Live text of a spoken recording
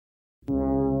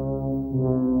Welcome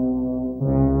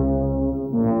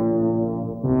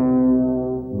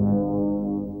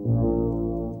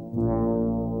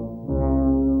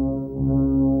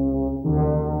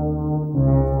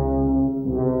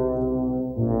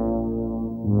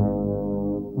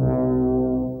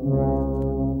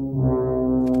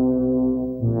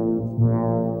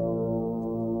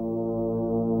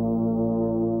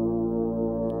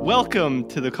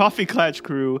to the Coffee Klatch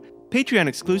Crew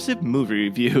Patreon-exclusive movie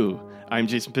review. I'm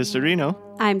Jason Pistorino.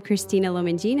 I'm Christina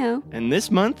Lomangino. And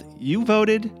this month, you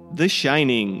voted The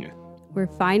Shining. We're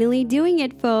finally doing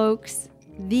it, folks.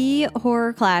 The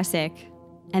horror classic.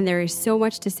 And there is so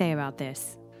much to say about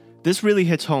this. This really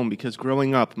hits home because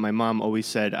growing up, my mom always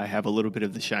said I have a little bit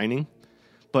of The Shining.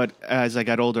 But as I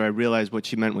got older, I realized what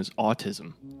she meant was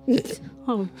autism.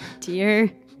 Oh, dear.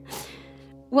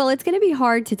 Well, it's going to be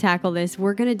hard to tackle this.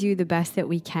 We're going to do the best that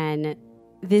we can.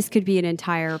 This could be an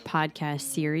entire podcast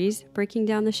series breaking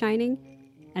down The Shining,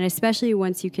 and especially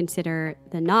once you consider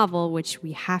the novel, which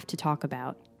we have to talk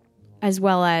about, as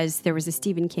well as there was a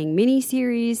Stephen King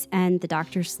miniseries and the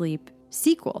Dr. Sleep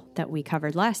sequel that we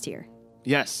covered last year.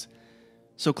 Yes.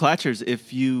 So, Klatchers,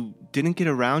 if you didn't get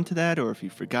around to that or if you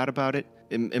forgot about it,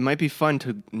 it might be fun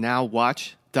to now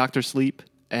watch Dr. Sleep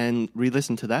and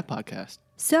re-listen to that podcast.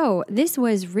 So, this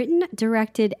was written,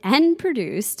 directed, and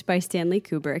produced by Stanley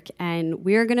Kubrick, and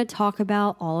we're going to talk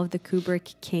about all of the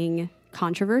Kubrick-King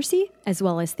controversy, as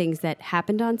well as things that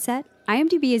happened on set.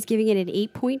 IMDb is giving it an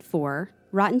 8.4,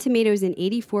 Rotten Tomatoes an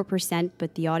 84%,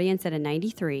 but the audience at a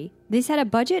 93. This had a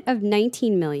budget of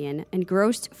 $19 million and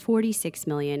grossed $46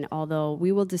 million, although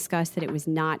we will discuss that it was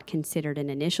not considered an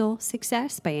initial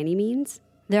success by any means.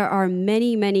 There are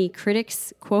many, many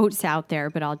critics' quotes out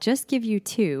there, but I'll just give you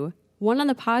two. One on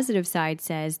the positive side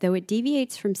says, though it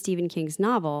deviates from Stephen King's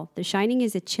novel, The Shining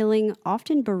is a chilling,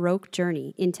 often baroque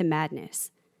journey into madness,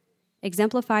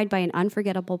 exemplified by an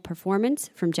unforgettable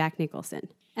performance from Jack Nicholson.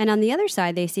 And on the other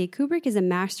side, they say Kubrick is a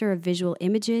master of visual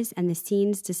images and the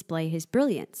scenes display his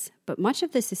brilliance, but much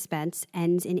of the suspense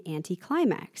ends in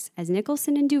anticlimax, as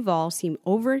Nicholson and Duvall seem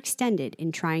overextended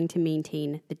in trying to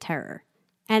maintain the terror.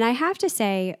 And I have to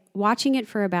say, watching it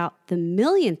for about the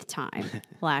millionth time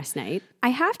last night, I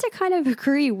have to kind of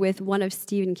agree with one of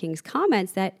Stephen King's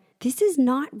comments that this is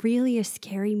not really a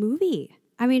scary movie.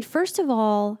 I mean, first of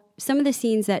all, some of the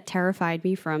scenes that terrified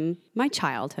me from my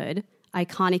childhood,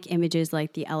 iconic images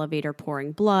like the elevator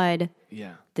pouring blood,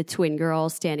 the twin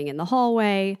girls standing in the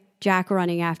hallway, Jack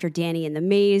running after Danny in the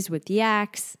maze with the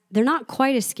axe. They're not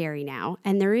quite as scary now,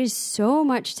 and there is so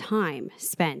much time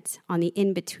spent on the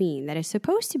in-between that is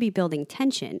supposed to be building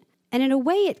tension. And in a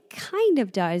way, it kind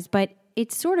of does, but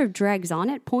it sort of drags on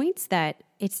at points that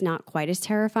it's not quite as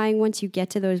terrifying once you get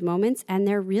to those moments. And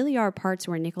there really are parts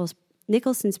where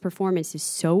Nicholson's performance is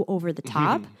so over the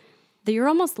top that you're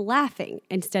almost laughing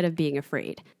instead of being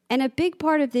afraid. And a big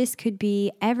part of this could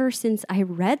be ever since I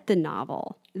read the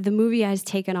novel, the movie has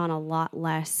taken on a lot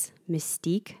less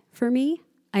mystique for me.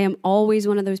 I am always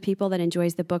one of those people that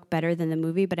enjoys the book better than the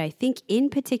movie, but I think in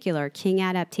particular, King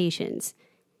adaptations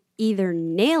either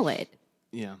nail it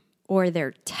or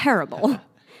they're terrible.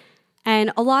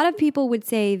 And a lot of people would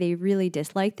say they really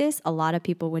dislike this. A lot of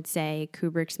people would say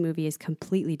Kubrick's movie is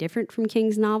completely different from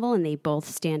King's novel, and they both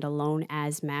stand alone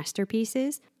as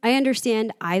masterpieces. I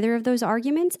understand either of those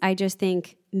arguments. I just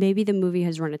think maybe the movie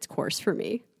has run its course for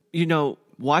me. You know,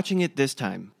 watching it this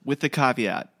time, with the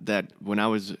caveat that when I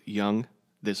was young,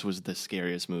 this was the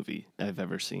scariest movie I've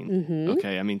ever seen.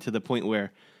 Okay, I mean, to the point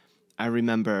where I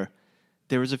remember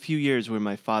there was a few years where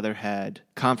my father had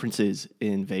conferences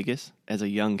in Vegas as a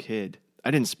young kid.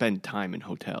 I didn't spend time in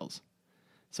hotels.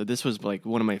 So this was like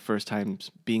one of my first times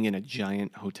being in a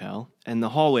giant hotel. And the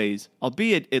hallways,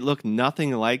 albeit it looked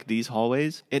nothing like these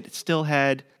hallways, it still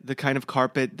had the kind of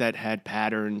carpet that had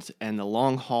patterns and the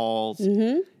long halls.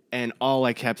 And all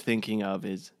I kept thinking of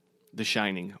is The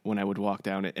Shining when I would walk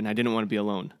down it. And I didn't want to be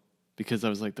alone because I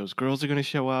was like, those girls are going to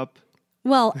show up.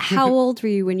 Well, how old were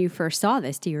you when you first saw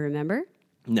this? Do you remember?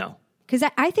 No. Because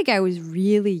I think I was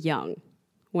really young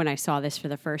when I saw this for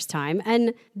the first time.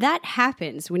 And that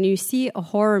happens when you see a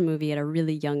horror movie at a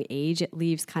really young age. It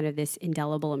leaves kind of this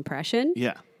indelible impression.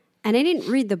 Yeah. And I didn't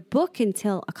read the book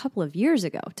until a couple of years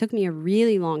ago. It took me a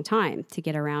really long time to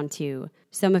get around to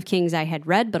some of King's I had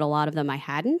read, but a lot of them I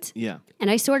hadn't. Yeah.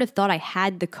 And I sort of thought I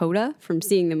had the coda from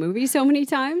seeing the movie so many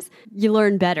times. You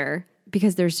learn better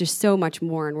because there's just so much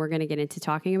more, and we're going to get into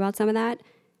talking about some of that.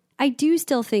 I do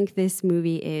still think this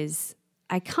movie is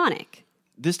iconic.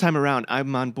 This time around,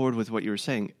 I'm on board with what you were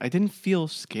saying. I didn't feel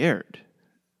scared,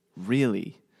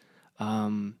 really.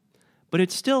 But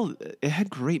it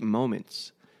had great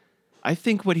moments. I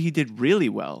think what he did really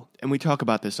well, and we talk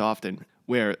about this often,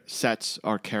 where sets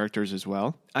are characters as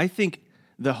well. I think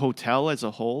the hotel as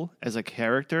a whole, as a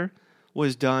character,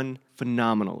 was done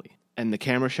phenomenally. And the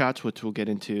camera shots, which we'll get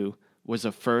into, was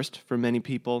a first for many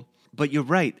people. But you're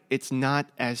right, it's not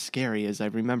as scary as I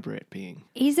remember it being.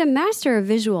 He's a master of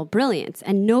visual brilliance,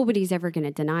 and nobody's ever going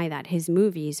to deny that. His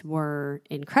movies were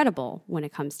incredible when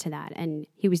it comes to that, and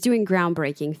he was doing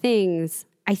groundbreaking things.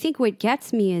 I think what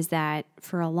gets me is that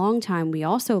for a long time, we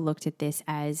also looked at this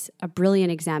as a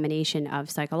brilliant examination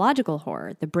of psychological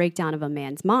horror, the breakdown of a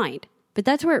man's mind. But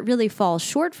that's where it really falls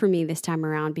short for me this time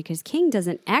around, because King does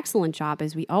an excellent job,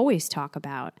 as we always talk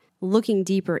about, looking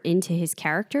deeper into his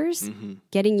characters,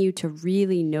 getting you to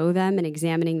really know them and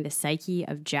examining the psyche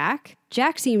of Jack.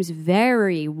 Jack seems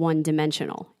very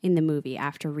one-dimensional in the movie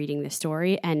after reading the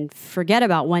story, and forget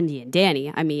about Wendy and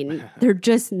Danny. I mean, they're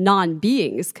just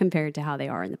non-beings compared to how they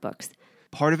are in the books.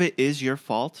 Part of it is your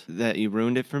fault that you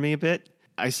ruined it for me a bit.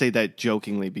 I say that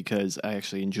jokingly because I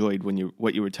actually enjoyed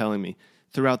what you were telling me.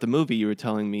 Throughout the movie, you were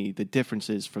telling me the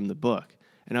differences from the book.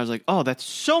 And I was like, oh, that's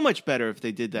so much better if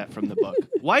they did that from the book.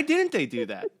 Why didn't they do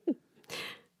that?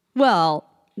 Well,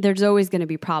 there's always going to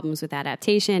be problems with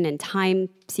adaptation and time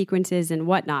sequences and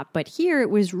whatnot. But here it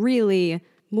was really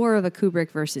more of a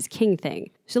Kubrick versus King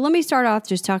thing. So let me start off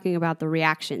just talking about the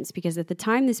reactions, because at the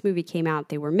time this movie came out,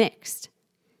 they were mixed.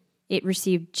 It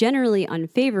received generally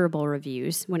unfavorable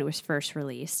reviews when it was first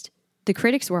released. The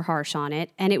critics were harsh on it,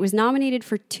 and it was nominated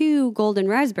for 2 Golden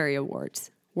Raspberry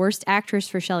Awards. Worst Actress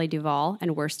for Shelley Duvall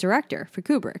and Worst Director for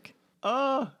Kubrick.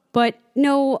 But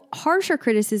no harsher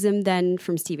criticism than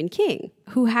from Stephen King,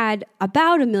 who had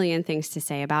about 1 million things to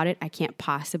say about it. I can't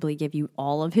possibly give you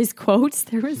all of his quotes.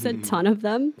 There was a ton of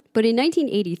them. But in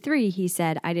 1983, he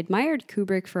said, "I'd admired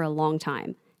Kubrick for a long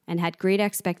time and had great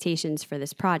expectations for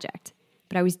this project.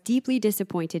 But I was deeply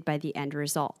disappointed by the end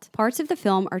result. Parts of the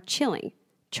film are chilling,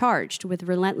 charged with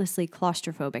relentlessly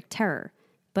claustrophobic terror,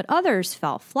 but others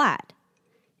fell flat.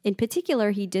 In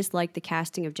particular, he disliked the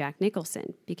casting of Jack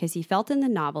Nicholson because he felt in the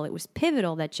novel it was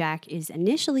pivotal that Jack is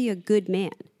initially a good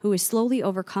man who is slowly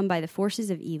overcome by the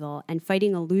forces of evil and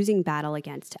fighting a losing battle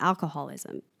against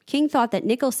alcoholism. King thought that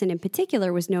Nicholson in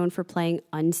particular was known for playing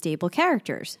unstable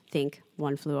characters. Think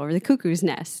One Flew Over the Cuckoo's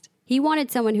Nest. He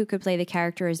wanted someone who could play the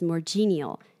character as more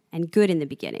genial and good in the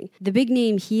beginning. The big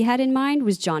name he had in mind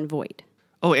was Jon Voight."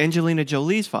 Oh, Angelina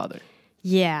Jolie's father.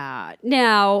 Yeah.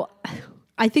 Now,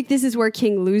 I think this is where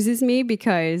King loses me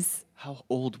because... How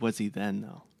old was he then,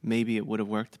 though? Maybe it would have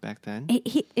worked back then?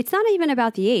 It's not even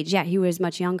about the age. Yeah, he was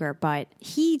much younger, but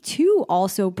he, too,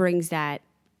 also brings that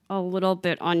a little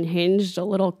bit unhinged, a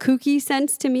little kooky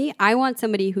sense to me. I want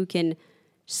somebody who can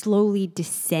slowly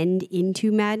descend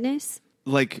into madness.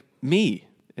 Like me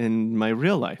in my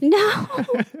real life.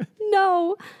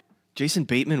 No. Jason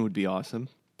Bateman would be awesome.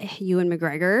 Ewan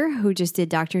McGregor, who just did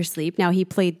Dr. Sleep. Now, he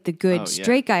played the good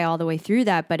straight guy all the way through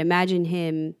that, but imagine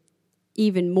him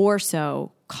even more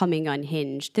so coming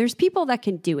unhinged. There's people that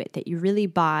can do it, that you really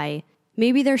buy.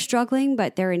 Maybe they're struggling,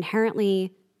 but they're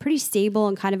inherently pretty stable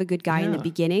and kind of a good guy in the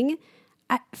beginning.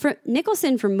 For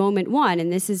Nicholson, from moment one,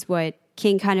 and this is what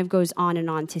King kind of goes on and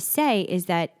on to say, is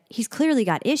that he's clearly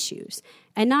got issues.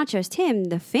 And not just him,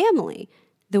 the family.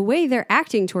 The way they're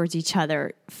acting towards each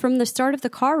other from the start of the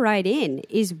car ride in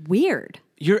is weird.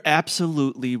 You're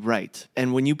absolutely right.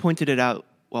 And when you pointed it out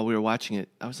while we were watching it,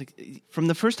 I was like, from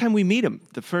the first time we meet him,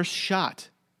 the first shot,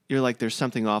 you're like, there's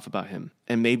something off about him.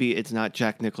 And maybe it's not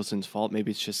Jack Nicholson's fault.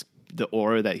 Maybe it's just the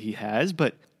aura that he has.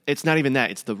 But it's not even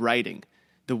that. It's the writing.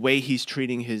 The way he's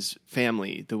treating his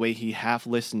family. The way he half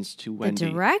listens to Wendy.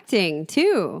 The directing,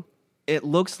 too. It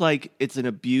looks like it's an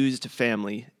abused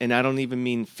family, and I don't even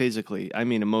mean physically. I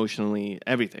mean emotionally,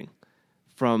 everything.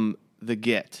 From the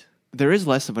get. There is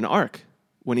less of an arc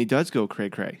when he does go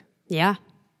cray-cray. Yeah.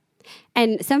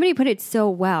 And somebody put it so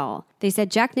well. They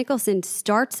said Jack Nicholson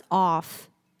starts off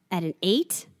at an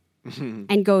 8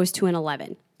 and goes to an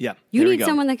 11. Yeah. You need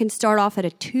someone that can start off at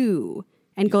a 2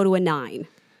 and go to a 9.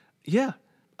 Yeah.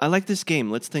 I like this game.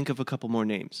 Let's think of a couple more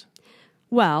names.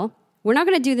 Well, we're not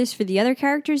going to do this for the other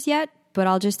characters yet, but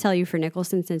I'll just tell you for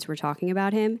Nicholson since we're talking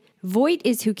about him. Voight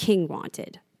is who King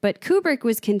wanted, but Kubrick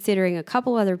was considering a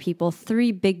couple other people,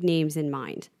 3 big names in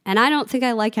mind. And I don't think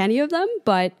I like any of them,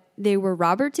 but they were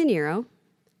Robert De Niro,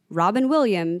 Robin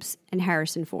Williams, and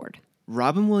Harrison Ford.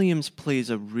 Robin Williams plays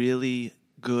a really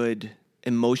good,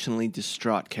 emotionally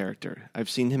distraught character. I've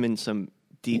seen him in some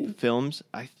deep films.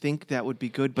 I think that would be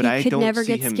good, but I don't see him... He could never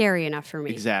get scary enough for me.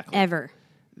 Exactly. Ever.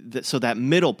 So that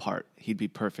middle part, he'd be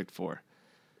perfect for.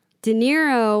 De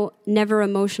Niro, never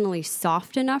emotionally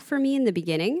soft enough for me in the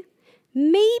beginning.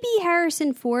 Maybe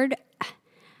Harrison Ford.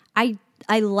 I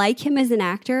I like him as an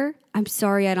actor. I'm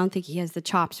sorry, I don't think he has the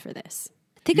chops for this.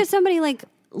 Think of somebody like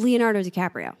Leonardo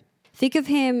DiCaprio. Think of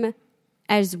him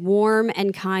as warm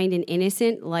and kind and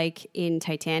innocent, like in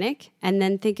Titanic, and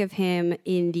then think of him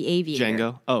in The Aviator.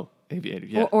 Django. Oh, Aviator,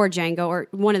 yeah. Or Django, or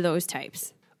one of those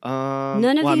types. None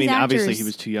of these actors... obviously he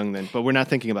was too young then, but we're not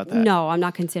thinking about that. No, I'm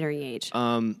not considering age.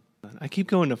 I keep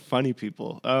going to funny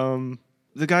people.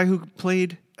 The guy who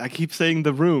played... I keep saying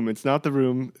The Room. It's not The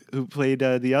Room. Who played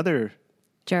the other...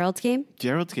 Gerald's Game?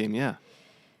 Gerald's Game, yeah.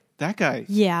 That guy.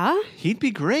 Yeah. He'd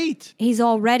be great. He's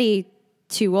already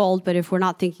too old, but if we're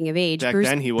not thinking of age, back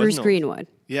then he wasn't Bruce Greenwood. Old.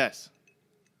 Yes.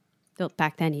 Well,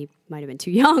 back then he might have been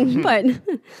too young, but...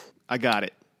 I got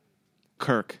it.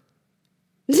 Kirk.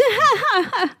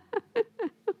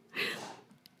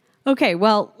 Okay,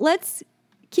 well, let's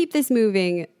keep this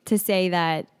moving to say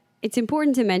that it's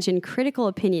important to mention critical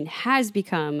opinion has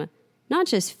become not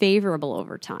just favorable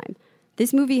over time.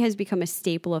 This movie has become a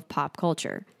staple of pop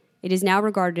culture. It is now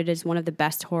regarded as one of the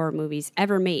best horror movies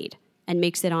ever made and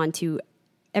makes it onto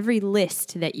every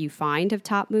list that you find of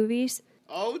top movies.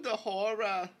 Oh, the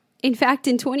horror. In fact,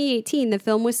 in 2018, the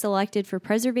film was selected for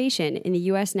preservation in the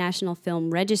U.S. National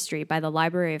Film Registry by the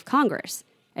Library of Congress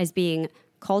as being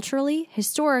culturally,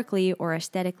 historically, or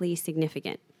aesthetically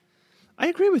significant. I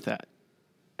agree with that.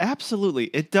 Absolutely.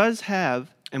 It does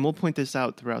have, and we'll point this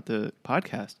out throughout the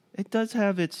podcast, it does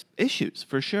have its issues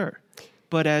for sure.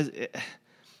 But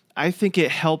I think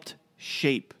it helped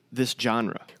shape this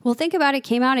genre. Well, think about it. It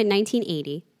came out in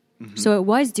 1980. Mm-hmm. So it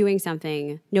was doing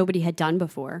something nobody had done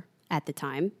before at the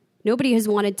time. Nobody has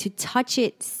wanted to touch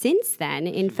it since then.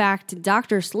 In fact,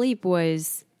 Dr. Sleep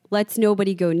was let's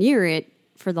nobody go near it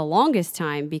for the longest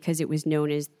time because it was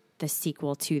known as the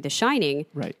sequel to The Shining.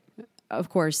 Right. Of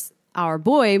course, our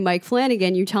boy, Mike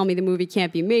Flanagan, you tell me the movie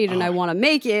can't be made and I want to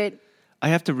make it. I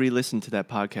have to re-listen to that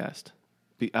podcast.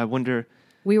 I wonder...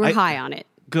 We were high on it.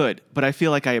 Good, but I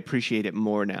feel like I appreciate it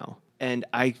more now. And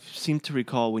I seem to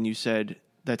recall when you said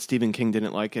that Stephen King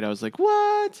didn't like it, I was like,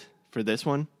 what? For this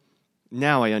one?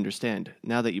 Now I understand,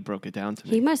 now that you broke it down to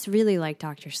me. He must really like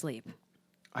Dr. Sleep.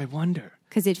 I wonder.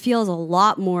 Because it feels a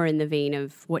lot more in the vein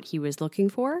of what he was looking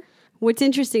for. What's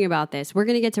interesting about this, we're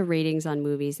going to get to ratings on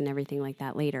movies and everything like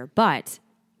that later, but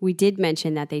we did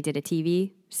mention that they did a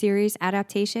TV series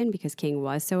adaptation because King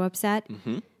was so upset.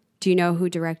 Mm-hmm. Do you know who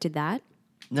directed that?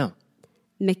 No.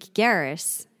 Mick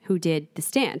Garris, who did The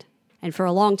Stand. And for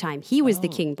a long time, he was the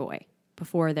King boy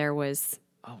before there was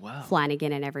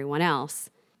Flanagan and everyone else.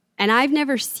 And I've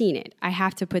never seen it. I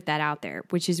have to put that out there,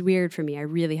 which is weird for me. I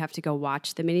really have to go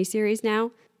watch the miniseries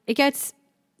now. It gets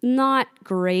not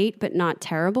great, but not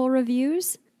terrible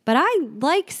reviews. But I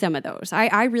like some of those.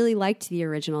 I really liked the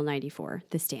original 94,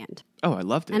 The Stand. Oh, I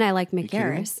loved it. And I like Mick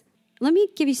Garris. Let me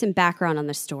give you some background on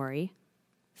the story.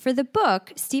 For the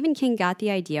book, Stephen King got the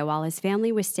idea while his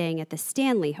family was staying at the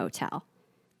Stanley Hotel.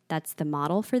 That's the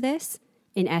model for this,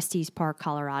 in Estes Park,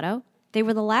 Colorado. They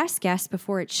were the last guests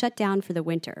before it shut down for the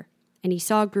winter, and he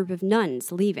saw a group of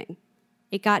nuns leaving.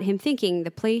 It got him thinking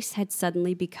the place had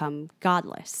suddenly become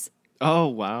godless. Oh,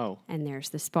 wow. And there's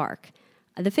the spark.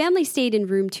 The family stayed in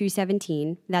room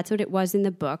 217. That's what it was in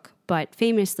the book, but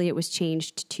famously it was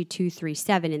changed to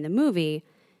 237 in the movie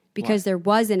because there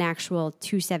was an actual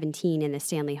 217 in the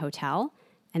Stanley Hotel,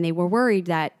 and they were worried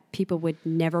that people would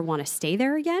never want to stay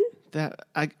there again. That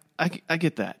I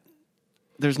get that.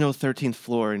 There's no 13th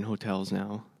floor in hotels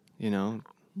now, you know.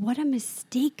 What a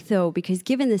mistake, though, because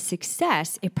given the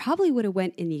success, it probably would have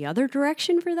went in the other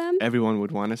direction for them. Everyone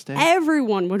would want to stay?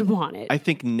 Everyone would want it. I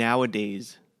think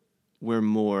nowadays, we're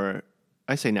more,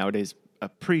 I say nowadays,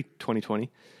 pre-2020,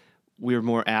 we're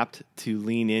more apt to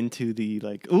lean into the,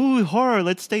 like, ooh, horror,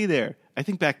 let's stay there. I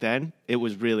think back then, it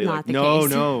was really Not like, the no,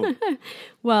 case. no.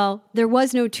 Well, there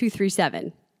was no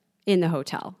 237 in the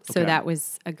hotel, so that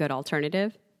was a good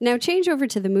alternative. Now, change over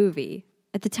to the movie.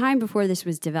 At the time before this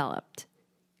was developed,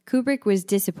 Kubrick was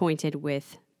disappointed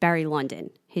with Barry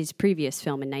Lyndon, his previous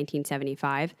film in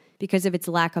 1975, because of its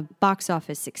lack of box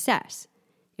office success.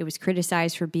 It was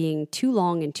criticized for being too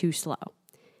long and too slow.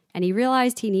 And he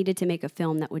realized he needed to make a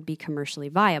film that would be commercially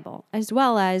viable, as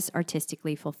well as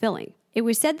artistically fulfilling. It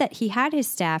was said that he had his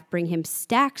staff bring him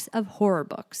stacks of horror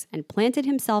books and planted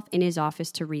himself in his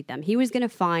office to read them. He was going to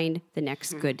find the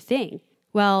next good thing.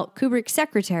 Well, Kubrick's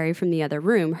secretary from the other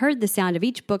room heard the sound of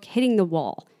each book hitting the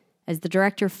wall as the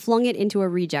director flung it into a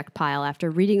reject pile after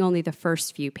reading only the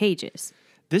first few pages.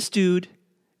 This dude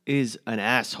is an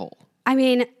asshole. I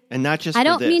mean, and not just I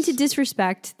don't for this. mean to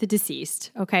disrespect the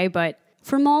deceased, okay? But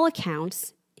from all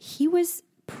accounts, he was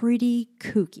pretty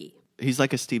kooky. He's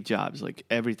like a Steve Jobs. Like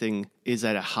everything is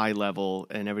at a high level,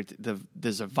 and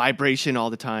there's a vibration all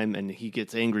the time, and he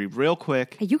gets angry real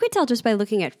quick. You could tell just by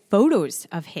looking at photos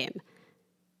of him.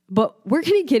 But we're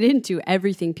going to get into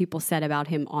everything people said about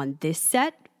him on this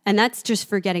set, and that's just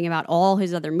forgetting about all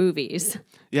his other movies.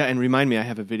 Yeah, and remind me, I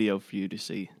have a video for you to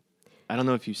see. I don't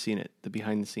know if you've seen it, the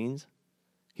behind the scenes.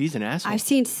 He's an asshole. I've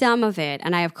seen some of it,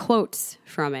 and I have quotes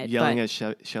from it. Yelling at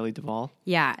Shelley Duvall.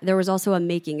 Yeah, there was also a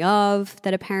making of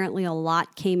that apparently a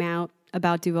lot came out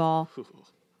about Duvall.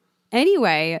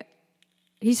 Anyway,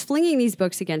 he's flinging these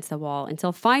books against the wall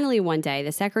until finally one day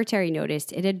the secretary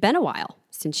noticed it had been a while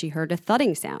since she heard a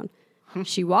thudding sound.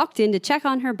 She walked in to check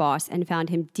on her boss and found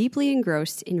him deeply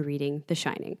engrossed in reading The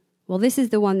Shining. Well, this is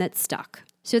the one that stuck.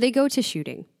 So they go to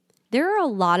shooting. There are a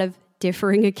lot of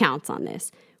differing accounts on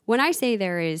this. When I say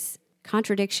there is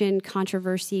contradiction,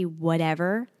 controversy,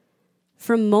 whatever,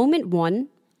 from moment one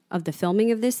of the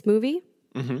filming of this movie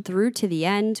through to the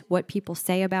end, what people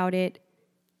say about it,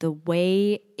 the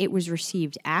way it was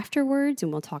received afterwards,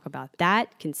 and we'll talk about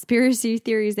that, conspiracy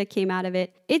theories that came out of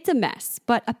it, it's a mess.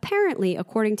 But apparently,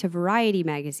 according to Variety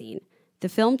magazine, the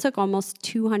film took almost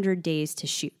 200 days to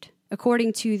shoot.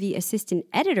 According to the assistant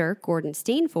editor, Gordon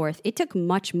Stainforth, it took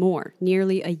much more,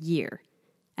 nearly a year.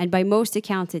 And by most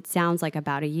accounts, it sounds like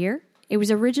about a year. It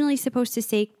was originally supposed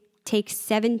to take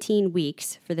 17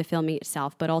 weeks for the filming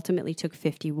itself, but ultimately took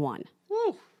 51.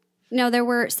 Woo. Now, there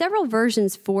were several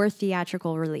versions for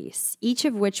theatrical release, each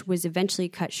of which was eventually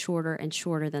cut shorter and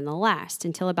shorter than the last,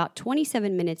 until about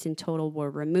 27 minutes in total were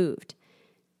removed.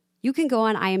 You can go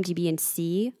on IMDb and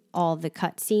see all the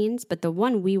cut scenes, but the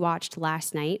one we watched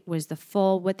last night was the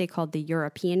full, what they called the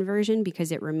European version,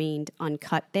 because it remained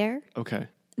uncut there. Okay.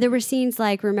 There were scenes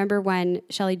like, remember when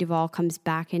Shelley Duvall comes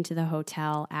back into the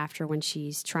hotel after when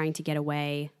she's trying to get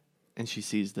away? And she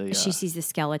sees the... She sees the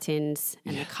skeletons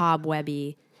and the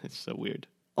cobwebby. It's so weird.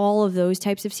 All of those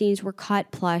types of scenes were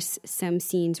cut, plus some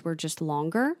scenes were just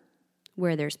longer,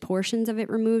 where there's portions of it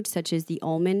removed, such as the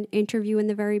Ullman interview in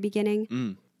the very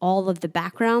beginning. All of the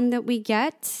background that we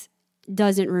get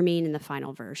doesn't remain in the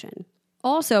final version.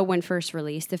 Also, when first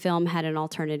released, the film had an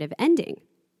alternative ending.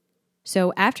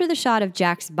 So after the shot of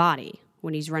Jack's body,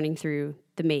 when he's running through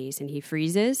the maze and he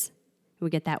freezes, we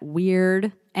get that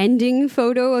weird ending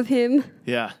photo of him.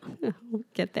 Yeah. We'll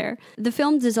get there. The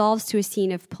film dissolves to a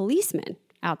scene of policemen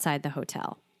outside the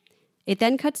hotel. It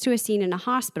then cuts to a scene in a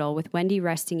hospital with Wendy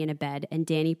resting in a bed and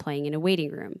Danny playing in a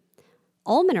waiting room.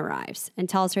 Ullman arrives and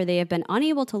tells her they have been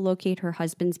unable to locate her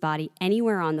husband's body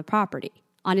anywhere on the property.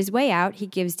 On his way out, he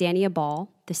gives Danny a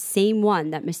ball, the same one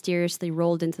that mysteriously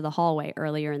rolled into the hallway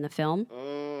earlier in the film.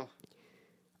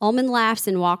 Ullman laughs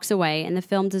and walks away, and the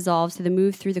film dissolves to the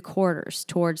move through the corridors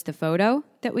towards the photo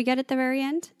that we get at the very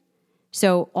end.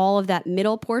 So all of that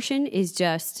middle portion is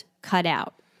just cut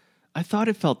out. I thought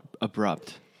it felt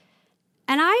abrupt.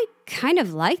 And I kind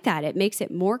of like that. It makes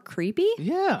it more creepy.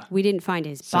 Yeah. We didn't find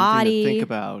his Something body. to think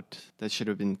about that should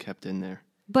have been kept in there.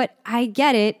 But I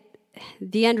get it.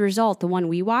 The end result, the one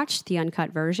we watched, the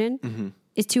uncut version,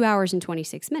 is 2 hours and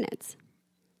 26 minutes.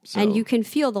 So, And you can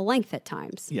feel the length at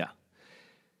times. Yeah.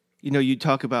 You know, you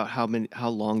talk about how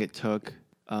long it took,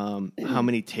 how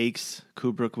many takes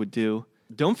Kubrick would do.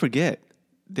 Don't forget,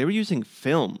 they were using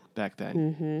film back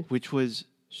then, which was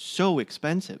so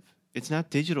expensive. It's not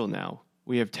digital now.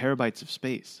 We have terabytes of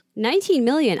space. 19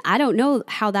 million. I don't know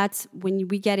how that's, when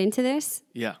we get into this,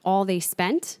 Yeah. all they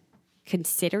spent,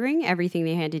 considering everything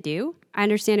they had to do. I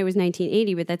understand it was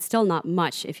 1980, but that's still not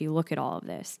much if you look at all of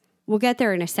this. We'll get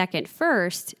there in a second.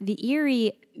 First, the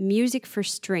eerie music for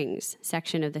strings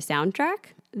section of the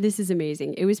soundtrack. This is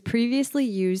amazing. It was previously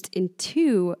used in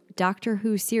 2 Doctor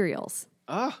Who serials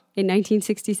in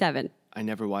 1967. I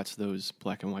never watched those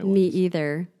black and white Me ones.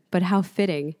 either, but how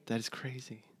fitting. That is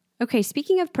crazy. Okay,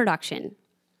 speaking of production,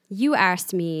 you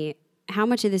asked me how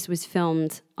much of this was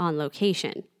filmed on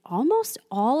location. Almost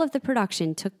all of the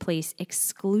production took place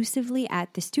exclusively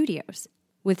at the studios,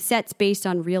 with sets based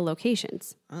on real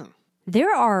locations. Oh.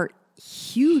 There are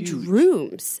huge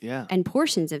rooms Yeah. and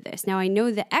portions of this. Now, I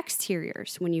know the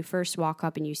exteriors, when you first walk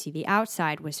up and you see the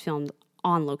outside, was filmed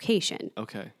on location.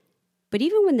 Okay. But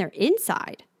even when they're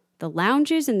inside, the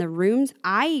lounges and the rooms,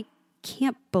 I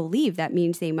can't believe that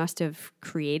means they must have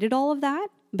created all of that.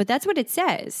 But that's what it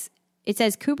says. It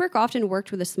says Kubrick often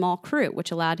worked with a small crew,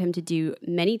 which allowed him to do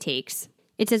many takes.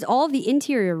 It says all of the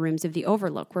interior rooms of the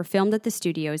Overlook were filmed at the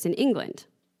studios in England.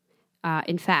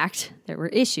 In fact, there were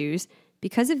issues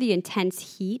because of the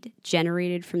intense heat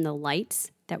generated from the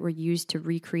lights that were used to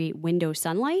recreate window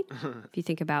sunlight. If you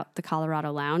think about the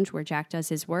Colorado Lounge where Jack does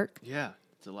his work. Yeah,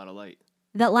 it's a lot of light.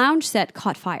 That lounge set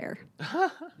caught fire.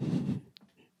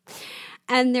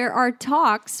 And there are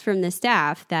talks from the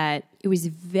staff that it was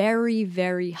very,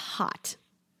 very hot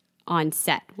on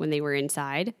set when they were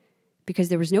inside because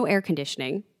there was no air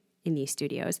conditioning in these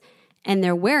studios. And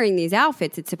they're wearing these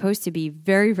outfits. It's supposed to be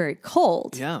very, very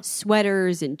cold. Yeah.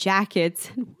 Sweaters and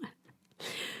jackets.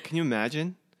 Can you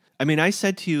imagine? I mean, I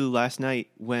said to you last night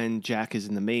when Jack is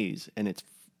in the maze and it's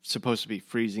supposed to be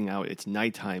freezing out, it's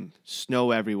nighttime,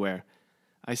 snow everywhere.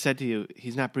 I said to you,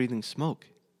 he's not breathing smoke.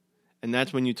 And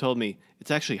that's when you told me, it's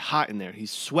actually hot in there.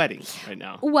 He's sweating right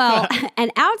now. Well,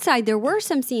 and outside, there were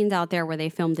some scenes out there where they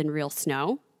filmed in real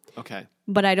snow. Okay.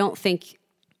 But I don't think...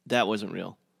 That wasn't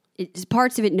real.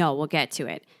 Parts of it, no, we'll get to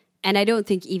it. And I don't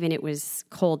think even it was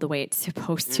cold the way it's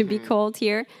supposed to be cold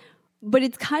here. But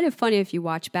it's kind of funny if you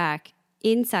watch back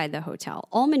inside the hotel.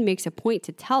 Ullman makes a point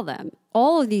to tell them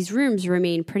all of these rooms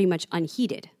remain pretty much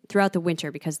unheated throughout the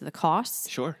winter because of the costs.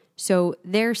 Sure. So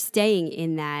they're staying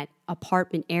in that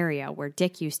apartment area where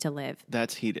Dick used to live.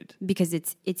 That's heated. Because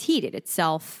it's heated. It's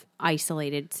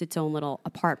self-isolated. It's its own little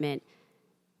apartment.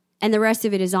 And the rest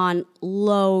of it is on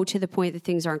low to the point that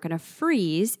things aren't going to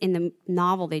freeze. In the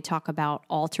novel, they talk about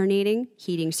alternating,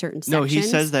 heating certain sections. No, he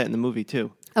says that in the movie,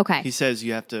 too. Okay. He says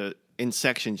you have to, in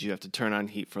sections, you have to turn on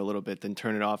heat for a little bit, then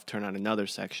turn it off, turn on another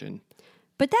section.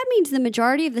 But that means the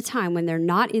majority of the time when they're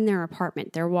not in their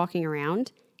apartment, they're walking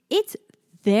around, it's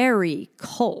very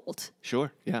cold.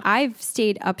 Sure, yeah. I've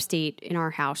stayed upstate in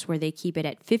our house where they keep it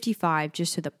at 55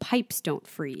 just so the pipes don't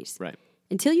freeze. Right.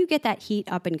 Until you get that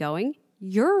heat up and going,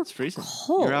 you're It's freezing.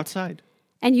 cold. You're outside.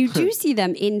 And you do see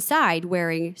them inside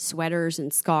wearing sweaters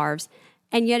and scarves.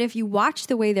 And yet if you watch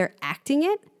the way they're acting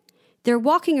it, they're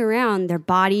walking around, their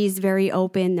bodies very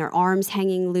open, their arms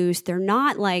hanging loose. They're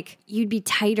not like you'd be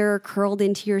tighter, curled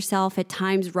into yourself at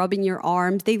times, rubbing your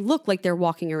arms. They look like they're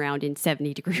walking around in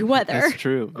 70-degree weather. That's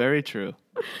true. Very true.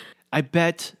 I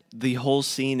bet the whole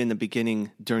scene in the beginning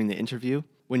during the interview,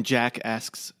 when Jack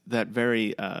asks that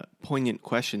very poignant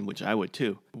question, which I would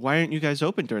too, why aren't you guys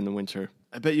open during the winter?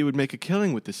 I bet you would make a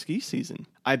killing with the ski season.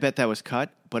 I bet that was cut,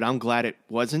 but I'm glad it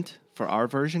wasn't for our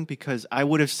version because I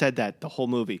would have said that the whole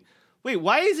movie. Wait,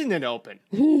 why isn't it open?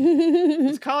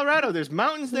 It's Colorado. There's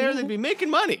mountains there. They'd be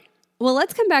making money. Well,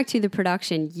 let's come back to the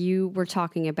production. You were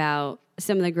talking about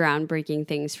some of the groundbreaking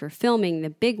things for filming.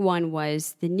 The big one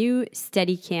was the new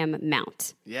Steadicam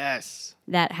mount. Yes.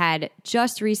 That had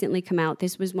just recently come out.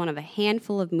 This was one of a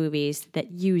handful of movies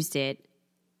that used it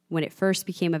when it first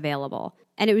became available.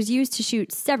 And it was used to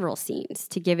shoot several scenes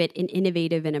to give it an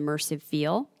innovative and immersive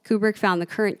feel. Kubrick found the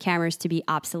current cameras to be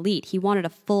obsolete. He wanted a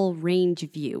full range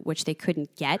view, which they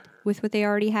couldn't get with what they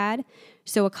already had.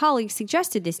 So a colleague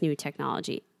suggested this new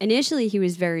technology. Initially, he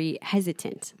was very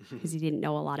hesitant because he didn't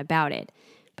know a lot about it.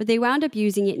 But they wound up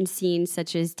using it in scenes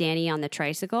such as Danny on the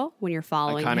tricycle when you're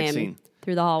following Iconic him scene.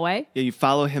 Through the hallway. Yeah, you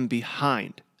follow him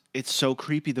behind. It's so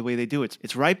creepy the way they do it.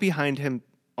 It's right behind him,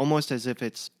 almost as if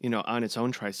it's, on its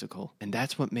own tricycle. And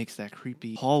that's what makes that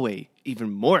creepy hallway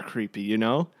even more creepy,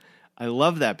 I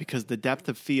love that because the depth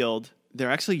of field,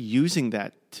 they're actually using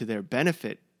that to their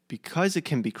benefit because it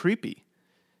can be creepy.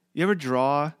 You ever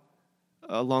draw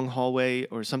a long hallway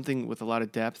or something with a lot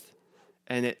of depth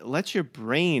and it lets your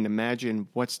brain imagine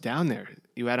what's down there?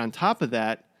 You add on top of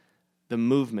that the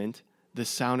movement, the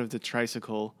sound of the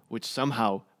tricycle, which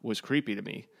somehow was creepy to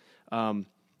me. And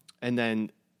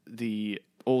then the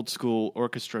old school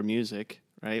orchestra music,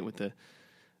 right, with the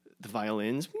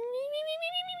violins.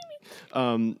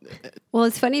 Well,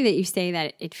 it's funny that you say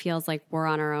that it feels like we're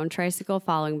on our own tricycle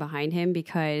following behind him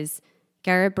because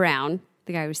Garrett Brown,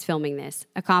 the guy who's filming this,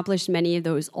 accomplished many of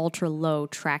those ultra-low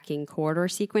tracking corridor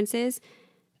sequences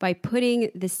by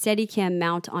putting the Steadicam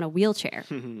mount on a wheelchair.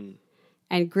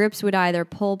 And grips would either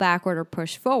pull backward or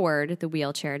push forward the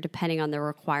wheelchair depending on the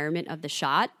requirement of the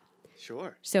shot.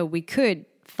 Sure. So we could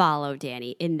follow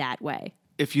Danny in that way.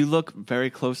 If you look very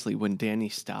closely when Danny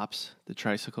stops the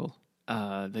tricycle,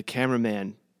 the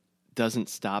cameraman doesn't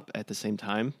stop at the same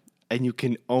time, and you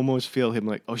can almost feel him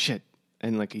like, oh shit,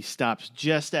 and like he stops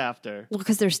just after. Well,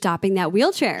 because they're stopping that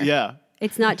wheelchair. Yeah.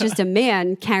 It's not just a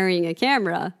man carrying a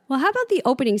camera. Well, how about the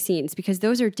opening scenes? Because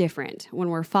those are different when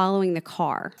we're following the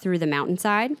car through the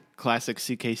mountainside. Classic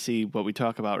CKC, what we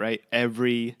talk about, right?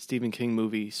 Every Stephen King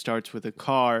movie starts with a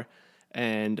car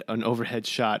and an overhead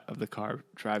shot of the car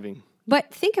driving.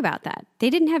 But think about that. They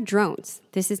didn't have drones.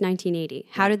 This is 1980.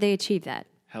 How did they achieve that?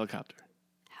 Helicopter.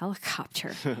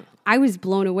 I was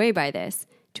blown away by this.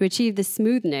 To achieve the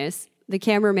smoothness, the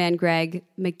cameraman Greg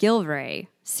McGillivray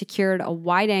secured a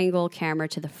wide-angle camera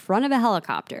to the front of a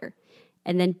helicopter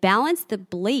and then balanced the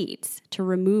blades to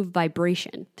remove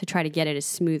vibration to try to get it as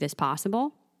smooth as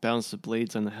possible. Balance the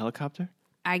blades on the helicopter?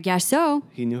 I guess so.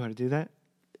 He knew how to do that?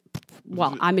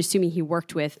 well, I'm assuming he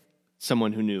worked with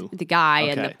Someone who knew. the guy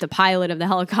Okay. and the pilot of the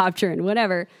helicopter and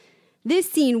whatever.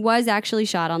 This scene was actually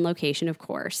shot on location, of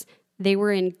course. They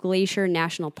were in Glacier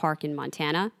National Park in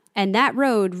Montana, and that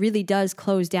road really does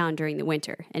close down during the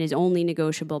winter and is only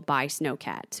negotiable by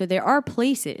snowcat. So there are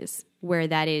places where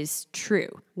that is true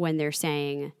when they're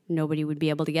saying nobody would be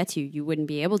able to get to you. You wouldn't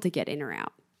be able to get in or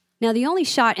out. Now, the only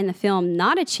shot in the film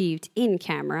not achieved in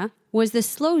camera was the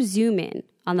slow zoom in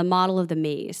on the model of the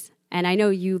maze. And I know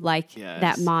you like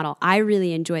that model. I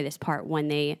really enjoy this part when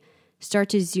they start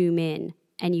to zoom in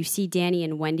and you see Danny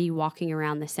and Wendy walking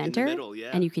around the center. In the middle, yeah.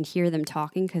 And you can hear them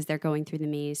talking because they're going through the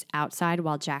maze outside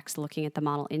while Jack's looking at the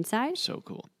model inside. So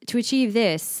cool. To achieve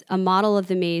this, a model of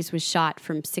the maze was shot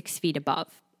from 6 feet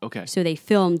above. Okay. So they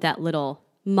filmed that little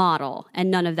model, and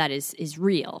none of that is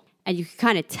real. And you can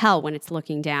kind of tell when it's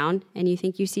looking down and you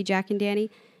think you see Jack and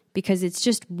Danny because it's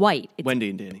just white. Wendy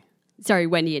and Danny. Sorry,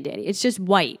 Wendy and Danny. It's just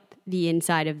white, the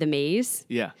inside of the maze.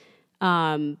 Yeah.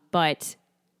 But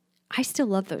I still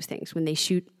love those things when they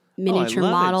shoot miniature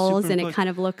love it. models Super and it fun. kind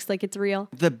of looks like it's real.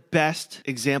 The best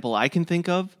example I can think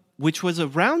of, which was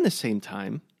around the same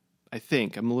time, I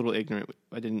think, I'm a little ignorant,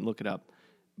 I didn't look it up,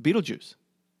 Beetlejuice,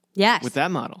 Yes. with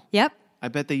that model. Yep. I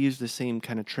bet they used the same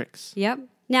kind of tricks. Yep.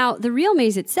 Now, the real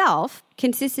maze itself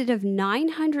consisted of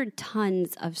 900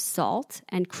 tons of salt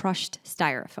and crushed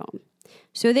styrofoam.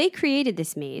 So they created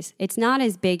this maze. It's not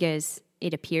as big as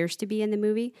it appears to be in the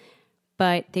movie,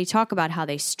 but they talk about how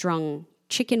they strung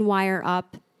chicken wire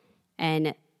up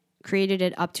and created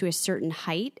it up to a certain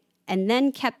height and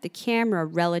then kept the camera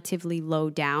relatively low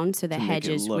down so the make it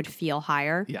hedges look- would feel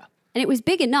higher. Yeah. And it was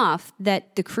big enough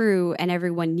that the crew and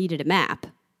everyone needed a map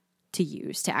to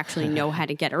use to actually know how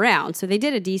to get around. So they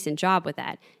did a decent job with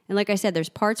that. And like I said, there's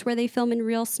parts where they film in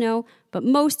real snow, but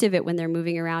most of it when they're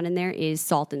moving around in there is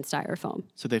salt and styrofoam.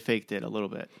 So they faked it a little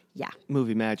bit. Yeah.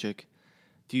 Movie magic.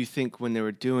 Do you think when they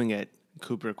were doing it,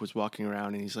 Kubrick was walking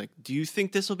around and he's like, do you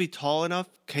think this will be tall enough?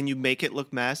 Can you make it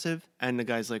look massive? And the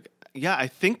guy's like, yeah, I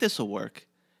think this will work.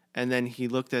 And then he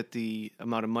looked at the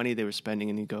amount of money they were spending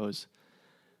and he goes,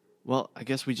 well, I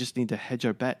guess we just need to hedge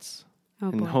our bets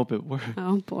and boy. hope it works.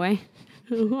 Oh, boy.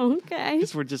 Okay.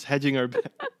 Because we're just hedging our bets.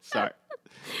 Sorry.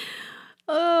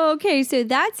 Oh, okay. So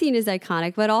that scene is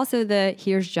iconic, but also the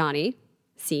Here's Johnny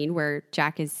scene where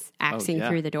Jack is axing yeah.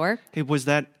 through the door. Hey, was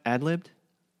that ad-libbed?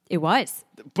 It was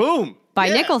Boom! by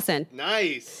Yes! Nicholson.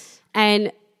 Nice.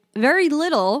 And very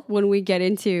little when we get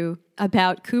into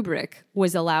about Kubrick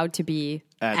was allowed to be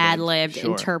ad-libbed,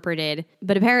 sure. interpreted.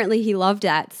 But apparently he loved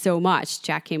that so much,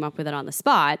 Jack came up with it on the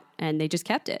spot, and they just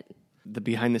kept it. The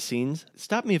behind the scenes,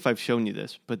 stop me if I've shown you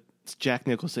this, but it's Jack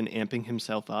Nicholson amping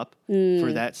himself up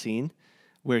for that scene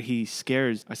where he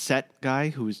scares a set guy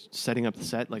who's setting up the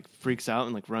set, like freaks out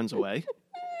and like runs away.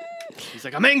 He's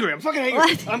like, I'm angry. I'm fucking angry.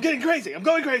 What? I'm getting crazy. I'm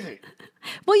going crazy.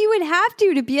 Well, you would have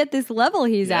to be at this level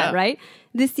he's at, Yeah. right?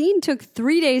 The scene took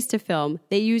 3 days to film.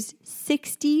 They used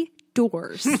 60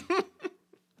 doors.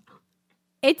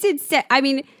 It's insane. I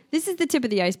mean, this is the tip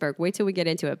of the iceberg. Wait till we get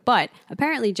into it. But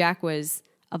apparently Jack was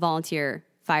a volunteer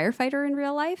firefighter in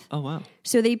real life. Oh, wow.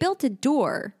 So they built a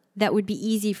door that would be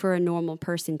easy for a normal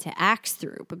person to axe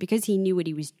through. But because he knew what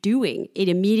he was doing, it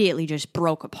immediately just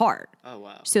broke apart. Oh,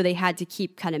 wow. So they had to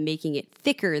keep kind of making it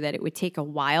thicker that it would take a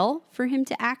while for him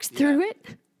to axe through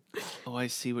it. Oh, I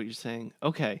see what you're saying.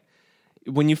 Okay.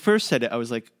 When you first said it, I was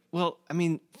like, well, I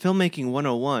mean, filmmaking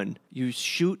 101, you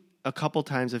shoot a couple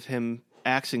times of him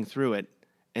axing through it,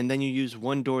 and then you use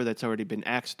one door that's already been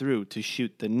axed through to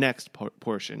shoot the next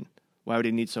portion. Why would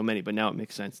he need so many? But now it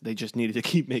makes sense. They just needed to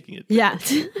keep making it. Yeah.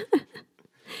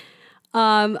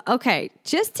 Okay,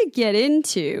 just to get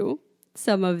into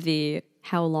some of the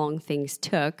how long things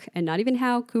took, and not even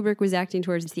how Kubrick was acting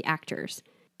towards the actors.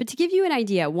 But to give you an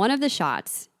idea, one of the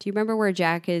shots, do you remember where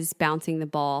Jack is bouncing the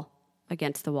ball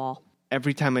against the wall?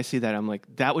 Every time I see that, I'm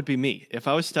like, that would be me. If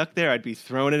I was stuck there, I'd be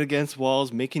throwing it against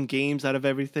walls, making games out of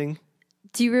everything.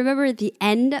 Do you remember at the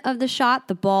end of the shot,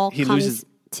 the ball He comes loses-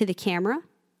 to the camera?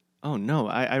 Oh, no.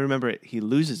 I remember it. He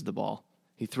loses the ball.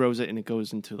 He throws it, and it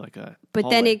goes into like a But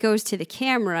then hallway. it goes to the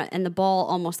camera, and the ball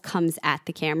almost comes at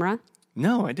the camera.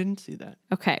 No, I didn't see that.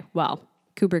 Okay, well,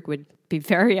 Kubrick would be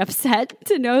very upset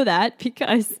to know that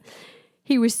because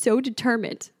he was so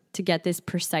determined to get this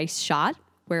precise shot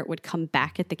where it would come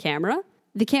back at the camera.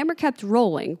 The camera kept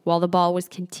rolling while the ball was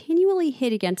continually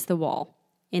hit against the wall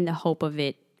in the hope of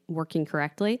it working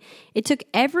correctly. It took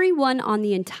everyone on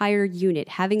the entire unit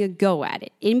having a go at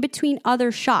it in between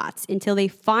other shots until they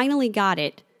finally got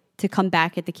it to come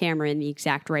back at the camera in the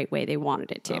exact right way they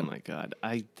wanted it to. Oh, my God.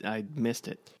 I missed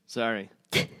it. Sorry.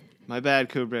 My bad,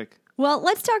 Kubrick. Well,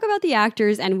 let's talk about the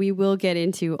actors, and we will get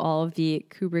into all of the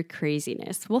Kubrick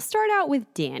craziness. We'll start out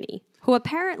with Danny, who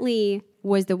apparently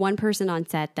was the one person on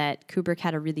set that Kubrick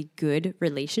had a really good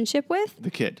relationship with. The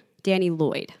kid. Danny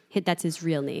Lloyd. That's his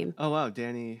real name. Oh, wow.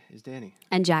 Danny is Danny.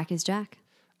 And Jack is Jack.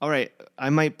 All right. I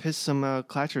might piss some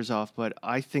clatchers off, but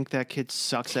I think that kid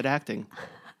sucks at acting.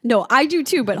 No, I do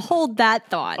too, but hold that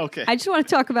thought. Okay. I just want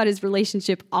to talk about his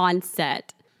relationship on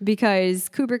set, because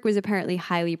Kubrick was apparently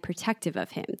highly protective of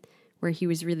him, where he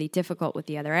was really difficult with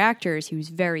the other actors. He was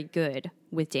very good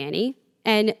with Danny.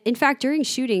 And in fact, during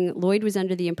shooting, Lloyd was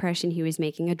under the impression he was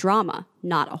making a drama,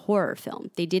 not a horror film.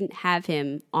 They didn't have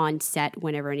him on set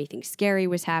whenever anything scary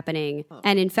was happening.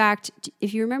 And in fact,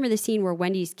 if you remember the scene where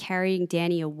Wendy's carrying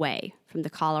Danny away from the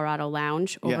Colorado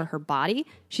Lounge over her body,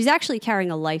 she's actually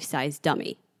carrying a life-size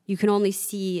dummy. You can only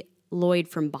see Lloyd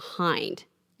from behind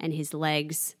and his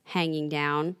legs hanging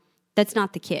down. That's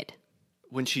not the kid.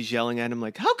 When she's yelling at him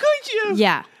like, how could you?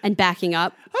 Yeah, and backing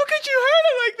up. How could you hurt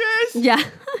him like this? Yeah.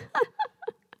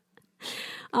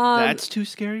 That's too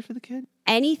scary for the kid?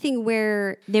 Anything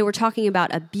where they were talking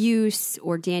about abuse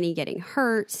or Danny getting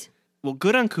hurt. Well,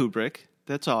 good on Kubrick.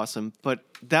 That's awesome. But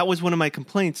that was one of my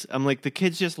complaints. I'm like, the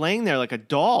kid's just laying there like a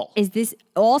doll. Is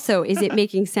it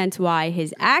making sense why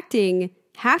his acting,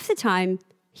 half the time,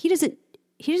 he doesn't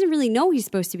really know he's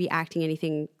supposed to be acting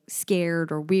anything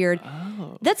scared or weird.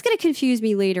 Oh. That's going to confuse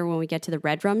me later when we get to the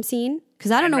Red Rum scene, because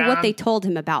I don't know what they told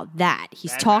him about that.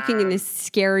 He's talking in this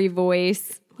scary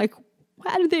voice. Like,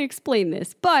 how did they explain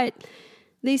this? But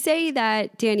they say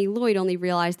that Danny Lloyd only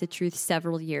realized the truth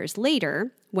several years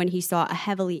later when he saw a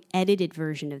heavily edited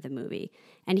version of the movie.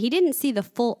 And he didn't see the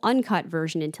full uncut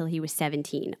version until he was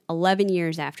 17, 11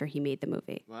 years after he made the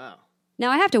movie. Wow.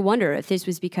 Now, I have to wonder if this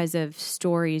was because of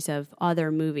stories of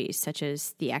other movies, such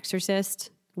as The Exorcist,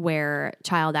 where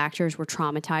child actors were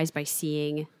traumatized by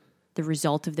seeing the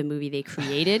result of the movie they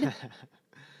created.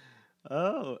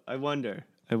 Oh, I wonder.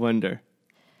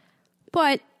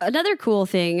 But another cool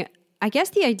thing, I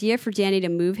guess the idea for Danny to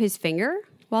move his finger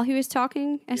while he was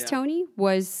talking as Tony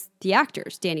was the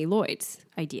actor's, Danny Lloyd's,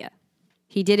 idea.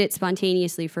 He did it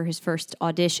spontaneously for his first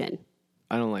audition.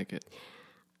 I don't like it.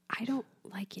 I don't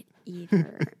like it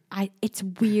either. It's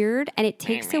weird, and it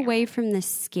takes away from the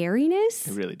scariness.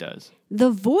 It really does. The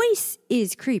voice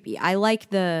is creepy. I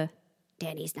like the,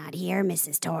 Danny's not here,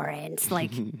 Mrs. Torrance.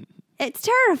 Like, it's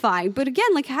terrifying. But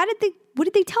again, like, what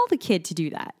did they tell the kid to do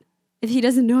that if he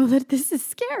doesn't know that this is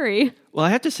scary? Well,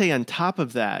 I have to say, on top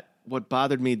of that, what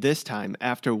bothered me this time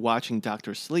after watching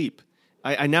Dr. Sleep,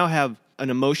 I now have an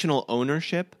emotional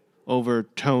ownership over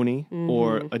Tony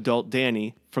or adult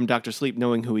Danny from Dr. Sleep,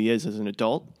 knowing who he is as an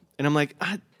adult. And I'm like,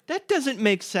 that doesn't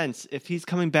make sense. If he's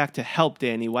coming back to help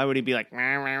Danny, why would he be like...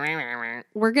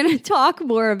 We're going to talk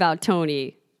more about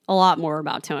Tony, a lot more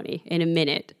about Tony in a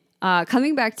minute.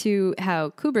 Coming back to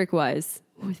how Kubrick was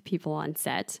with people on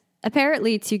set,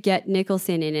 apparently to get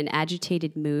Nicholson in an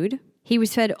agitated mood, he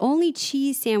was fed only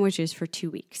cheese sandwiches for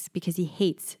 2 weeks because he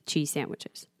hates cheese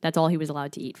sandwiches. That's all he was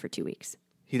allowed to eat for 2 weeks.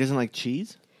 He doesn't like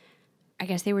cheese? I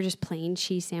guess they were just plain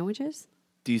cheese sandwiches.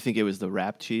 Do you think it was the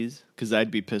wrapped cheese? Because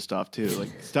I'd be pissed off too. Like,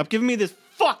 stop giving me this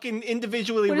fucking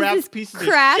individually wrapped piece of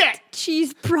craft shit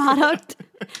cheese product.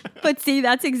 But see,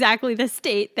 that's exactly the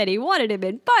state that he wanted him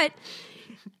in. But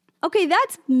okay,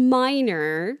 that's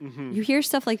minor. Mm-hmm. You hear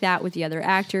stuff like that with the other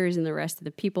actors and the rest of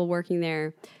the people working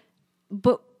there.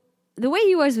 But the way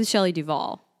he was with Shelley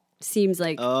Duvall seems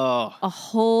like a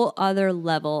whole other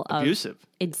level abusive of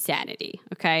insanity.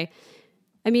 Okay,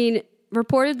 I mean,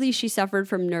 reportedly, she suffered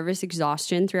from nervous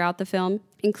exhaustion throughout the film,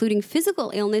 including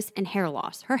physical illness and hair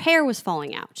loss. Her hair was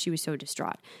falling out. She was so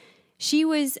distraught. She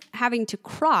was having to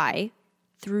cry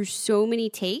through so many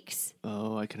takes.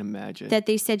 Oh, I can imagine. That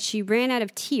they said she ran out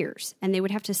of tears, and they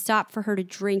would have to stop for her to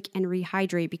drink and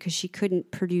rehydrate because she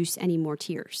couldn't produce any more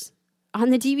tears. On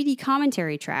the DVD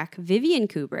commentary track, Vivian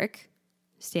Kubrick,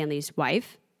 Stanley's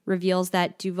wife, reveals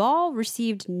that Duvall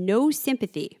received no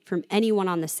sympathy from anyone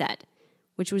on the set,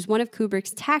 which was one of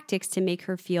Kubrick's tactics to make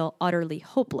her feel utterly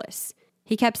hopeless.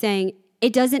 He kept saying,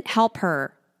 it doesn't help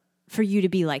her for you to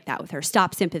be like that with her.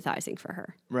 Stop sympathizing for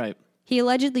her. Right. He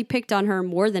allegedly picked on her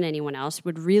more than anyone else,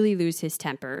 would really lose his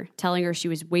temper, telling her she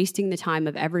was wasting the time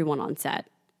of everyone on set,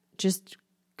 just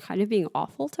kind of being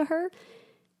awful to her.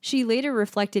 She later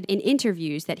reflected in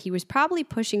interviews that he was probably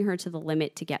pushing her to the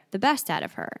limit to get the best out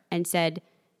of her, and said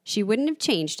she wouldn't have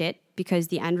changed it because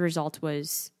the end result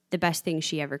was the best thing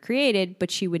she ever created,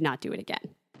 but she would not do it again.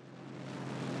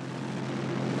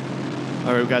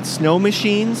 All right, we've got snow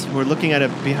machines. We're looking at it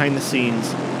behind the scenes.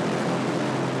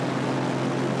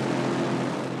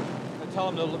 Tell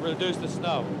them to reduce the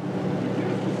snow.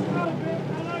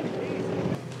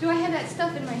 Do I have that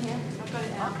stuff in my hand? I've got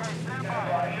it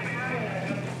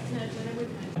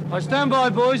now. I stand by,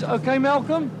 boys. Okay,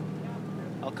 Malcolm?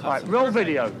 I'll cut Right, some. roll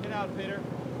video. Get out, Peter.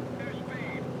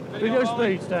 Video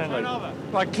speed, Stanley.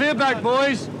 Right, clear back,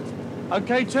 boys.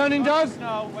 Okay, turning, Doug.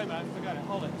 No, wait a minute. I forgot it.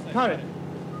 Hold it. Cut it.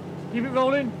 Keep it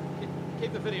rolling.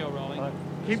 Keep the video rolling. Right.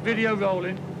 Keep video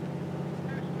rolling.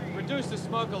 Reduce the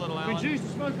smoke a little, Alan. Reduce the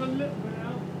smoke a little bit,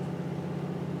 Al.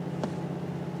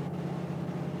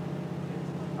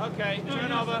 Okay,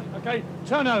 turn over. Okay,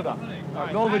 turn over. Right,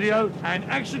 right, roll action. video and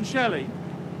action, Shelley.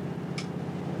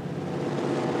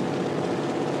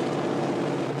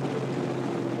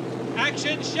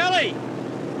 Action, Shelley!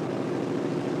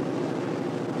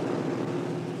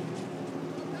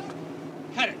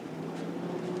 Cut it.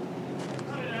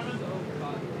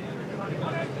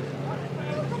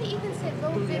 Nobody even said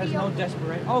roll There's video. no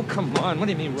desperation. Oh, come on. What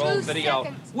do you mean roll 2 video?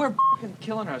 seconds. We're f***ing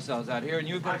killing ourselves out here, and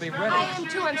you've got to be ready. I am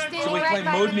too. I'm standing So we right play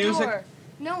by mood the music? door.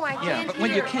 No, I can't Yeah, but when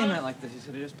you hear. came out like this, you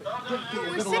should have just...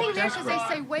 We're sitting there because they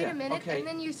say, wait a minute, and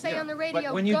then you say on the radio,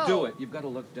 But when you go. do it, you've got to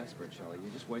look desperate, Shelley.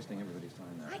 You're just wasting everybody's time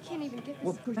there. I can't even get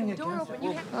Well, this bang it door against open.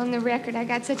 it. Well- On the record, I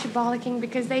got such a bollocking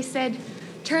because they said,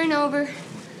 turn over,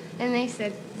 and they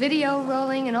said, video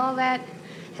rolling and all that,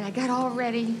 and I got all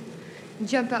ready, and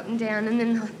jump up and down, and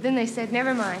then they said,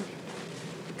 never mind,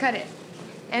 cut it.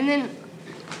 And then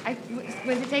I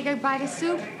went to take a bite of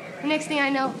soup. The next thing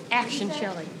I know, action,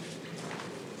 Shelley.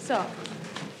 So,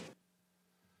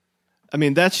 I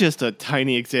mean, that's just a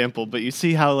tiny example, but you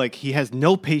see how like he has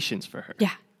no patience for her.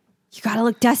 Yeah. You gotta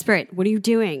look desperate. What are you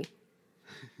doing?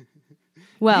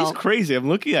 Well, He's crazy. I'm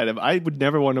looking at him. I would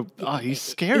never want to. Oh, he's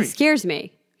scary. it scares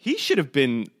me. He should have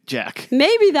been Jack.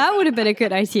 Maybe that would have been a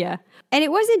good idea. And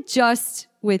it wasn't just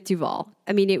with Duvall.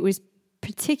 I mean, it was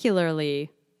particularly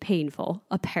painful,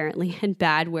 apparently, and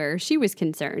bad where she was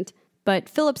concerned. But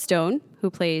Philip Stone, who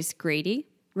plays Grady,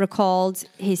 recalled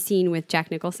his scene with Jack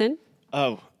Nicholson.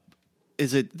 Oh,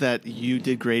 is it that you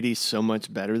did Grady so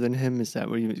much better than him? Is that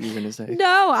what you were going to say?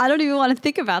 No, I don't even want to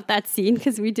think about that scene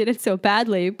because we did it so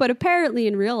badly. But apparently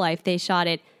in real life, they shot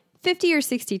it 50 or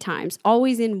 60 times,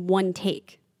 always in one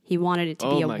take. He wanted it to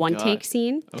be Oh a my one-take God.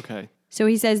 scene. Okay. So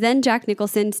he says, then Jack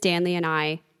Nicholson, Stanley, and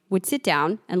I would sit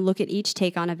down and look at each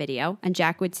take on a video. And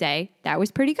Jack would say, that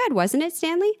was pretty good, wasn't it,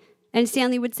 Stanley? And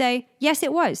Stanley would say, yes,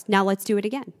 it was. Now let's do it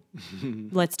again.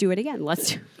 Let's do it again. Let's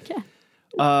do it again.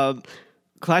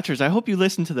 Clatchers, I hope you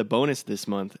listened to the bonus this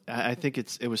month. I think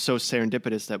it was so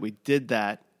serendipitous that we did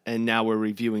that, and now we're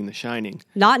reviewing The Shining.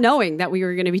 Not knowing that we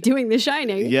were going to be doing The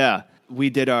Shining. Yeah, we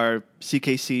did our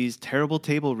CKC's terrible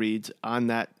table reads on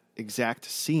that exact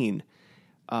scene.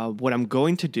 What I'm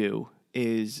going to do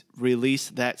is release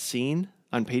that scene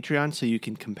on Patreon so you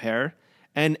can compare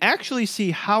and actually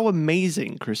see how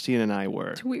amazing Christine and I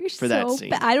were We're for that so scene.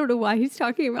 bad. I don't know why he's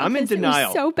talking about I'm in this. It was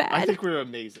denial. so bad. I think we're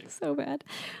amazing. So bad.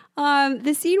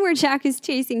 The scene where Jack is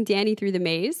chasing Danny through the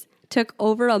maze took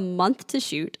over a month to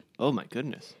shoot. Oh my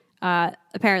goodness.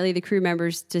 Apparently, the crew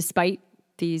members, despite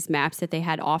these maps that they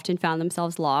had often found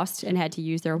themselves lost and had to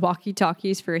use their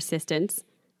walkie-talkies for assistance.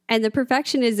 And the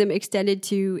perfectionism extended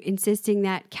to insisting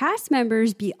that cast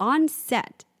members be on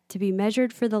set to be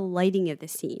measured for the lighting of the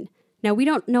scene. Now, we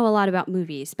don't know a lot about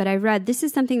movies, but I read this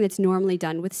is something that's normally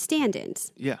done with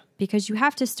stand-ins. Yeah. Because you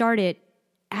have to start it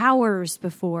hours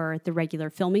before the regular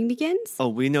filming begins. Oh,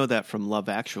 we know that from Love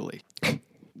Actually.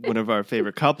 One of our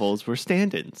favorite couples were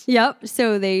stand-ins. Yep.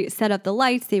 So they set up the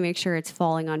lights. They make sure it's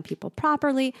falling on people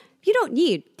properly. You don't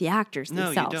need the actors No, you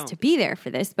themselves don't. to be there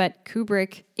for this, but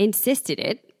Kubrick insisted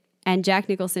it. And Jack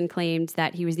Nicholson claimed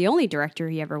that he was the only director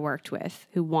he ever worked with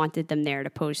who wanted them there to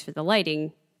pose for the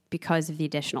lighting because of the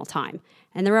additional time.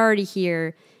 And they're already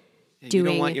here You doing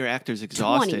don't want your actors 20,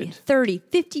 exhausted. 30,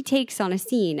 50 takes on a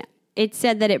scene. It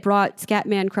said that it brought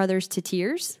Scatman Crothers to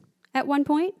tears at one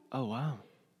point. Oh, wow.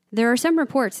 There are some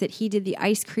reports that he did the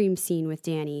ice cream scene with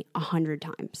Danny 100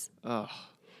 times. Oh,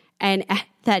 And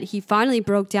that he finally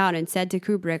broke down and said to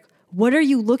Kubrick, what are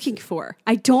you looking for?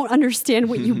 I don't understand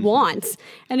what you want.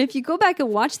 And if you go back and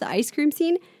watch the ice cream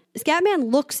scene,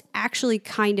 Scatman looks actually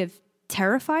kind of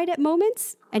terrified at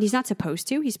moments. And he's not supposed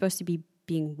to. He's supposed to be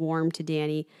being warm to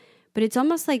Danny. But it's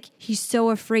almost like he's so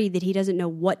afraid that he doesn't know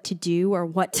what to do or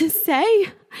what to say.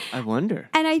 I wonder.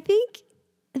 And I think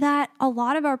that a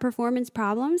lot of our performance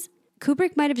problems,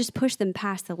 Kubrick might have just pushed them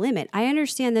past the limit. I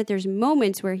understand that there's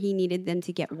moments where he needed them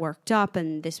to get worked up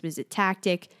and this was a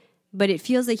tactic, but it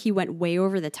feels like he went way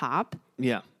over the top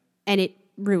Yeah. and it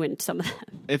ruined some of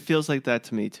them. It feels like that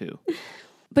to me, too.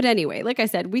 But anyway, like I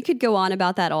said, we could go on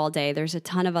about that all day. There's a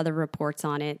ton of other reports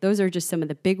on it. Those are just some of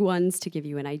the big ones to give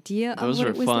you an idea Those of what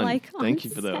are it was fun. like on Thank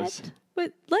you for those. set.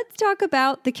 But let's talk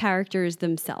about the characters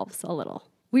themselves a little.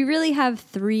 We really have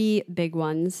 3 big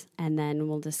ones, and then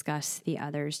we'll discuss the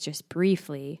others just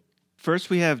briefly. First,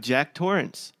 we have Jack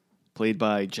Torrance, played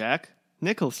by Jack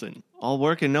Nicholson. All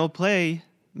work and no play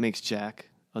makes Jack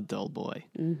a dull boy.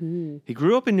 Mm-hmm. He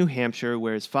grew up in New Hampshire,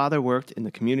 where his father worked in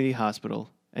the community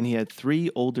hospital, and he had 3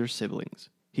 older siblings.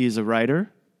 He is a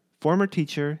writer, former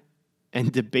teacher,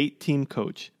 and debate team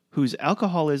coach, whose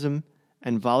alcoholism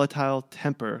and volatile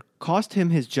temper cost him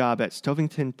his job at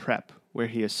Stovington Prep, where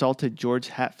he assaulted George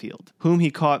Hatfield, whom he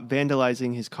caught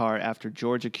vandalizing his car after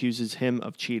George accuses him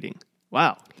of cheating.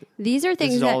 Wow. These are things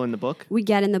this is that all in the book? we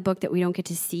get in the book that we don't get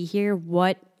to see here.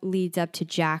 What leads up to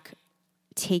Jack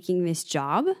taking this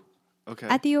job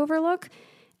at the Overlook?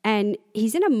 And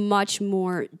he's in a much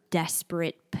more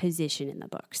desperate position in the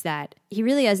books, that he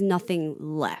really has nothing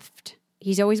left.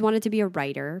 He's always wanted to be a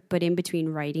writer, but in between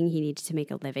writing, he needed to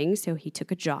make a living, so he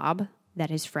took a job that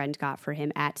his friend got for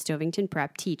him at Stovington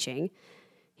Prep teaching.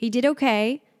 He did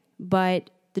okay, but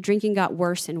the drinking got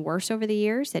worse and worse over the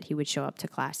years, that he would show up to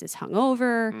classes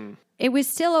hungover. It was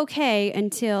still okay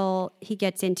until he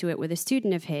gets into it with a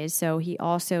student of his, so he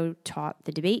also taught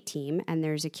the debate team, and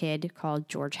there's a kid called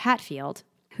George Hatfield,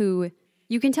 who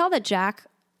you can tell that Jack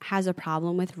has a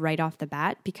problem with right off the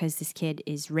bat, because this kid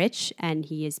is rich and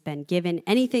he has been given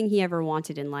anything he ever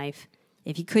wanted in life.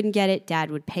 If he couldn't get it, Dad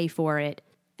would pay for it.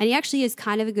 And he actually is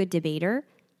kind of a good debater,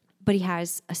 but he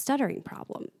has a stuttering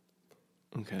problem.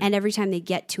 Okay. And every time they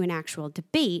get to an actual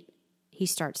debate, he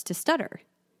starts to stutter.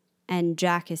 And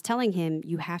Jack is telling him,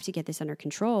 you have to get this under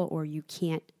control or you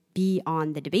can't be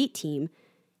on the debate team.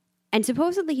 And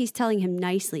supposedly he's telling him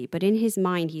nicely, but in his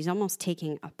mind, he's almost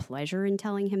taking a pleasure in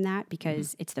telling him that,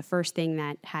 because it's the first thing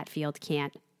that Hatfield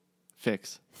can't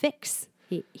fix.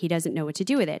 He doesn't know what to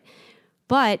do with it.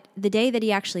 But the day that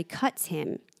he actually cuts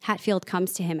him, Hatfield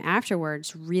comes to him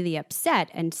afterwards really upset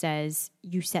and says,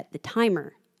 you set the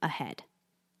timer ahead.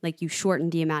 Like, you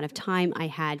shortened the amount of time I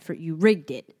had for, you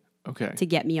rigged it to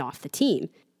get me off the team.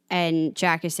 And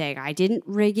Jack is saying, I didn't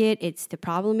rig it. The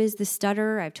problem is the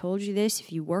stutter. I've told you this. If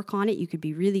you work on it, you could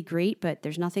be really great, but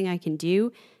there's nothing I can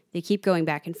do. They keep going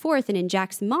back and forth. And in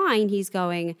Jack's mind, he's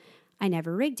going, I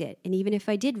never rigged it. And even if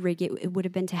I did rig it, it would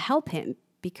have been to help him,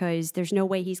 because there's no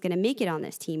way he's going to make it on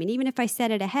this team. And even if I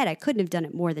set it ahead, I couldn't have done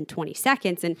it more than 20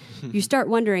 seconds. And you start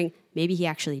wondering, maybe he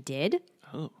actually did,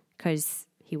 because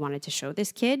he wanted to show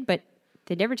this kid, but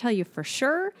they never tell you for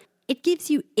sure. It gives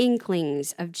you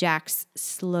inklings of Jack's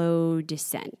slow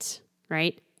descent,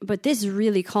 right? But this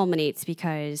really culminates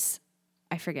because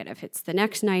I forget if it's the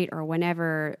next night or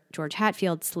whenever George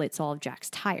Hatfield slits all of Jack's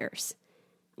tires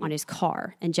on his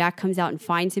car. And Jack comes out and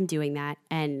finds him doing that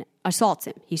and assaults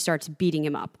him. He starts beating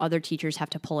him up. Other teachers have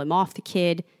to pull him off the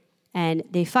kid, and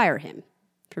they fire him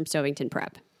from Stovington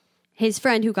Prep. His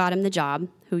friend who got him the job,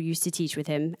 who used to teach with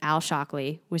him, Al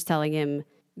Shockley, was telling him,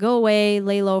 go away,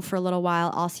 lay low for a little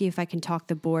while. I'll see if I can talk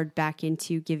the board back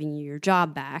into giving you your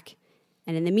job back.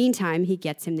 And in the meantime, he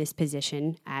gets him this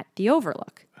position at the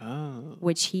Overlook,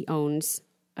 which he owns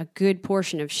a good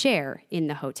portion of share in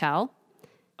the hotel.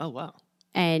 Oh, wow.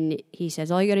 And he says,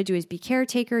 all you got to do is be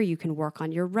caretaker. You can work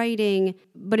on your writing.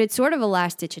 But it's sort of a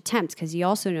last-ditch attempt, because he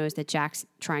also knows that Jack's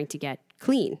trying to get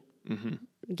clean,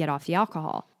 get off the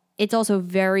alcohol. It's also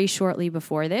very shortly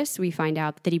before this, we find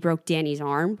out that he broke Danny's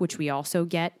arm, which we also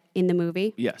get in the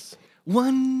movie. Yes.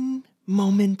 One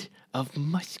moment of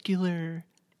muscular.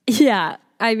 Yeah.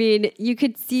 I mean, you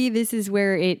could see this is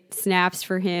where it snaps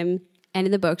for him. And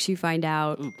in the books, you find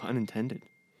out... Ooh, pun intended.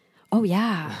 Oh,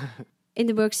 yeah. In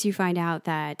the books, you find out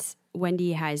that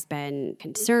Wendy has been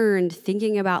concerned,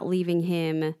 thinking about leaving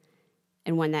him.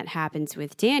 And when that happens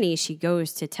with Danny, she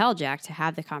goes to tell Jack to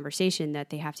have the conversation that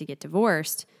they have to get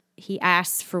divorced. He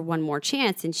asks for one more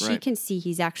chance, and she can see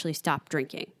he's actually stopped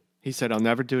drinking. He said, I'll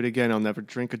never do it again. I'll never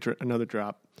drink another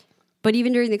drop. But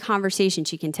even during the conversation,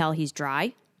 she can tell he's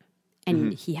dry,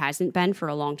 and he hasn't been for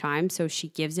a long time, so she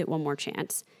gives it one more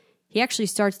chance. He actually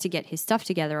starts to get his stuff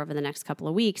together over the next couple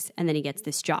of weeks, and then he gets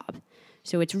this job.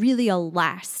 So it's really a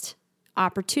last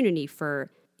opportunity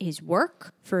for his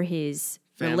work, for his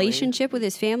relationship with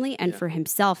his family, and for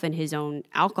himself and his own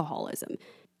alcoholism.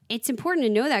 It's important to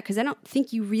know that, because I don't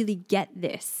think you really get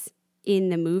this in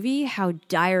the movie, how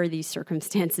dire these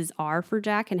circumstances are for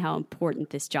Jack and how important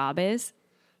this job is.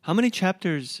 How many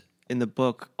chapters in the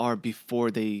book are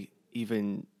before they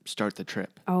even start the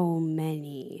trip? Oh,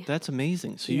 many. That's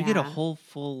amazing. So you get a whole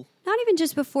full... Not even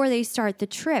just before they start the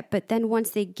trip, but then once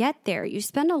they get there, you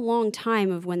spend a long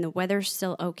time of when the weather's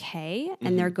still okay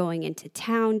and they're going into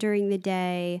town during the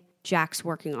day. Jack's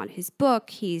working on his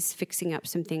book. He's fixing up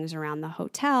some things around the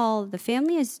hotel. The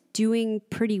family is doing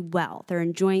pretty well. They're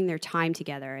enjoying their time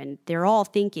together, and they're all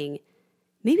thinking,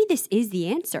 maybe this is the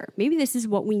answer. Maybe this is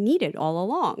what we needed all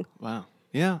along. Wow.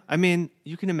 Yeah. I mean,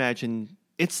 you can imagine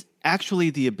it's actually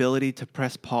the ability to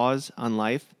press pause on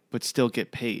life, but still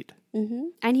get paid. Mm-hmm.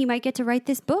 And he might get to write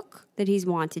this book that he's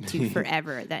wanted to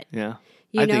forever. That Yeah.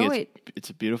 You I know, think it's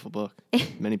a beautiful book.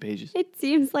 Many pages. It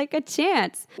seems like a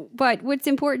chance. But what's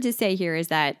important to say here is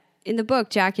that in the book,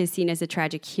 Jack is seen as a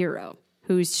tragic hero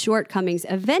whose shortcomings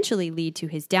eventually lead to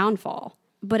his downfall.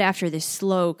 But after this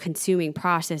slow, consuming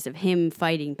process of him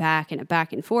fighting back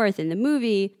and forth in the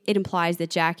movie, it implies that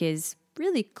Jack is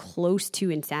really close to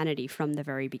insanity from the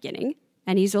very beginning.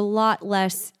 And he's a lot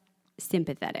less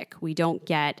sympathetic. We don't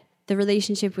get the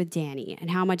relationship with Danny and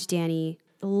how much Danny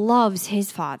loves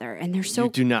his father, and they're so You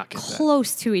do not get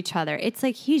close to each other. It's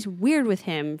like he's weird with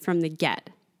him from the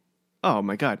get. Oh,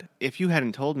 my God. If you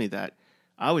hadn't told me that,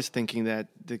 I was thinking that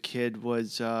the kid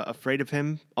was afraid of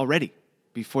him already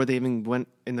before they even went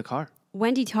in the car.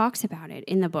 Wendy talks about it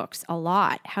in the books a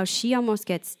lot, how she almost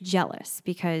gets jealous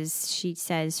because she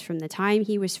says from the time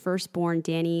he was first born,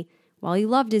 Danny, while he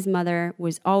loved his mother,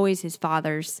 was always his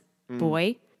father's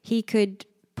boy. He could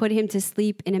put him to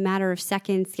sleep in a matter of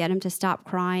seconds, get him to stop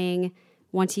crying.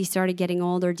 Once he started getting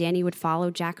older, Danny would follow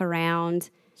Jack around.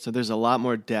 So there's a lot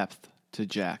more depth to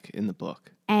Jack in the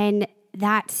book. And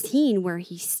that scene where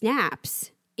he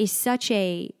snaps is such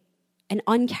an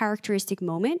uncharacteristic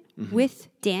moment with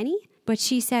Danny. But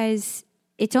she says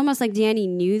it's almost like Danny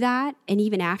knew that. And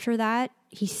even after that,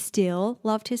 he still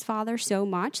loved his father so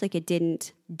much. Like it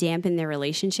didn't dampen their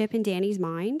relationship in Danny's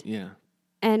mind. Yeah.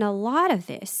 And a lot of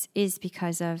this is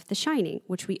because of The Shining,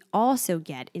 which we also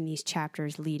get in these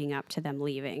chapters leading up to them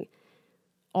leaving.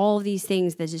 All of these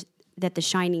things that The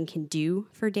Shining can do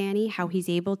for Danny, how he's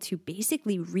able to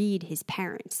basically read his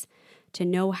parents, to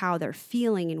know how they're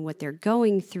feeling and what they're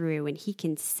going through. And he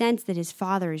can sense that his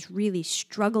father is really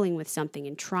struggling with something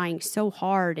and trying so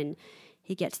hard. And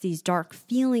he gets these dark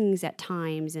feelings at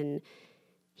times. And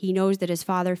he knows that his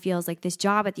father feels like this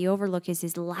job at the Overlook is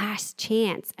his last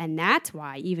chance. And that's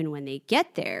why even when they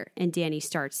get there and Danny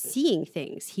starts seeing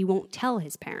things, he won't tell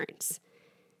his parents.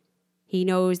 He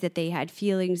knows that they had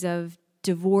feelings of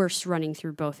divorce running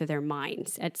through both of their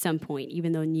minds at some point,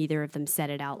 even though neither of them said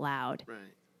it out loud. Right.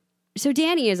 So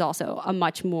Danny is also a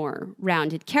much more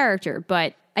rounded character,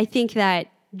 but I think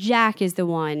that Jack is the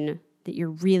one that you're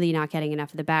really not getting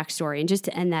enough of the backstory. And just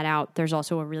to end that out, there's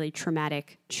also a really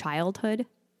traumatic childhood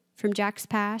from Jack's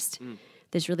past.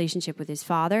 This relationship with his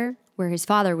father, where his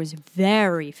father was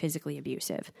very physically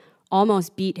abusive,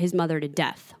 almost beat his mother to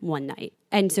death one night.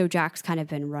 And so Jack's kind of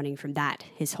been running from that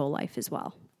his whole life as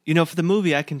well. You know, for the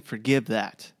movie, I can forgive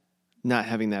that, not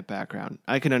having that background.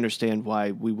 I can understand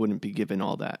why we wouldn't be given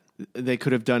all that. They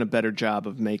could have done a better job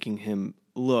of making him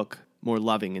look more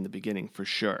loving in the beginning, for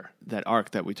sure. That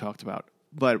arc that we talked about.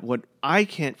 But what I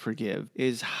can't forgive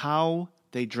is how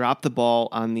they dropped the ball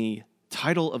on the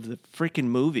title of the freaking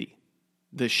movie,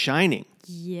 The Shining.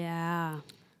 Yeah.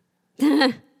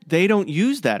 They don't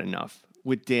use that enough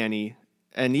with Danny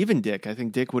and even Dick. I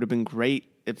think Dick would have been great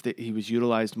if he was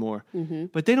utilized more.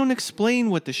 But they don't explain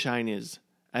what the shine is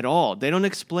at all. They don't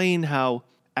explain how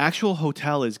actual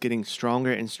hotel is getting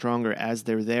stronger and stronger as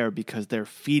they're there because they're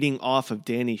feeding off of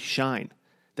Danny's shine.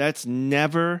 That's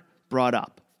never brought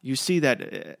up. You see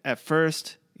that at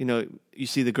first, you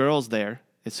see the girls there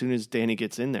as soon as Danny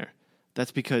gets in there.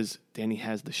 That's because Danny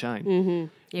has the shine.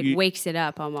 It wakes it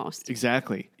up almost.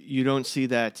 Exactly. You don't see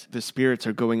that the spirits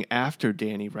are going after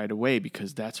Danny right away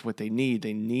because that's what they need.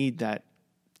 They need that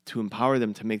to empower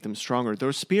them, to make them stronger.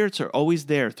 Those spirits are always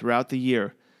there throughout the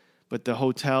year, but the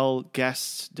hotel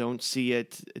guests don't see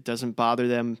it. It doesn't bother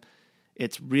them.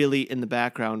 It's really in the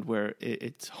background where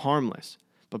it's harmless.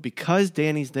 But because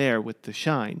Danny's there with the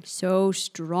shine, so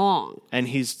strong, and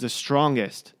he's the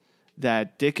strongest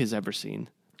that Dick has ever seen,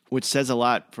 which says a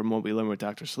lot from what we learned with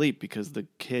Dr. Sleep, because the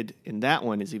kid in that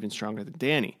one is even stronger than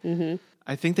Danny.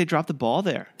 I think they dropped the ball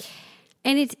there.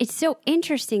 And it's so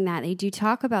interesting that they do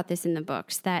talk about this in the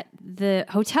books, that the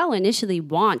hotel initially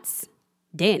wants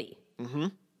Danny.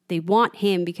 They want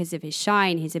him because of his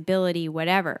shine, his ability,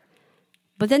 whatever.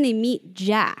 But then they meet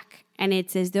Jack, and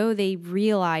it's as though they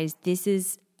realize this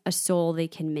is a soul they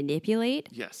can manipulate.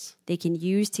 Yes. They can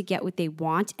use to get what they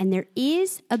want. And there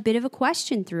is a bit of a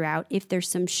question throughout if there's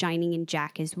some shining in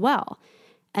Jack as well.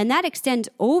 And that extends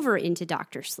over into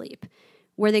Dr. Sleep,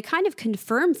 where they kind of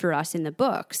confirm for us in the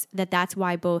books that that's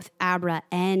why both Abra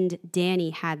and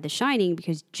Danny had the shining,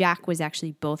 because Jack was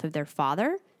actually both of their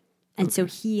father. And so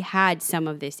he had some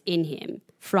of this in him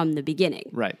from the beginning.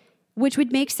 Right. Which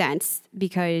would make sense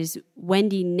because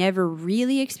Wendy never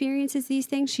really experiences these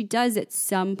things. She does at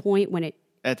some point when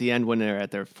At the end when they're at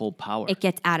their full power. It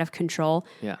gets out of control.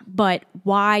 Yeah. But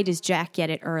why does Jack get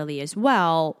it early as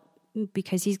well?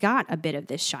 Because he's got a bit of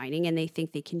this Shining and they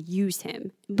think they can use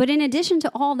him. But in addition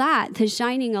to all that, the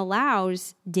Shining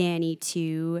allows Danny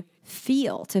to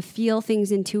feel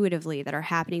things intuitively that are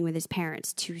happening with his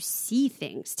parents, to see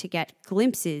things, to get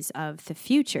glimpses of the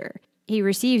future. He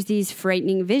receives these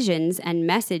frightening visions and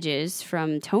messages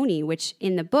from Tony, which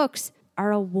in the books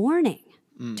are a warning.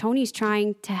 Tony's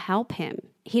trying to help him.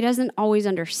 He doesn't always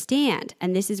understand,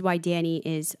 and this is why Danny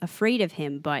is afraid of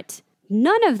him, but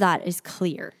none of that is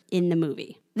clear in the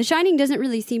movie. The Shining doesn't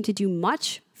really seem to do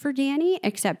much for Danny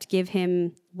except give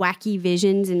him wacky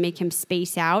visions and make him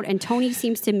space out, and Tony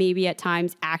seems to maybe at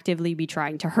times actively be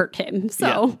trying to hurt him.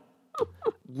 So,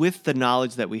 with the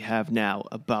knowledge that we have now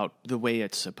about the way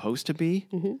it's supposed to be,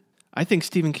 I think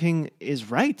Stephen King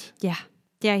is right.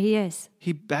 Yeah, he is.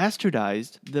 He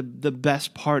bastardized the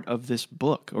best part of this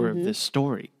book or of this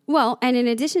story. Well, and in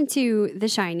addition to The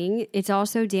Shining, it's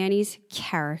also Danny's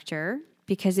character,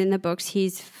 because in the books,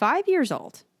 he's 5 years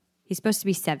old. He's supposed to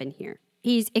be 7 here.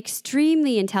 He's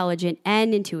extremely intelligent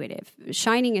and intuitive,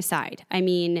 Shining aside. I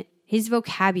mean, his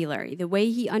vocabulary, the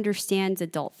way he understands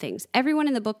adult things. Everyone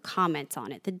in the book comments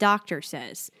on it. The doctor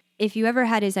says, if you ever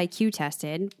had his IQ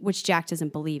tested, which Jack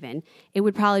doesn't believe in, it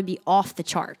would probably be off the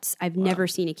charts. I've never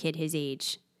seen a kid his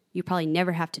age. You probably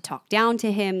never have to talk down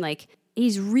to him. Like,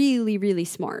 he's really, really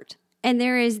smart. And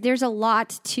there's a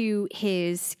lot to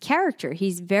his character.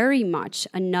 He's very much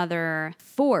another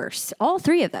force. All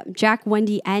three of them, Jack,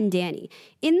 Wendy, and Danny.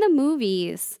 In the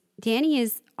movies, Danny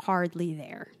is hardly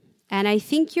there. And I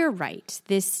think you're right.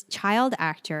 This child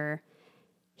actor,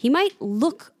 he might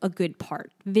look a good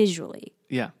part visually.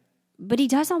 Yeah. But he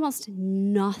does almost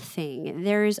nothing.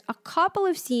 There's a couple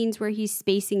of scenes where he's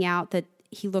spacing out that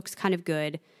he looks kind of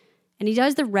good. And he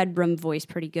does the Red Room voice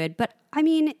pretty good. But, I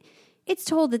mean, it's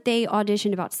told that they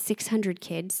auditioned about 600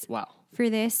 kids for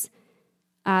this.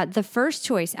 The first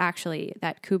choice, actually,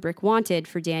 that Kubrick wanted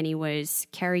for Danny was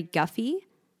Cary Guffey,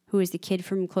 who is the kid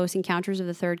from Close Encounters of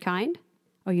the Third Kind.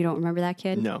 Oh, you don't remember that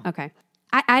kid? No. Okay.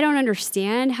 I don't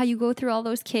understand how you go through all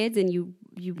those kids and you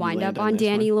wind up on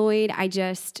Danny Lloyd.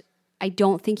 I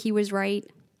don't think he was right.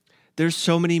 There's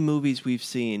so many movies we've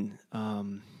seen,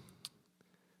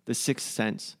 The Sixth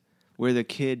Sense, where the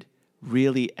kid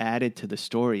really added to the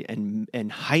story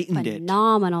and heightened it.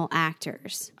 Phenomenal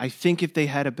actors. I think if they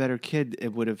had a better kid,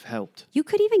 it would have helped. You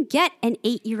could even get an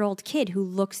 8-year-old kid who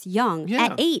looks young. Yeah.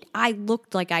 At 8, I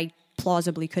looked like I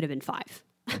plausibly could have been 5.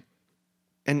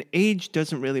 And age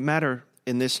doesn't really matter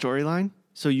in this storyline,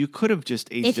 so you could have just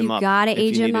aged him up. If you gotta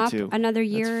age him up to. another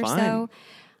year or That's so.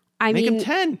 fine. Make him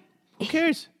 10. Who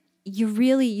cares?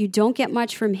 You don't get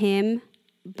much from him,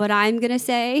 but I'm going to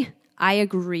say I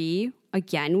agree,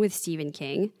 again, with Stephen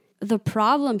King. The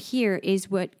problem here is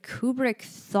what Kubrick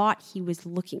thought he was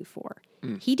looking for.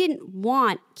 He didn't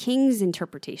want King's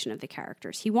interpretation of the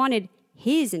characters. He wanted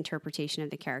his interpretation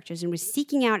of the characters and was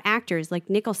seeking out actors like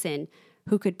Nicholson,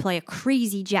 who could play a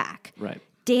crazy Jack. Right.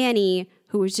 Danny,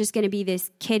 who was just going to be this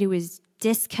kid who was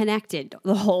disconnected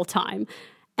the whole time.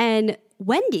 And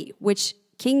Wendy, which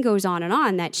King goes on and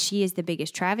on that she is the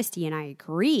biggest travesty, and I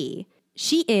agree.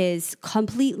 She is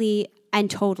completely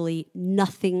and totally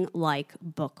nothing like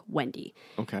book Wendy.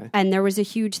 Okay. And there was a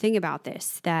huge thing about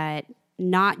this, that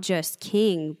not just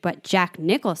King, but Jack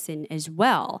Nicholson as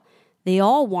well. They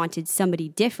all wanted somebody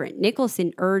different.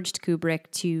 Nicholson urged Kubrick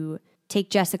to take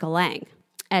Jessica Lange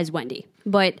as Wendy.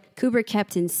 But Kubrick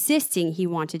kept insisting he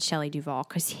wanted Shelley Duvall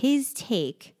because his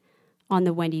take on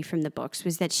the Wendy from the books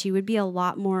was that she would be a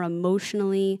lot more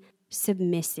emotionally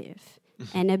submissive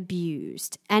and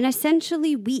abused and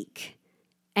essentially weak.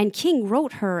 And King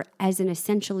wrote her as an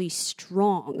essentially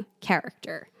strong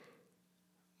character.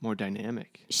 More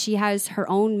dynamic. She has her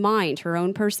own mind, her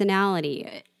own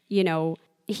personality. You know,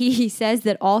 he says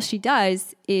that all she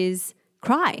does is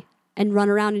cry and run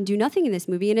around and do nothing in this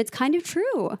movie, and it's kind of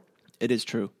true. It is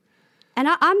true. And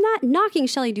I'm not knocking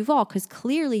Shelley Duvall, because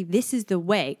clearly this is the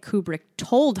way Kubrick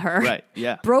told her. Right,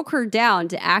 yeah. Broke her down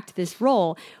to act this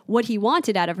role. What he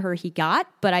wanted out of her, he got,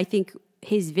 but I think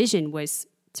his vision was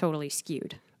totally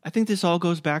skewed. I think this all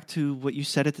goes back to what you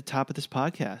said at the top of this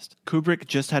podcast. Kubrick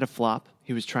just had a flop.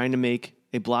 He was trying to make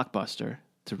a blockbuster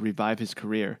to revive his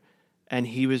career, and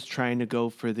he was trying to go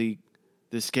for the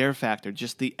scare factor,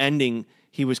 just the ending.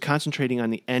 He was concentrating on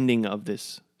the ending of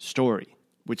this story,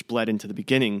 which bled into the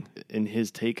beginning in his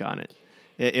take on it.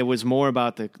 It was more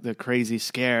about the crazy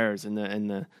scares and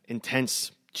the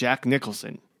intense Jack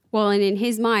Nicholson. Well, and in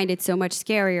his mind, it's so much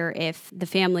scarier if the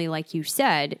family, like you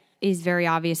said, is very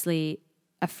obviously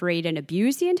afraid and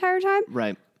abused the entire time.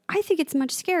 Right. I think it's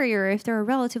much scarier if they're a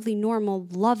relatively normal,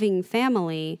 loving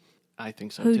family I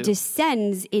think so who too.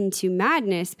 descends into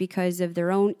madness because of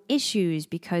their own issues,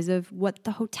 because of what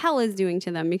the hotel is doing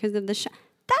to them, because of the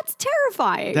That's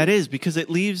terrifying. That is, because it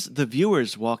leaves the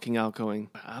viewers walking out going,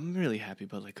 I'm really happy,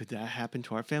 but like, could that happen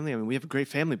to our family? I mean, we have a great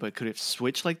family, but could it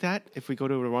switch like that if we go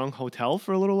to the wrong hotel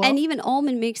for a little while? And even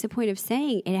Ullman makes a point of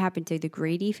saying it happened to the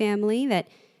Grady family, that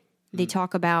they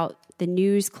talk about the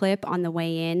news clip on the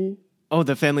way in. Oh,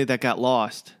 the family that got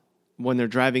lost. When they're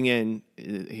driving in,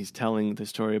 he's telling the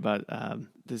story about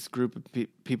this group of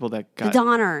people that got... The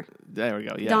Donner. There we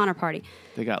go, yeah. Donner Party.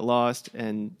 They got lost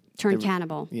and... Turned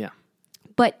cannibal. Yeah.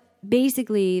 But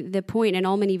basically, the point, and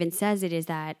Ullman even says it, is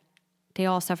that they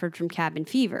all suffered from cabin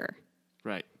fever.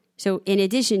 Right. So in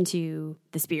addition to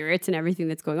the spirits and everything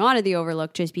that's going on at the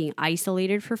Overlook, just being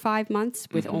isolated for 5 months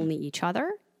with only each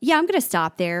other. Yeah, I'm going to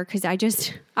stop there because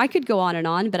I could go on and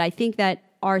on, but I think that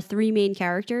our three main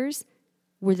characters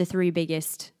were the three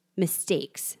biggest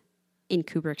mistakes in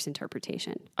Kubrick's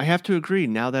interpretation. I have to agree.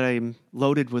 Now that I'm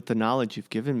loaded with the knowledge you've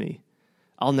given me,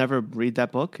 I'll never read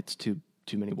that book. It's too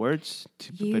many words.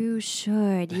 You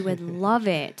should. You would love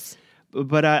it.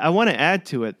 But I want to add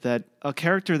to it that a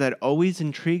character that always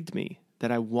intrigued me,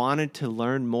 that I wanted to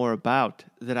learn more about,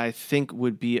 that I think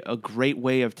would be a great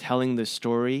way of telling the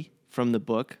story from the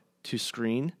book to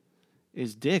screen,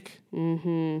 is Dick.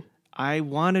 Mm-hmm. I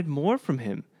wanted more from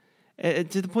him.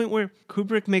 To the point where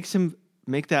Kubrick makes him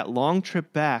make that long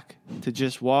trip back to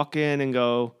just walk in and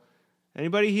go,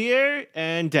 anybody here?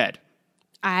 And dead.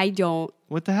 I don't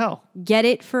What the hell? get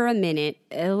it for a minute.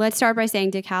 Let's start by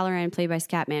saying Dick Halloran, played by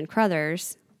Scatman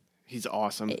Crothers. He's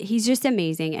awesome. He's just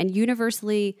amazing and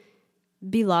universally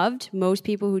beloved. Most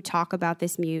people who talk about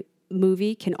this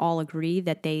movie can all agree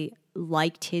that they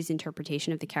liked his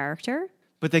interpretation of the character.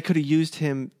 But they could have used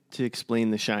him to explain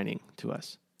The Shining to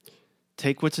us.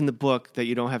 Take what's in the book that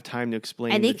you don't have time to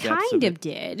explain. And they the depths kind of of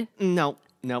did. No.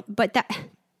 But the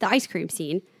ice cream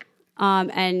scene,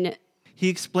 and He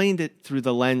explained it through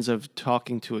the lens of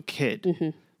talking to a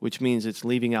kid, which means it's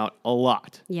leaving out a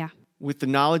lot. yeah. With the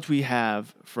knowledge we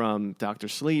have from Dr.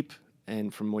 Sleep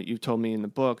and from what you've told me in the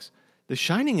books, The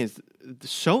Shining is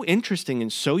so interesting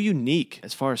and so unique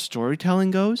as far as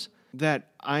storytelling goes that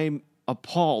I'm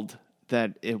appalled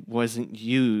that it wasn't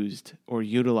used or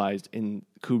utilized in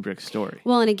Kubrick's story.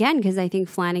 Well, and again, because I think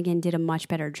Flanagan did a much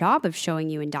better job of showing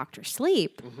you in Dr.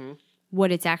 Sleep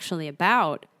what it's actually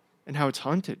about. And how it's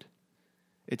hunted.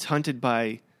 It's hunted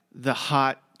by the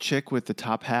hot chick with the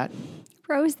top hat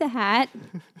Rose the Hat.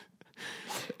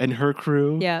 and her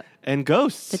crew Yeah. and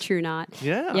ghosts. The True Knot.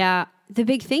 Yeah. Yeah. The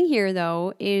big thing here,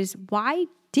 though, is why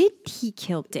did he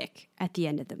kill Dick at the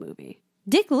end of the movie?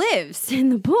 Dick lives in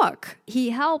the book. He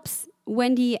helps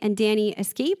Wendy and Danny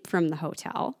escape from the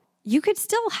hotel. You could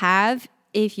still have,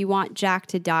 if you want Jack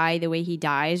to die the way he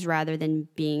dies rather than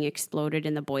being exploded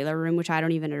in the boiler room, which I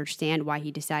don't even understand why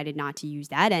he decided not to use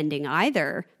that ending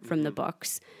either from the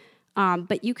books.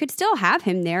 But you could still have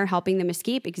him there helping them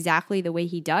escape exactly the way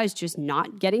he does, just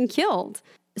not getting killed.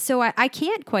 So I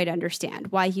can't quite understand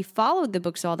why he followed the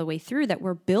books all the way through, that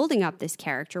we're building up this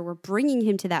character, we're bringing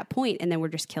him to that point, and then we're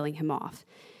just killing him off.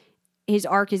 His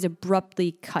arc is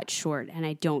abruptly cut short, and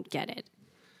I don't get it.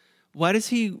 Why does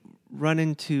he run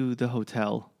into the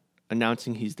hotel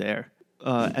announcing he's there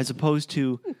as opposed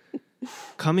to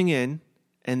coming in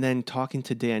and then talking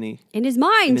to Danny In his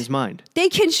mind. in his mind? They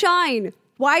can shine.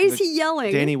 Why is he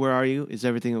yelling? Danny, where are you? Is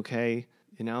everything okay?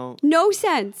 You know? No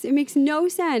sense. It makes no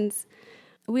sense.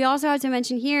 We also have to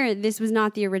mention here, this was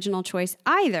not the original choice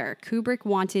either. Kubrick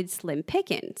wanted Slim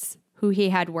Pickens, who he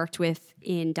had worked with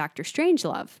in Dr.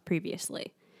 Strangelove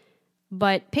previously.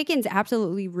 But Pickens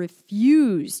absolutely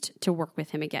refused to work with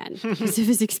him again because of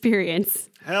his experience.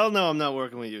 Hell no, I'm not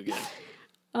working with you again.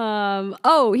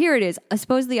 Here it is.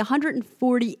 Supposedly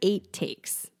 148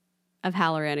 takes of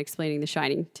Halloran explaining The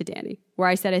Shining to Danny, where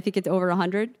I said I think it's over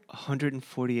 100.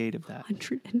 148 of that.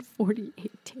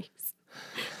 148 takes.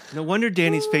 No wonder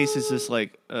Danny's face is just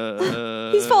like,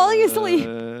 He's falling asleep.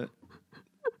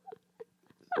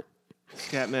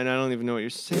 Scatman, I don't even know what you're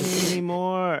saying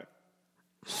anymore.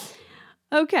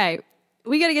 Okay,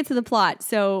 we got to get to the plot.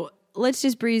 So let's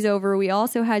just breeze over. We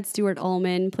also had Stuart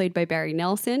Ullman, played by Barry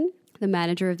Nelson, the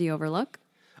manager of the Overlook.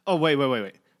 Oh,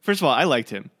 wait. First of all, I liked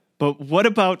him. But what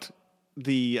about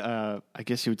the, I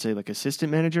guess you would say like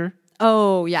assistant manager?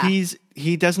 Oh, yeah.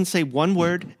 He doesn't say one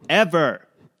word ever.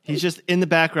 He's just in the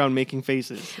background making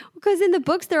faces. Because in the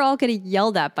books, they're all getting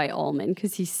yelled at by Ullman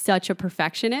because he's such a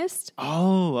perfectionist.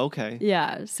 Oh, okay.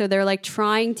 Yeah, so they're like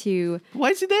trying to Why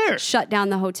is he there? shut down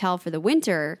the hotel for the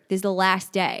winter. This is the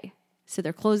last day. So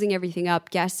they're closing everything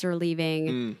up. Guests are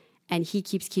leaving. and he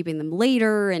keeps keeping them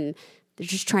later, and they're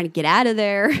just trying to get out of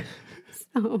there.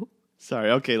 So, Sorry.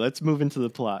 Okay, let's move into the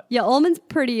plot. yeah, Ullman's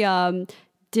pretty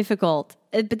difficult.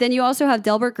 But then you also have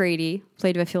Delbert Grady,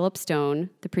 played by Philip Stone,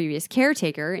 the previous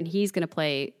caretaker, and he's going to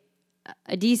play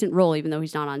a decent role, even though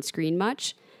he's not on screen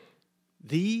much.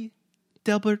 The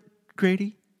Delbert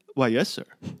Grady? Why, yes, sir.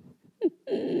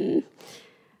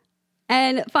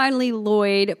 And finally,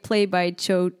 Lloyd, played by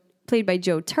Joe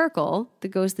Turkel, the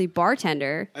ghostly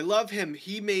bartender. I love him.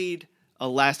 He made a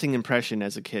lasting impression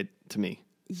as a kid to me.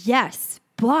 Yes,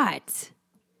 but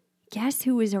guess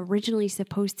who was originally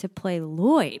supposed to play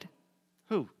Lloyd?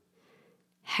 Who?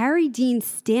 Harry Dean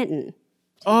Stanton,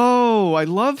 Oh, I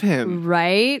love him.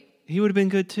 right? He would have been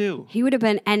good too. He would have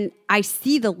been, and I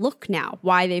see the look now,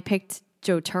 why they picked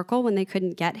Joe Turkel when they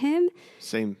couldn't get him.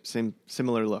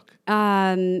 Similar look.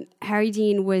 Harry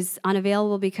Dean was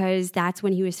unavailable because that's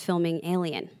when he was filming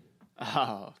Alien.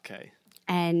 Oh, okay.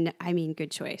 And I mean,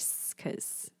 good choice,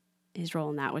 because his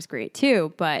role in that was great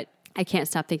too, but I can't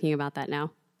stop thinking about that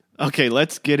now. Okay,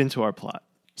 let's get into our plot.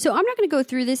 So I'm not going to go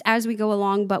through this as we go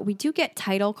along, but we do get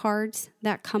title cards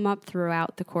that come up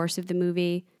throughout the course of the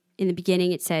movie. In the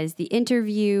beginning, it says the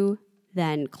interview,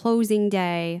 then closing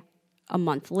day, a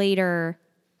month later,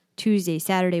 Tuesday,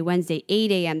 Saturday, Wednesday,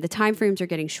 8 a.m. The time frames are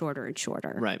getting shorter and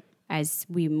shorter Right. as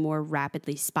we more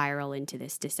rapidly spiral into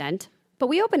this descent. But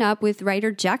we open up with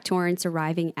writer Jack Torrance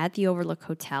arriving at the Overlook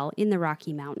Hotel in the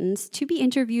Rocky Mountains to be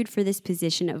interviewed for this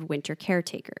position of winter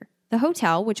caretaker. The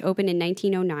hotel, which opened in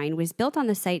 1909, was built on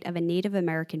the site of a Native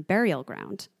American burial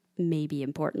ground. Maybe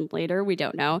important later, we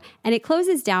don't know. And it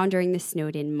closes down during the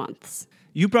snowed-in months.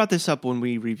 You brought this up when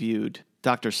we reviewed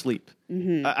Dr. Sleep.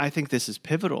 Mm-hmm. I think this is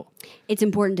pivotal. It's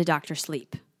important to Dr.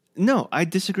 Sleep. No, I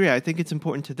disagree. I think it's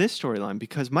important to this storyline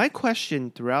because my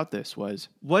question throughout this was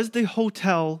the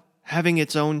hotel having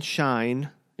its own shine,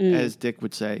 as Dick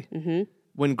would say,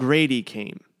 when Grady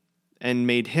came and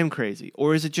made him crazy?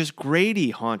 Or is it just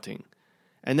Grady haunting?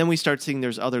 And then we start seeing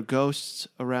there's other ghosts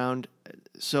around.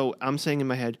 So I'm saying in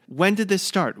my head, when did this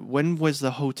start? When was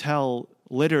the hotel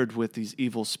littered with these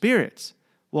evil spirits?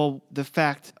 Well, the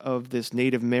fact of this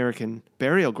Native American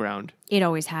burial ground. It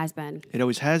always has been. It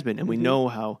always has been. And we know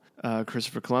how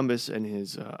Christopher Columbus and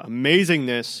his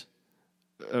amazingness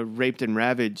raped and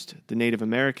ravaged the Native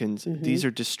Americans. These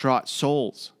are distraught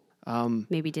souls.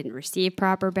 Maybe didn't receive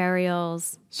proper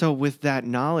burials. So with that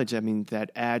knowledge, I mean,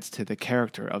 that adds to the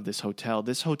character of this hotel.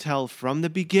 This hotel from the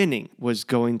beginning was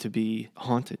going to be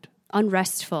haunted.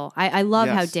 Unrestful. I love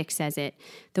how Yes. Dick says it.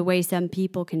 The way some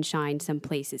people can shine, some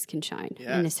places can shine.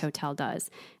 And this Yes. hotel does.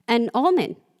 And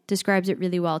Ullman describes it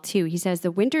really well, too. He says,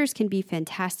 the winters can be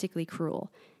fantastically cruel.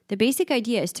 The basic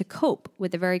idea is to cope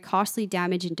with the very costly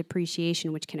damage and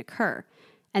depreciation which can occur.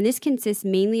 And this consists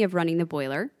mainly of running the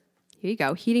boiler. Here you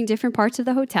go. Heating different parts of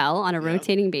the hotel on a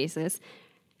rotating basis.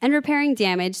 And repairing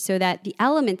damage so that the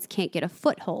elements can't get a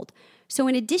foothold. So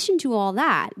in addition to all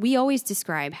that, we always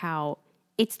describe how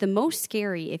it's the most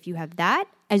scary if you have that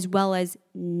as well as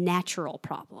natural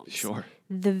problems. Sure.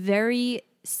 The very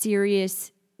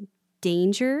serious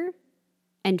danger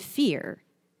and fear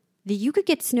that you could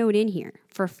get snowed in here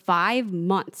for 5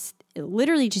 months,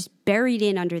 literally just buried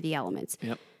in under the elements.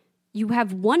 Yep. You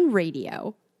have one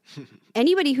radio.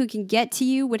 Anybody who can get to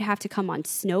you would have to come on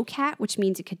Snowcat, which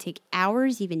means it could take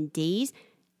hours, even days.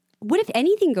 What if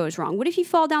anything goes wrong? What if you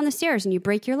fall down the stairs and you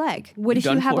break your leg? What if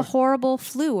you done have a for. horrible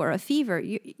flu or a fever?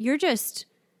 You're just,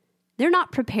 they're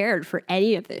not prepared for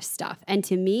any of this stuff. And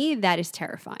to me, that is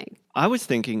terrifying. I was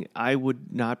thinking I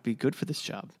would not be good for this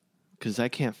job because I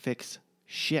can't fix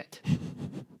shit.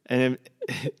 And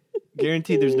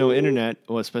guaranteed there's no internet,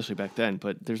 well, especially back then,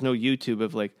 but there's no YouTube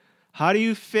of like, how do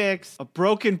you fix a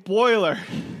broken boiler?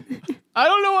 I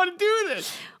don't know how to do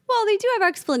this. Well, they do have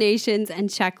explanations and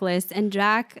checklists, and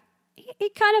Jack, he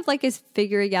kind of like is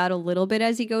figuring out a little bit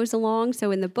as he goes along. So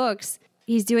in the books,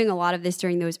 he's doing a lot of this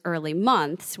during those early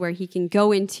months where he can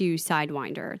go into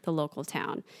Sidewinder, the local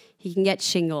town. He can get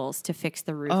shingles to fix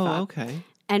the roof Oh, up. okay.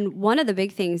 And one of the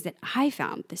big things that I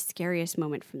found, the scariest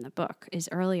moment from the book, is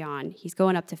early on, he's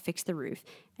going up to fix the roof,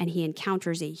 and he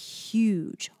encounters a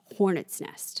huge hornet's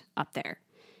nest up there.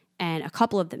 And a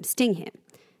couple of them sting him.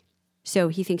 So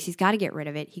he thinks he's got to get rid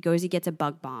of it. He goes, he gets a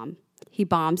bug bomb. He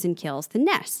bombs and kills the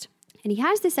nest. And he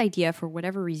has this idea for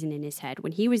whatever reason in his head.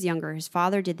 When he was younger, his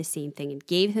father did the same thing and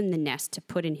gave him the nest to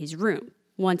put in his room.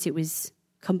 Once it was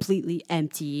completely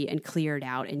empty and cleared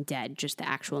out and dead, just the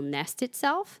actual nest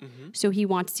itself. So he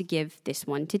wants to give this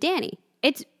one to Danny.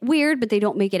 It's weird, but they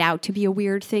don't make it out to be a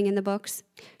weird thing in the books.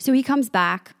 So he comes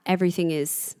back. Everything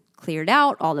is cleared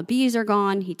out. All the bees are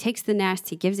gone. He takes the nest.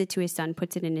 He gives it to his son,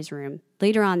 puts it in his room.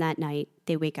 Later on that night,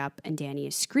 they wake up and Danny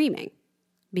is screaming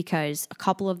because a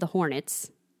couple of the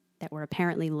hornets that were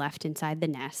apparently left inside the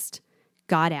nest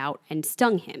got out and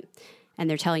stung him. And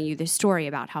they're telling you this story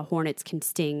about how hornets can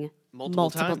sting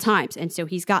multiple times. And so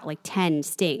he's got like 10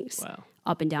 stings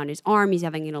up and down his arm. He's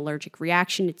having an allergic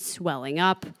reaction. It's swelling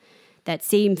up. That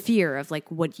same fear of like,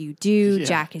 what do you do? Yeah.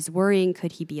 Jack is worrying.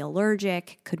 Could he be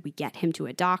allergic? Could we get him to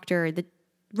a doctor? The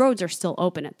roads are still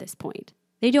open at this point.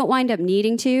 They don't wind up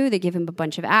needing to. They give him a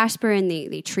bunch of aspirin.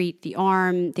 They treat the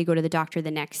arm. They go to the doctor the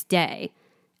next day.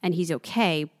 And he's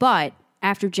okay. But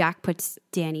after Jack puts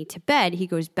Danny to bed, he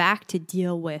goes back to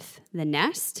deal with the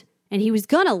nest. And he was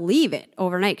going to leave it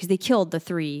overnight because they killed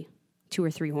the 2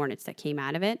 or 3 hornets that came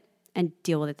out of it and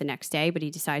deal with it the next day. But he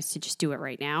decides to just do it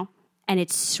right now. And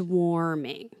it's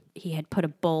swarming. He had put a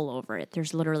bowl over it.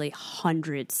 There's literally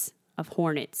hundreds of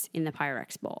hornets in the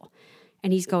Pyrex bowl.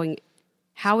 And he's going,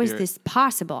 how is this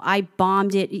possible? I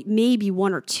bombed it. Maybe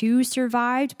 1 or 2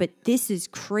 survived, but this is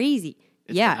crazy.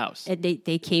 It's the house.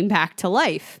 They came back to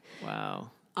life.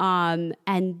 Wow.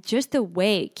 And just the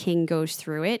way King goes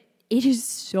through it, it is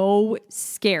so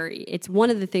scary. It's one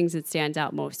of the things that stands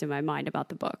out most in my mind about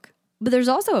the book. But there's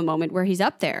also a moment where he's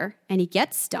up there and he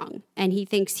gets stung and he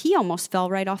thinks he almost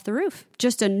fell right off the roof.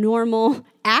 Just a normal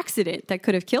accident that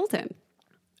could have killed him.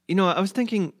 You know, I was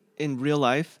thinking in real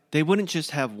life, they wouldn't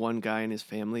just have one guy and his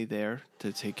family there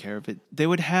to take care of it. They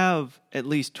would have at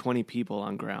least 20 people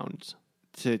on grounds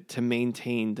to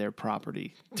maintain their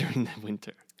property during the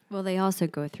winter. Well, they also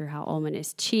go through how Ullman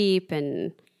is cheap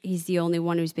and he's the only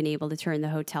one who's been able to turn the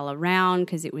hotel around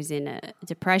because it was in a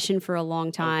depression for a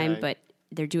long time, but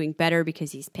they're doing better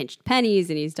because he's pinched pennies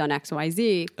and he's done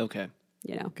XYZ. Okay.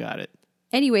 You know. Got it.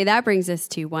 Anyway, that brings us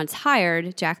to once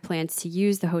hired, Jack plans to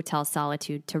use the Hotel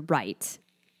Solitude to write.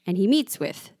 And he meets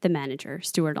with the manager,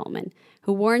 Stuart Ullman,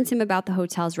 who warns him about the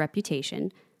hotel's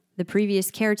reputation, the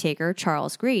previous caretaker,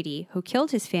 Charles Grady, who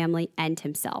killed his family and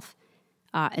himself.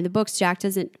 In the books, Jack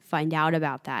doesn't find out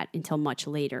about that until much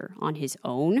later on his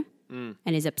own and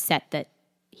is upset that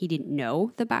he didn't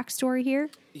know the backstory here.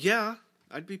 Yeah.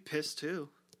 I'd be pissed too.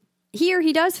 Here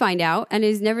he does find out and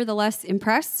is nevertheless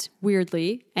impressed,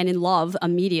 weirdly, and in love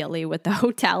immediately with the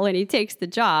hotel, and he takes the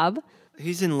job.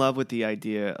 He's in love with the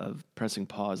idea of pressing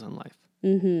pause on life.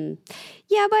 Mm-hmm.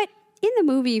 Yeah, but in the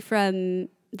movie from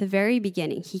the very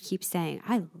beginning, he keeps saying,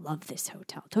 I love this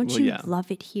hotel. Don't you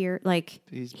love it here? Like,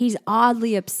 he's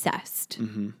oddly obsessed.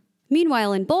 Mm-hmm.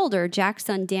 Meanwhile, in Boulder, Jack's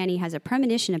son Danny has a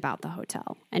premonition about the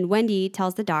hotel, and Wendy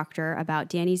tells the doctor about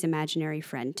Danny's imaginary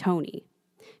friend, Tony.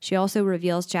 She also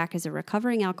reveals Jack is a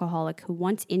recovering alcoholic who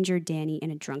once injured Danny in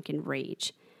a drunken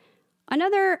rage.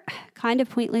 Another kind of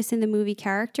pointless in the movie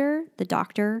character, the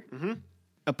doctor. Mm-hmm.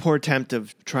 A poor attempt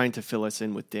of trying to fill us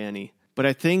in with Danny. But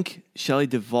I think Shelley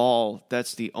Duvall,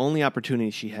 that's the only opportunity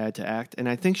she had to act. And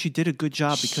I think she did a good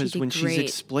job because when she's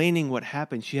explaining what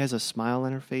happened, she has a smile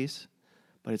on her face.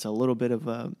 But it's a little bit of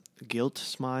a guilt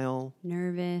smile.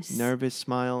 Nervous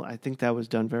smile. I think that was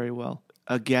done very well.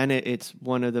 Again, it's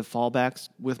one of the fallbacks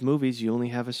with movies. You only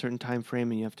have a certain time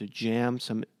frame and you have to jam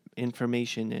some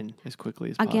information in as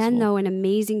quickly as possible. Again, though, an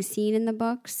amazing scene in the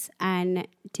books and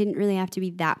didn't really have to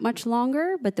be that much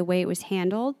longer, but the way it was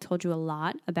handled told you a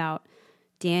lot about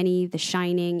Danny, The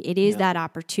Shining. It is that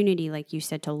opportunity, like you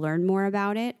said, to learn more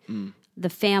about it. The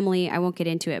family, I won't get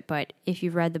into it, but if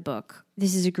you've read the book,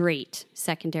 this is a great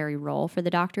secondary role for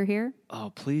the doctor here.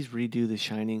 Oh, please redo The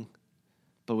Shining,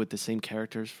 but with the same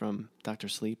characters from Dr.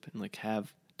 Sleep, and like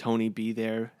have Tony be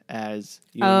there as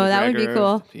Ewan McGregor. That would be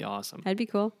cool. That'd be awesome. That'd be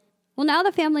cool. Well, now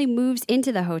the family moves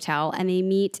into the hotel and they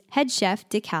meet head chef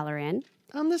Dick Halloran.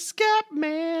 I'm the Scat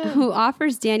Man. Who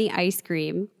offers Danny ice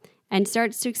cream and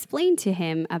starts to explain to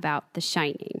him about The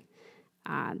Shining.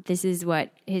 This is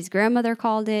what his grandmother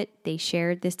called it. They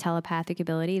shared this telepathic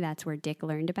ability. That's where Dick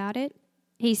learned about it.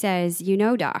 He says, you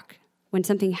know, Doc, when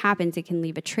something happens, it can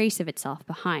leave a trace of itself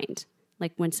behind,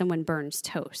 like when someone burns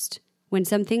toast. When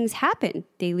some things happen,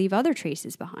 they leave other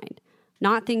traces behind.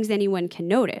 Not things anyone can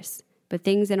notice, but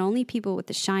things that only people with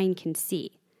the shine can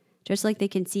see. Just like they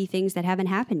can see things that haven't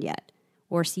happened yet,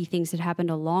 or see things that happened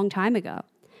a long time ago.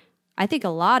 I think a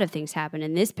lot of things happened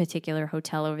in this particular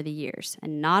hotel over the years,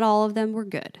 and not all of them were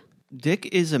good. Dick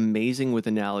is amazing with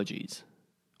analogies.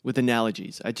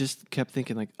 I just kept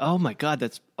thinking like, oh my God,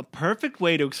 that's a perfect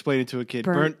way to explain it to a kid.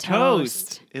 Burnt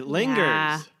toast. It lingers.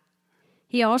 Yeah.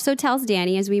 He also tells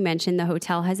Danny, as we mentioned, the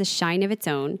hotel has a shine of its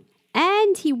own,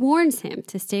 and he warns him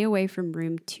to stay away from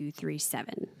room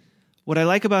 237. What I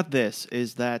like about this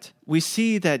is that we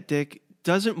see that Dick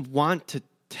doesn't want to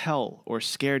tell or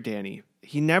scare Danny.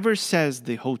 He never says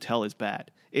the hotel is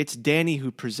bad. It's Danny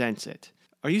who presents it.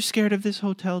 Are you scared of this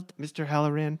hotel, Mr.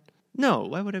 Halloran? No,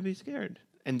 why would I be scared?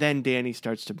 And then Danny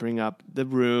starts to bring up the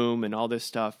room and all this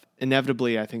stuff.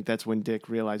 Inevitably, I think that's when Dick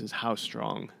realizes how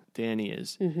strong Danny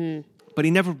is. Mm-hmm. But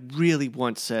he never really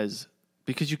once says,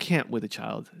 because you can't with a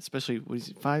child, especially, what is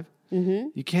he, 5? Mm-hmm.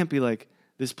 You can't be like,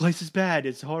 this place is bad,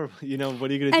 it's horrible. You know,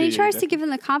 what are you going to do? And he tries to give him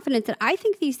the confidence that I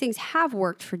think these things have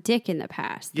worked for Dick in the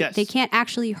past. Yes. They can't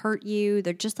actually hurt you.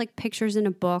 They're just like pictures in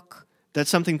a book.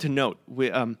 That's something to note.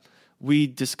 We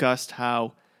discussed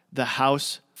how the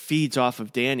house feeds off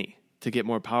of Danny to get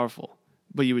more powerful.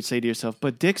 But you would say to yourself,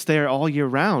 but Dick's there all year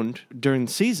round during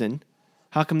the season.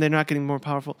 How come they're not getting more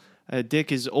powerful?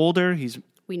 Dick is older.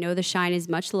 We know the shine is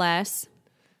much less.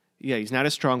 Yeah, he's not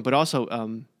as strong. But also,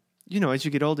 as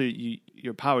you get older,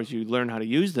 your powers, you learn how to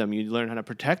use them. You learn how to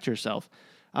protect yourself.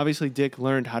 Obviously, Dick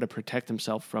learned how to protect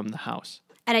himself from the house.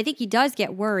 And I think he does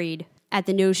get worried at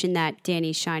the notion that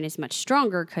Danny's shine is much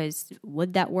stronger because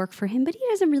would that work for him? But he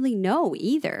doesn't really know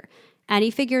either. And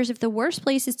he figures if the worst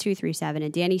place is 237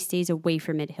 and Danny stays away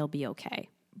from it, he'll be okay.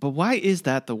 But why is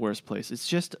that the worst place? It's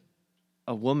just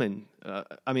a woman.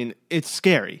 It's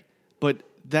scary, but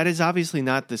that is obviously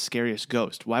not the scariest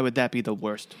ghost. Why would that be the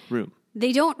worst room?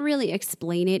 They don't really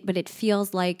explain it, but it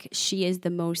feels like she is the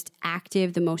most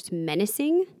active, the most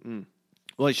menacing. Mm.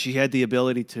 Well, she had the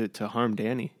ability to harm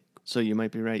Danny, so you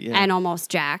might be right, yeah. And almost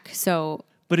Jack, so...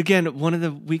 But again, one of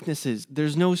the weaknesses,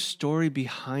 there's no story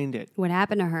behind it. What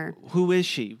happened to her? Who is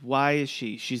she? Why is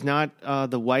she? She's not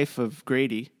the wife of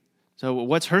Grady. So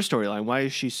what's her storyline? Why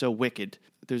is she so wicked?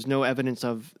 There's no evidence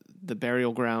of the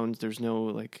burial grounds. There's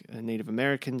no Native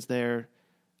Americans there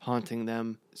haunting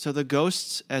them. So the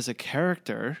ghosts as a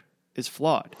character is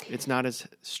flawed. It's not as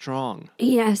strong.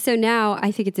 Yeah, so now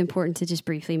I think it's important to just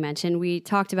briefly mention, we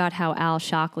talked about how Al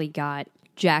Shockley got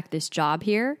Jack this job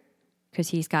here because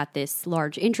he's got this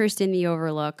large interest in the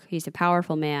Overlook. He's a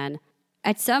powerful man.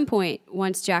 At some point,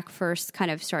 once Jack first kind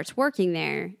of starts working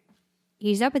there,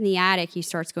 he's up in the attic. He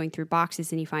starts going through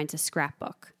boxes and he finds a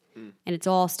scrapbook. And it's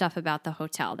all stuff about the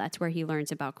hotel. That's where he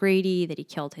learns about Grady, that he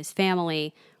killed his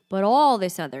family. But all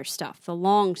this other stuff, the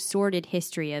long, sordid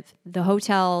history of the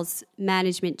hotel's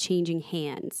management changing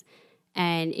hands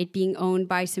and it being owned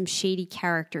by some shady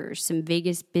characters, some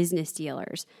Vegas business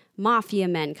dealers, mafia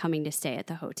men coming to stay at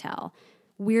the hotel,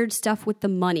 weird stuff with the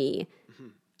money,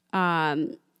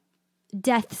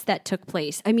 deaths that took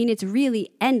place. I mean, it's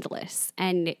really endless.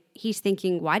 And he's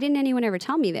thinking, why didn't anyone ever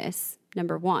tell me this?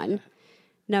 Number one.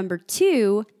 Number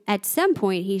two, at some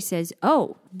point he says,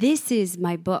 oh, this is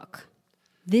my book.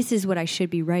 This is what I should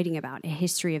be writing about, a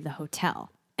history of the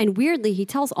hotel. And weirdly, he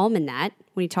tells Ullman that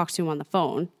when he talks to him on the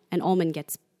phone, and Ullman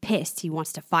gets pissed. He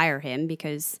wants to fire him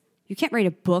because you can't write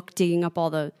a book digging up all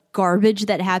the garbage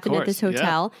that happened at this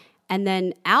hotel. Yeah. And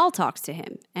then Al talks to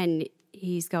him, and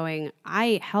he's going,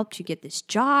 I helped you get this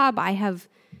job. I have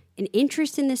an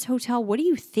interest in this hotel. What are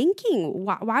you thinking?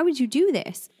 Why would you do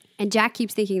this? And Jack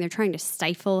keeps thinking they're trying to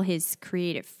stifle his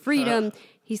creative freedom.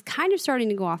 He's kind of starting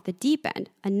to go off the deep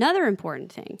end. Another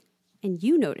important thing, and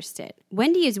you noticed it,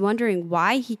 Wendy is wondering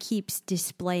why he keeps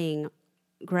displaying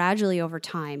gradually over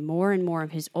time more and more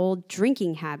of his old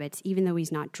drinking habits, even though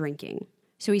he's not drinking.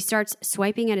 So he starts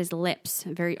swiping at his lips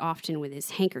very often with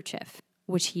his handkerchief,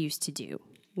 which he used to do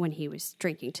when he was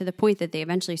drinking, to the point that they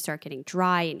eventually start getting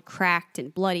dry and cracked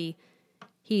and bloody.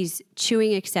 He's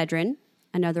chewing Excedrin,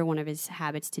 another one of his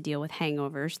habits to deal with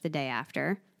hangovers the day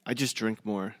after. I just drink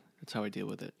more. That's how I deal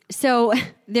with it. So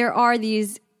there are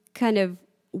these kind of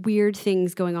weird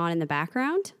things going on in the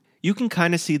background. You can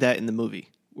kind of see that in the movie,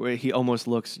 where he almost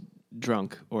looks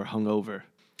drunk or hungover.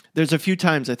 There's a few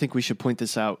times, I think we should point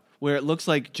this out, where it looks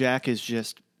like Jack is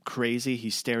just crazy.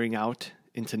 He's staring out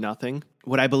into nothing.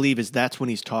 What I believe is that's when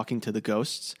he's talking to the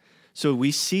ghosts. So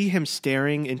we see him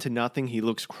staring into nothing. He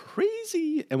looks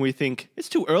crazy, and we think it's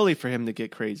too early for him to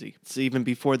get crazy. It's even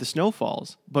before the snow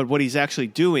falls. But what he's actually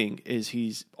doing is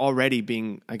he's already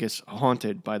being, I guess,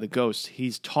 haunted by the ghosts.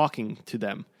 He's talking to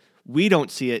them. We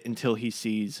don't see it until he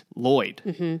sees Lloyd.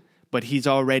 Mm-hmm. But he's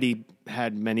already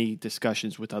had many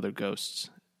discussions with other ghosts,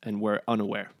 and we're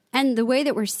unaware. And the way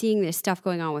that we're seeing this stuff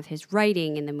going on with his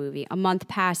writing in the movie, a month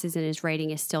passes and his writing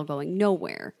is still going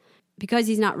nowhere. Because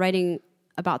he's not writing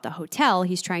about the hotel,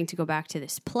 he's trying to go back to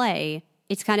this play.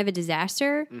 It's kind of a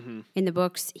disaster. Mm-hmm. In the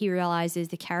books, he realizes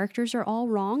the characters are all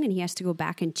wrong and he has to go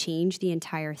back and change the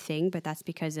entire thing, but that's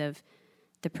because of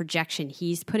the projection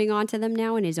he's putting onto them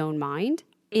now in his own mind.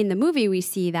 In the movie, we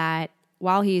see that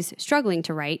while he's struggling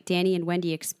to write, Danny and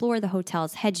Wendy explore the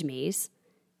hotel's hedge maze,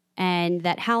 and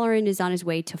that Halloran is on his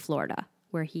way to Florida,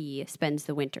 where he spends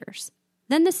the winters.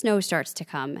 Then the snow starts to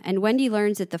come, and Wendy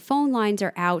learns that the phone lines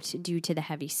are out due to the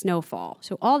heavy snowfall.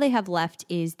 So all they have left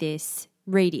is this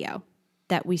radio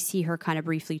that we see her kind of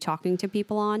briefly talking to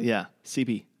people on. Yeah,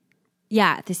 CB.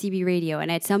 Yeah, the CB radio. And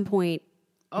at some point,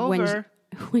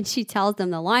 when she tells them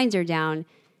the lines are down,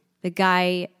 the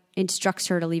guy instructs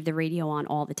her to leave the radio on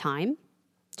all the time,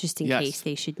 just in case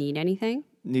they should need anything.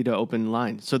 Need to open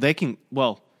line. So they can,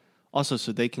 also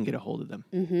so they can get a hold of them.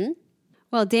 Mm-hmm.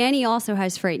 Well, Danny also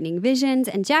has frightening visions,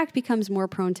 and Jack becomes more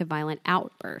prone to violent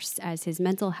outbursts as his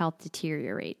mental health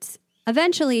deteriorates.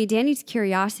 Eventually, Danny's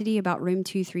curiosity about room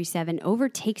 237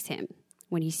 overtakes him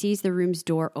when he sees the room's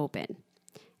door open.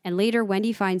 And later,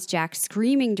 Wendy finds Jack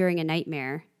screaming during a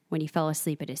nightmare when he fell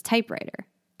asleep at his typewriter.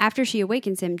 After she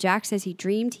awakens him, Jack says he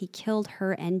dreamed he killed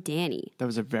her and Danny. That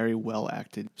was a very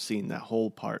well-acted scene, that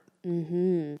whole part.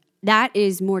 Mm-hmm. That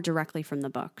is more directly from the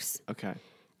books. Okay.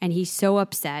 And he's so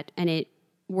upset, and it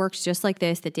works just like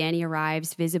this, that Danny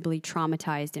arrives visibly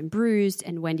traumatized and bruised,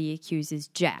 and Wendy accuses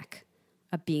Jack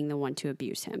of being the one to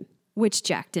abuse him, which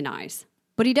Jack denies.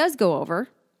 But he does go over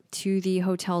to the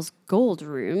hotel's gold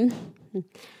room.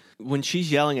 When she's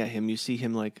yelling at him, you see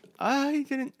him like, I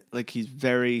didn't, like he's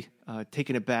very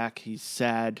taken aback. He's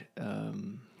sad,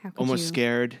 almost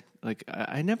scared. Like,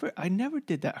 I never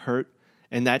did that hurt.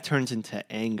 And that turns into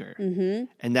anger. Mm-hmm.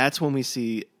 And that's when we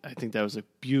see, I think that was a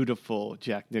beautiful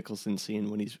Jack Nicholson scene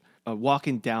when he's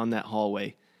walking down that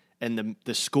hallway and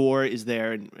the score is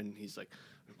there and he's like,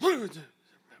 I would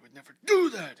never do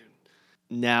that.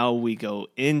 Now we go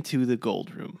into the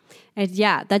gold room. And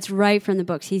yeah, that's right from the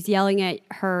books. He's yelling at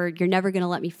her, you're never going to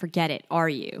let me forget it, are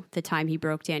you? The time he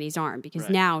broke Danny's arm. Because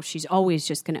now she's always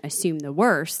just going to assume the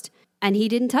worst. And he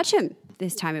didn't touch him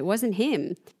this time. It wasn't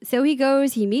him. So he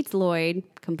goes, he meets Lloyd,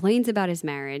 complains about his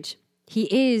marriage.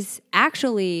 He is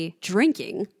actually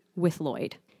drinking with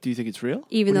Lloyd. Do you think it's real?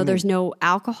 Even though there's no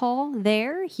alcohol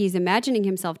there, he's imagining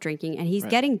himself drinking and he's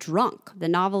getting drunk. The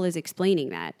novel is explaining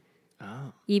that.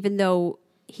 Oh. Even though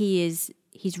he's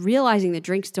realizing the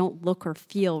drinks don't look or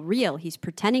feel real, he's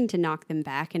pretending to knock them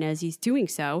back. And as he's doing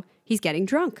so, he's getting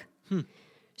drunk.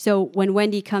 So when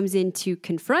Wendy comes in to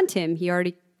confront him, he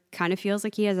already kind of feels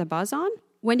like he has a buzz on.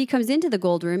 Wendy comes into the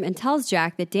gold room and tells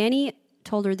Jack that Danny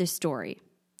told her this story,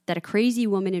 that a crazy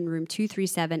woman in room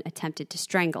 237 attempted to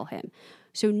strangle him.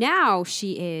 So now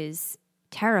she is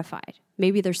terrified.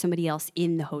 Maybe there's somebody else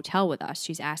in the hotel with us.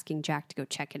 She's asking Jack to go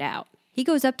check it out. He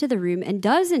goes up to the room and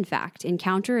does, in fact,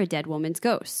 encounter a dead woman's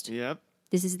ghost. Yep.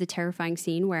 This is the terrifying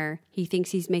scene where he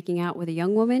thinks he's making out with a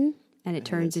young woman and it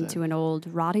turns into an old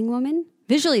rotting woman.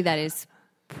 Visually, that is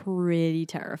pretty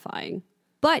terrifying.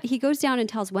 But he goes down and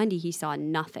tells Wendy he saw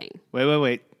nothing.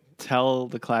 Wait. Tell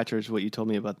the Clatchers what you told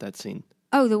me about that scene.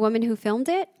 Oh, the woman who filmed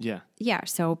it? Yeah. Yeah,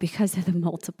 so because of the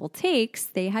multiple takes,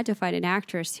 they had to find an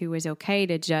actress who was okay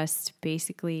to just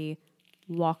basically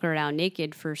walk around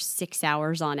naked for 6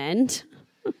 hours on end.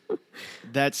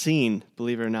 That scene,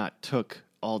 believe it or not, took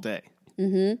all day.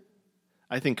 Mm-hmm.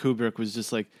 I think Kubrick was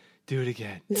just like, do it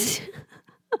again.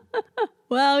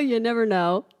 Well, you never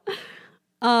know.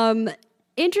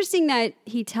 Interesting that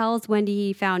he tells Wendy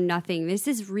he found nothing. This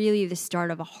is really the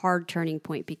start of a hard turning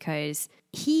point because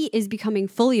he is becoming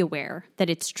fully aware that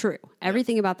it's true.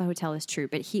 Everything about the hotel is true,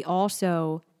 but he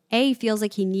also, feels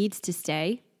like he needs to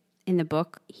stay in the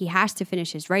book. He has to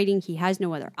finish his writing. He has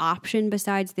no other option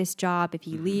besides this job. If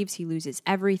he leaves, he loses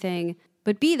everything.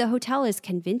 But B, the hotel is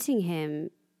convincing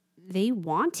him they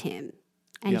want him.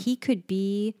 And he could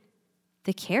be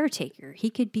the caretaker. He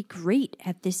could be great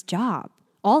at this job.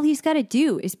 All he's got to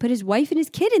do is put his wife and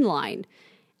his kid in line.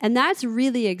 And that's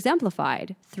really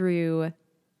exemplified through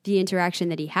the interaction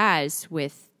that he has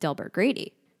with Delbert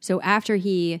Grady. So after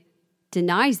he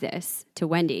denies this to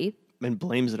Wendy... and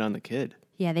blames it on the kid.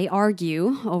 Yeah, they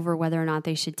argue over whether or not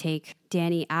they should take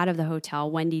Danny out of the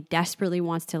hotel. Wendy desperately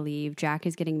wants to leave. Jack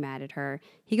is getting mad at her.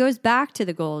 He goes back to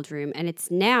the gold room, and it's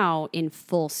now in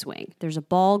full swing. There's a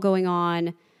ball going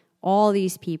on, all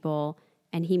these people,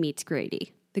 and he meets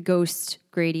Grady. The ghost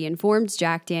Grady informs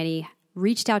Jack Danny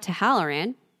reached out to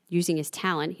Halloran using his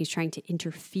talent. He's trying to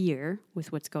interfere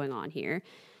with what's going on here.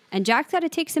 And Jack's got to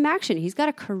take some action. He's got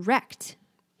to correct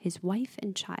his wife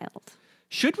and child.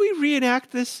 Should we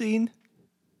reenact this scene?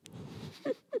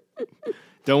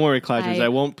 Don't worry, Clatchers. I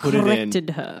won't put it in.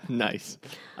 Corrected her. Nice.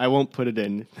 I won't put it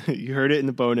in. You heard it in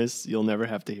the bonus. You'll never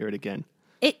have to hear it again.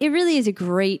 It really is a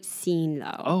great scene,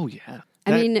 though. Oh, yeah.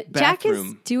 I mean, Jack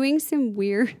is doing some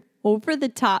weird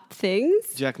over-the-top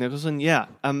things. Jack Nicholson, yeah.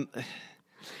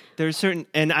 There's certain...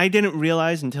 And I didn't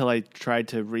realize until I tried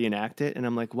to reenact it. And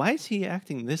I'm like, why is he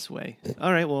acting this way?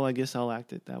 All right, well, I guess I'll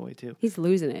act it that way, too. He's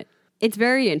losing it. It's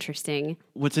very interesting.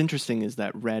 What's interesting is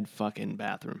that red fucking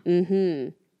bathroom. Mm-hmm.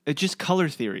 It's just color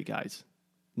theory, guys.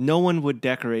 No one would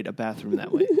decorate a bathroom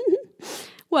that way.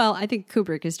 Well, I think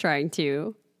Kubrick is trying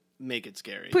to Make it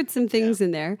scary. put some things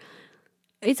in there.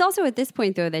 It's also at this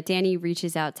point, though, that Danny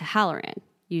reaches out to Halloran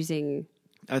using...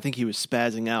 I think he was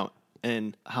spazzing out,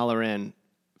 and Halloran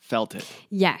felt it.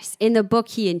 Yes. In the book,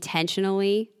 he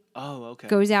intentionally Oh, okay.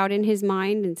 goes out in his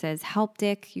mind and says, help,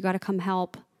 Dick. You got to come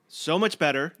help. So much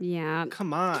better. Yeah.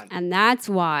 Come on. And that's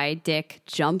why Dick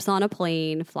jumps on a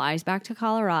plane, flies back to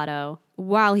Colorado.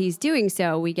 While he's doing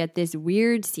so, we get this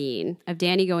weird scene of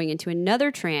Danny going into another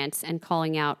trance and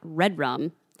calling out Red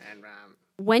Rum.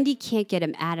 Wendy can't get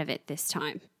him out of it this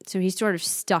time. So he's sort of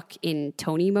stuck in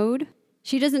Tony mode.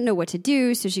 She doesn't know what to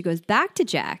do, so she goes back to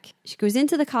Jack. She goes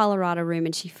into the Colorado room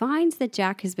and she finds that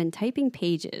Jack has been typing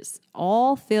pages,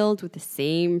 all filled with the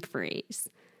same phrase.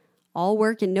 All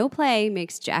work and no play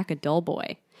makes Jack a dull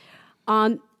boy.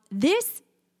 This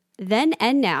then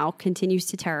and now continues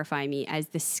to terrify me as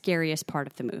the scariest part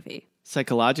of the movie.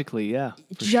 Psychologically, yeah.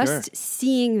 For Just sure.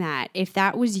 seeing that, if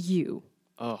that was you,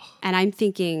 and I'm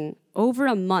thinking, over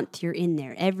a month you're in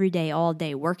there every day, all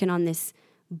day, working on this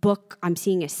book. I'm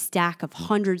seeing a stack of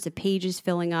hundreds of pages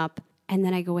filling up, and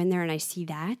then I go in there and I see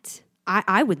that.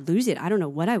 I would lose it. I don't know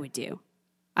what I would do.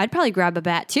 I'd probably grab a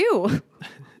bat too.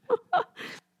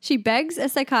 She begs a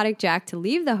psychotic Jack to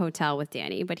leave the hotel with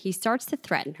Danny, but he starts to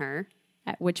threaten her,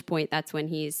 at which point that's when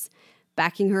he's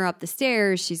backing her up the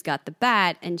stairs. She's got the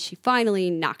bat, and she finally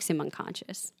knocks him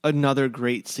unconscious. Another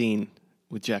great scene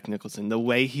with Jack Nicholson. The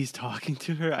way he's talking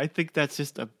to her, I think that's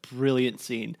just a brilliant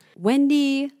scene.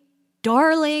 Wendy,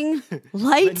 darling,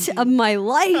 light of my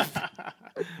life.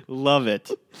 Love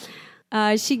it.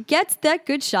 She gets that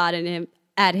good shot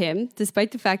at him,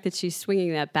 despite the fact that she's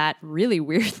swinging that bat really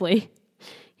weirdly.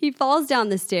 He falls down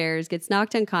the stairs, gets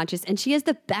knocked unconscious, and she has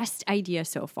the best idea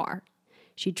so far.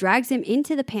 She drags him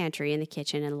into the pantry in the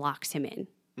kitchen and locks him in.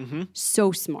 Mm-hmm.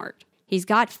 So smart. He's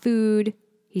got food.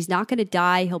 He's not going to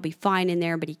die. He'll be fine in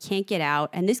there, but he can't get out.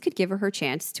 And this could give her her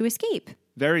chance to escape.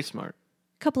 Very smart.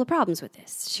 Couple of problems with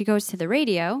this. She goes to the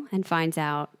radio and finds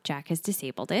out Jack has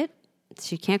disabled it.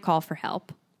 She can't call for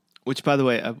help. Which, by the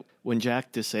way, when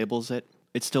Jack disables it,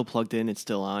 it's still plugged in, it's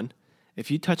still on. If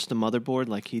you touch the motherboard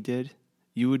like he did,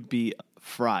 you would be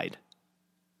fried.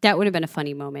 That would have been a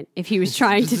funny moment if he was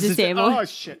trying to disable. Oh,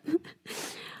 shit.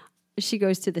 She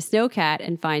goes to the snowcat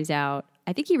and finds out,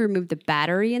 I think he removed the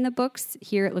battery in the books.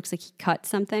 Here it looks like he cut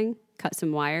some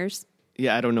wires.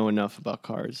 Yeah, I don't know enough about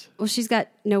cars. Well, she's got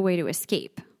no way to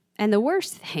escape. And the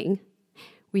worst thing,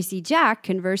 we see Jack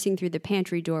conversing through the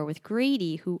pantry door with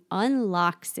Grady, who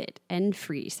unlocks it and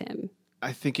frees him.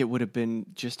 I think it would have been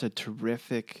just a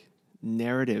terrific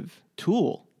narrative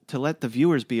tool to let the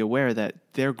viewers be aware that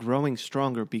they're growing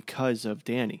stronger because of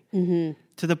Danny. Mm-hmm.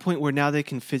 To the point where now they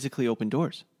can physically open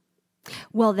doors.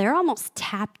 Well, they're almost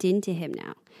tapped into him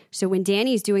now. So when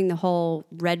Danny's doing the whole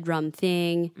Red Rum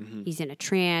thing, he's in a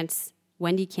trance,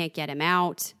 Wendy can't get him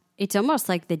out. It's almost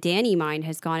like the Danny mind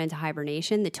has gone into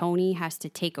hibernation. The Tony has to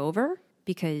take over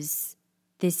because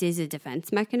this is a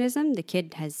defense mechanism. The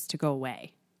kid has to go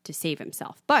away to save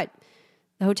himself. But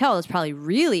the hotel is probably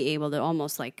really able to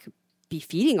almost like be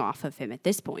feeding off of him at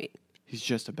this point. He's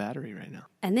just a battery right now.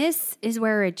 And this is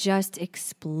where it just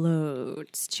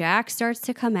explodes. Jack starts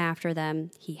to come after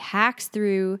them. He hacks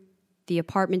through the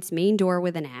apartment's main door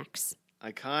with an axe.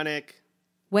 Iconic.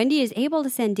 Wendy is able to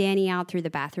send Danny out through the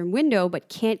bathroom window, but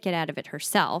can't get out of it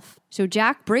herself. So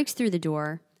Jack breaks through the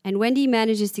door, and Wendy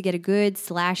manages to get a good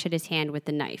slash at his hand with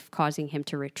the knife, causing him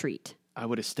to retreat. I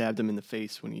would have stabbed him in the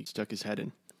face when he stuck his head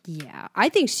in. Yeah, I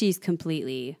think she's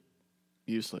completely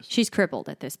Useless. She's crippled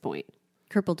at this point.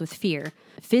 Crippled with fear.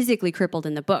 Physically crippled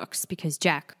in the books because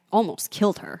Jack almost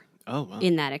killed her. Oh, wow.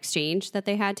 In that exchange that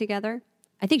they had together.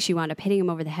 I think she wound up hitting him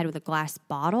over the head with a glass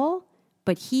bottle,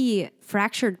 but he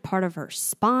fractured part of her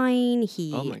spine.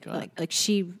 Oh my God.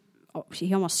 He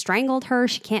almost strangled her.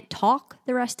 She can't talk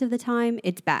the rest of the time.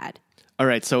 It's bad. All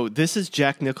right, so this is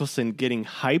Jack Nicholson getting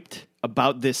hyped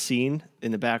about this scene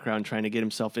in the background, trying to get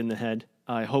himself in the head.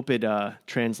 I hope it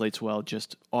translates well,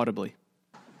 just audibly.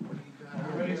 Come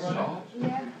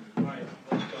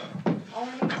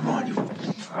on, you.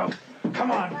 Oh,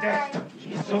 come on, Dick.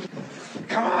 Jesus.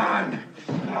 Come on.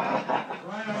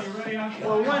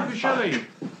 Well, when for Shelley?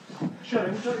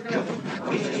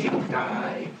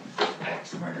 Die.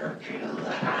 Ex-murder kill.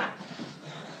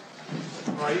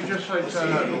 All right, you just say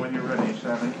turn over when you're ready,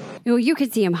 Sammy. You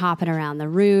could see him hopping around the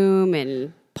room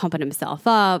and pumping himself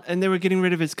up. And they were getting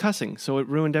rid of his cussing, so it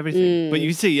ruined everything. But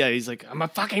you see, yeah, he's like, I'm a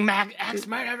fucking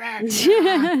ex-murderer.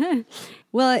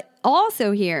 Well,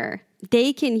 also here,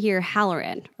 they can hear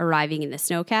Halloran arriving in the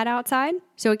snowcat outside.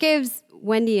 So it gives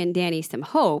Wendy and Danny some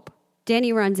hope.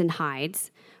 Danny runs and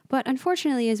hides. But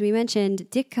unfortunately, as we mentioned,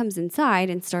 Dick comes inside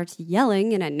and starts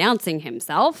yelling and announcing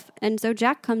himself. And so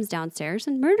Jack comes downstairs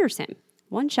and murders him.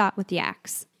 One shot with the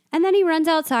axe. And then he runs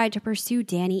outside to pursue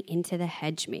Danny into the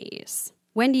hedge maze.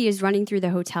 Wendy is running through the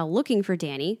hotel looking for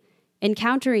Danny,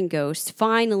 encountering ghosts,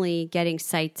 finally getting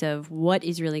sights of what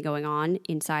is really going on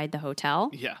inside the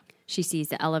hotel. Yeah. She sees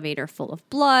the elevator full of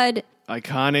blood.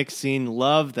 Iconic scene.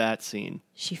 Love that scene.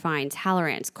 She finds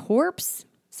Halloran's corpse.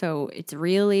 So it's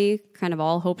really kind of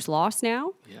all hope's lost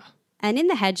now. Yeah. And in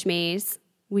the hedge maze,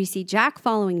 we see Jack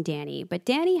following Danny, but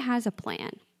Danny has a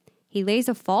plan. He lays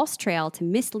a false trail to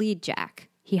mislead Jack.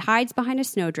 He hides behind a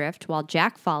snowdrift while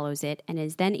Jack follows it and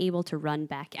is then able to run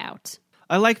back out.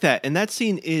 I like that. And that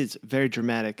scene is very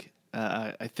dramatic.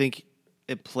 I think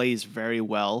it plays very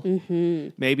well. Mm-hmm.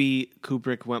 Maybe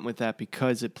Kubrick went with that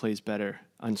because it plays better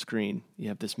on screen. You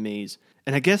have this maze.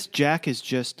 And I guess Jack is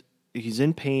he's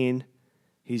in pain.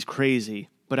 He's crazy.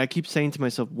 But I keep saying to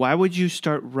myself, why would you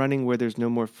start running where there's no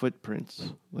more footprints?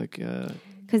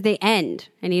 Because they end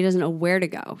and he doesn't know where to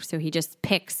go. So he just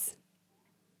picks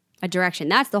a direction.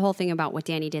 That's the whole thing about what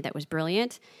Danny did that was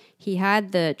brilliant. He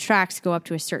had the tracks go up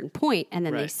to a certain point and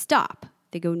then they stop.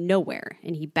 They go nowhere.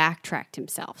 And he backtracked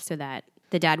himself so that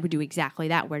the dad would do exactly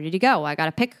that. Where did he go? I got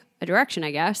to pick a direction,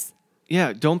 I guess.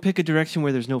 Yeah, don't pick a direction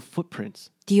where there's no footprints.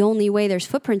 The only way there's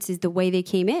footprints is the way they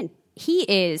came in.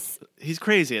 He's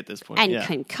crazy at this point. And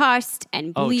concussed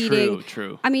and bleeding. Oh,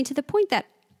 true. I mean, to the point that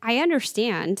I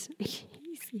understand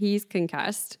he's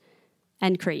concussed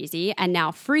and crazy and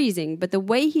now freezing, but the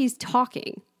way he's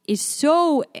talking is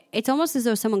it's almost as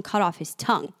though someone cut off his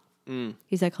tongue.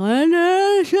 He's like,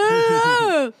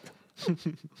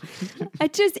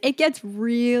 it gets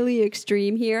really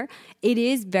extreme here. It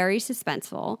is very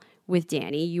suspenseful with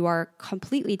Danny. You are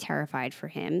completely terrified for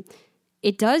him.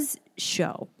 It does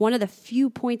show one of the few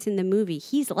points in the movie.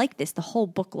 He's like this the whole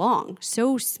book long.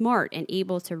 So smart and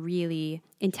able to really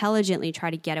intelligently try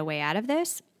to get a way out of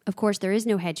this. Of course, there is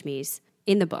no hedge maze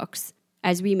in the books.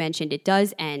 As we mentioned, it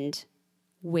does end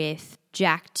with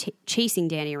Jack chasing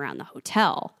Danny around the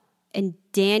hotel. And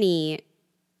Danny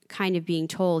kind of being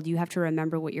told, you have to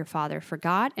remember what your father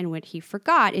forgot. And what he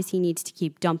forgot is he needs to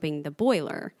keep dumping the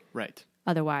boiler. Right.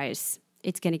 Otherwise,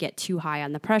 it's going to get too high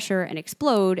on the pressure and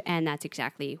explode, and that's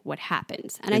exactly what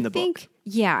happens. And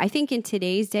I think in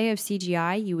today's day of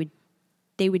CGI,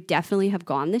 they would definitely have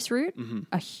gone this route,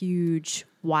 a huge,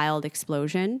 wild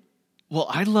explosion. Well,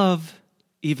 I love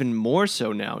even more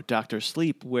so now Dr.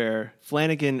 Sleep, where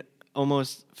Flanagan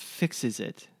almost fixes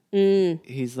it.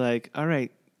 He's like, all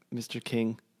right, Mr.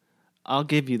 King, I'll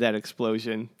give you that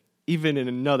explosion, even in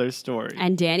another story.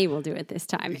 And Danny will do it this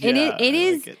time. Yeah, it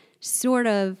is sort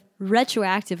of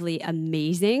retroactively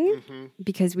amazing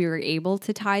because we were able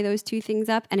to tie those two things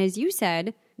up. And as you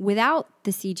said, without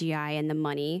the CGI and the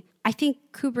money, I think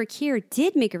Kubrick here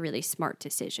did make a really smart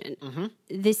decision.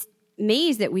 This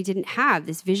maze that we didn't have,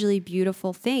 this visually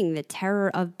beautiful thing, the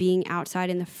terror of being outside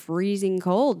in the freezing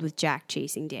cold with Jack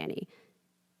chasing Danny.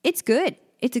 It's good.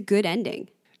 It's a good ending.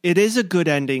 It is a good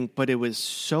ending, but it was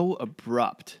so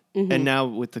abrupt. And now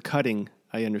with the cutting,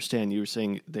 I understand. You were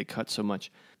saying they cut so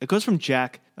much. It goes from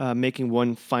Jack making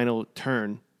one final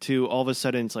turn to all of a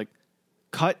sudden it's like,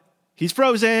 cut, he's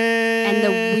frozen. And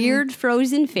the weird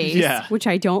frozen face, which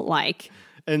I don't like.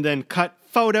 And then cut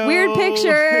photo. Weird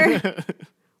picture.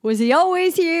 Was he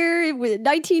always here?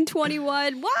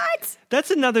 1921? What? That's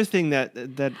another thing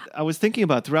that I was thinking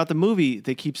about throughout the movie.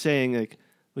 They keep saying, like,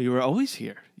 well, you were always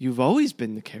here. You've always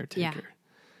been the caretaker. Yeah.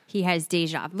 He has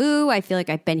deja vu. I feel like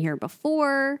I've been here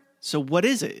before. So what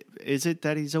is it? Is it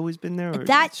that he's always been there? Or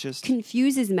that it's just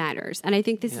confuses matters. And I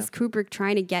think this is Kubrick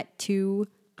trying to get too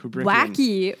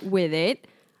wacky with it.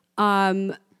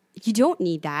 You don't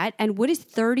need that. And what is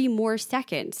 30 more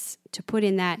seconds to put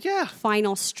in that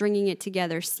final stringing it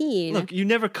together scene? Look, you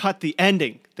never cut the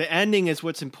ending. The ending is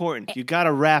what's important. You got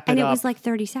to wrap it up. And it was like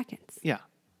 30 seconds. Yeah.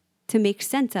 To make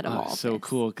sense out of all so this.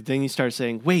 Cool. Then you start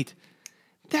saying, wait,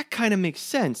 that kind of makes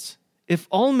sense. If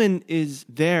Ullman is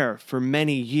there for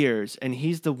many years and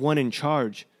he's the one in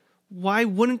charge, why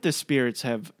wouldn't the spirits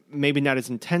have maybe not as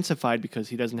intensified because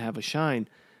he doesn't have a shine,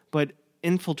 but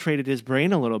infiltrated his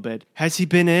brain a little bit? Has he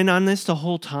been in on this the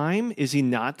whole time? Is he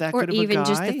not that good of a guy? Or even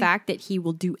just the fact that he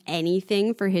will do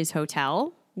anything for his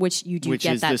hotel, which you do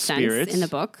get that sense in the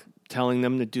book. Telling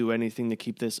them to do anything to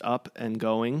keep this up and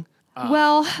going.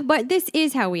 Well, but this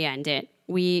is how we end it.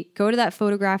 We go to that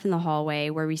photograph in the hallway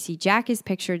where we see Jack is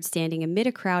pictured standing amid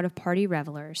a crowd of party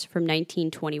revelers from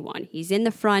 1921. He's in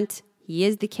the front He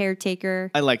is the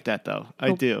caretaker. I like that, though.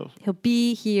 I do. He'll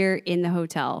be here in the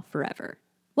hotel forever.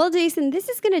 Well, Jason, this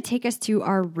is going to take us to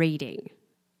our rating.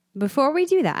 Before we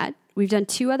do that, we've done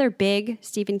 2 other big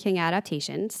Stephen King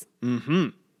adaptations. Mm-hmm.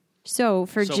 So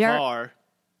for So far,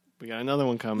 we got another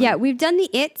one coming. Yeah, we've done the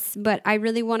It's, but I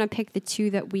really want to pick the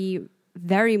 2 that we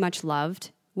very much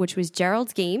loved, which was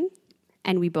Gerald's Game,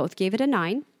 and we both gave it a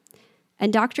 9,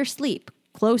 and Dr. Sleep,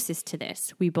 closest to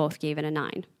this, we both gave it a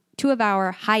 9. 2 of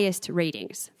our highest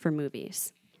ratings for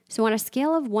movies. So on a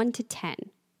scale of 1 to 10,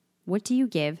 what do you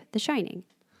give The Shining?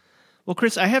 Well,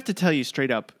 Chris, I have to tell you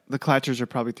straight up, the Clatchers are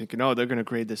probably thinking, oh, they're going to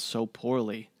grade this so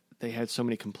poorly. They had so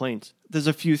many complaints. There's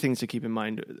a few things to keep in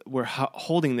mind. We're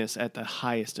holding this at the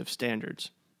highest of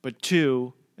standards. But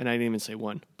 2, and I didn't even say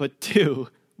 1, but 2,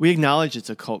 we acknowledge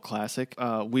it's a cult classic.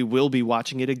 We will be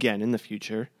watching it again in the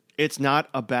future. It's not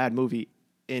a bad movie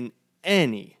in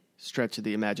any stretch of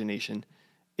the imagination.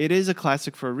 It is a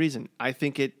classic for a reason. I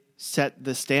think it set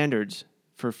the standards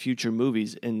for future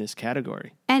movies in this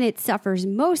category. And it suffers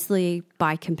mostly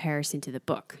by comparison to the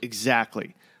book.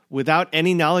 Exactly. Without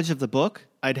any knowledge of the book,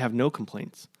 I'd have no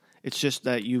complaints. It's just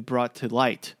that you brought to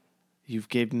light, you've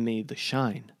given me the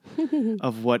shine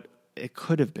of what it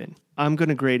could have been. I'm going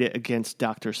to grade it against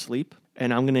Dr. Sleep,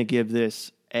 and I'm going to give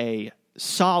this a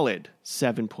solid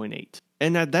 7.8.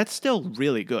 And that's still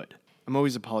really good. I'm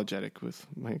always apologetic with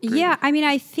my grading. Yeah, I mean,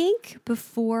 I think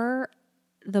before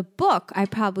the book, I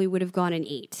probably would have gone an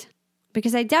 8.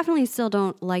 Because I definitely still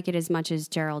don't like it as much as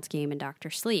Gerald's Game and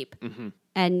Dr. Sleep. Mm-hmm.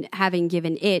 And having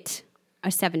given it a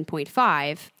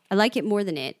 7.5, I like it more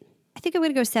than it. I think I'm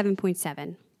going to go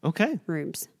 7.7. Okay.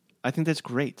 Rooms. I think that's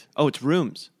great. Oh, it's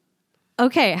Rooms.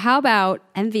 Okay, how about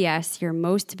MVS, your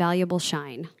most valuable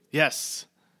shine? Yes.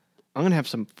 I'm going to have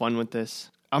some fun with this.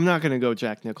 I'm not going to go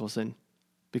Jack Nicholson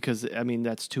because, I mean,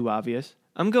 that's too obvious.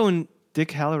 I'm going Dick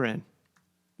Hallorann.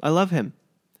 I love him,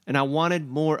 and I wanted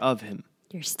more of him.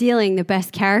 You're stealing the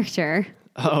best character.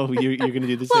 Oh, you're going to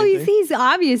do the Well, same thing? he's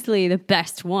obviously the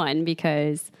best one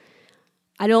because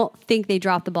I don't think they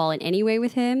dropped the ball in any way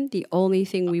with him. The only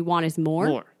thing we want is more.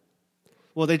 More.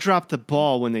 Well, they dropped the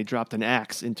ball when they dropped an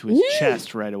axe into his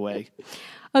chest right away.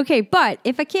 Okay, but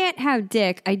if I can't have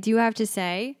Dick, I do have to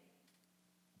say,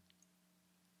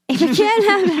 if I can't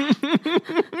have...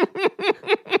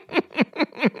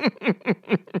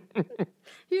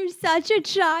 You're such a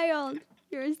child.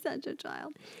 You're such a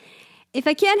child. If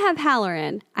I can't have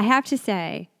Hallorann, I have to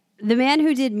say, the man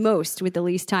who did most with the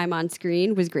least time on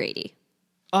screen was Grady.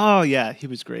 Oh, yeah, he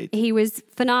was great. He was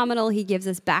phenomenal. He gives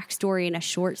us backstory in a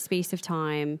short space of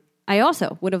time. I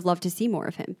also would have loved to see more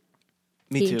of him.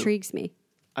 Me too. He intrigues me.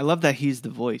 I love that he's the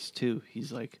voice, too.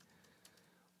 He's like,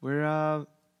 we're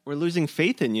losing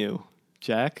faith in you,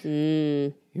 Jack.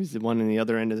 He was the one on the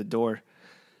other end of the door.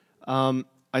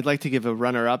 I'd like to give a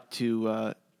runner-up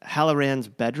to Hallorann's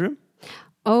bedroom.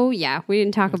 Oh, yeah. We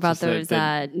didn't talk about those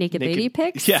the naked lady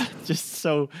pics. Yeah, just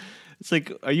so... It's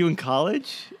like, are you in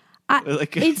college?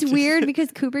 It's weird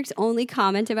because Kubrick's only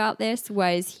comment about this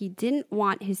was he didn't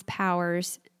want his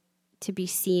powers to be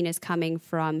seen as coming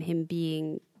from him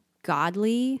being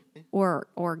godly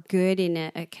or good in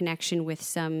a connection with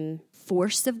some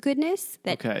force of goodness.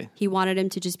 That he wanted him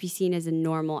to just be seen as a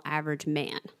normal, average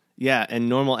man. Yeah, and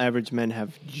normal average men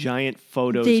have giant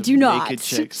photos They of do not. naked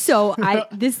chicks. So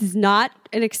this is not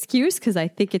an excuse because I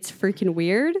think it's freaking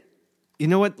weird. You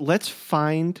know what? Let's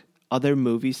find other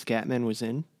movies Scatman was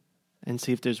in and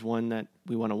see if there's one that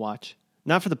we want to watch.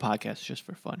 Not for the podcast, just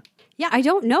for fun. Yeah, I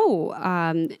don't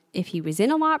know if he was in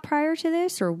a lot prior to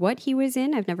this or what he was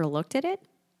in. I've never looked at it.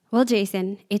 Well,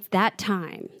 Jason, it's that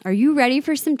time. Are you ready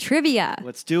for some trivia?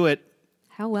 Let's do it.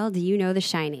 How well do you know The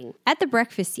Shining? At the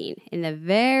breakfast scene, in the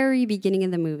very beginning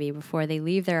of the movie, before they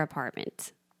leave their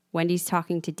apartment, Wendy's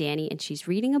talking to Danny and she's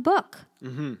reading a book.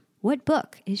 Mm-hmm. What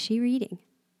book is she reading?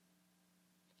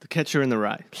 The Catcher in the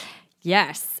Rye.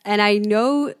 Yes, and I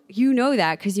know you know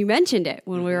that because you mentioned it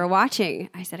when we were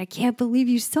watching. I said, I can't believe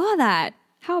you saw that.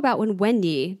 How about when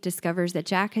Wendy discovers that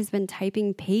Jack has been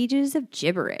typing pages of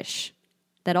gibberish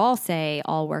that all say,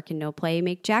 all work and no play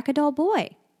make Jack a dull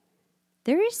boy?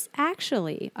 There is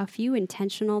actually a few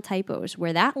intentional typos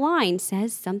where that line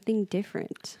says something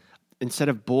different. Instead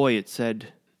of boy, it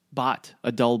said bot,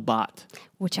 a dull bot.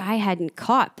 Which I hadn't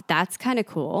caught, but that's kind of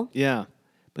cool. Yeah,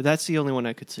 but that's the only one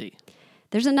I could see.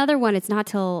 There's another one. It's not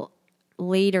till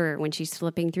later when she's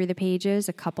flipping through the pages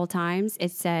a couple times.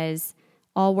 It says,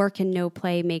 all work and no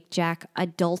play make Jack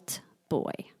adult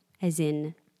boy, as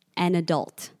in an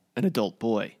adult. An adult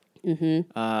boy.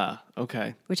 Mm-hmm.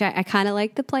 Okay. Which I kind of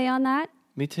like the play on that.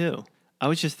 Me too. I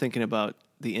was just thinking about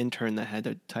the intern that had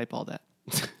to type all that.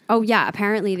 Oh, yeah.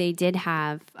 Apparently they did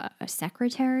have a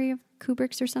secretary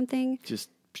Kubrick's or something. Just,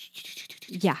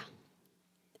 Yeah.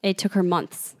 It took her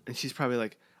months. and she's probably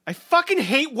like, I fucking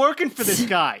hate working for this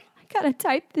guy. I gotta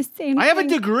type the same I have a thing.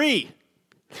 degree.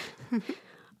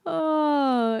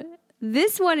 Oh,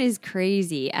 this one is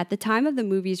crazy. At the time of the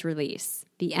movie's release,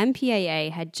 the MPAA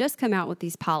had just come out with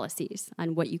these policies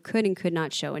on what you could and could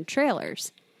not show in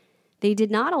trailers. They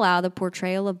did not allow the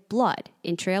portrayal of blood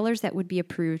in trailers that would be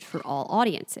approved for all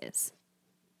audiences.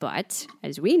 But,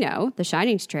 as we know, the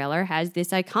Shining's trailer has this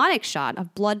iconic shot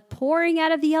of blood pouring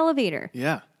out of the elevator.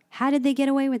 Yeah. How did they get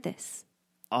away with this?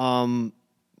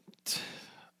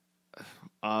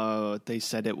 They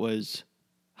said it was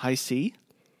High C.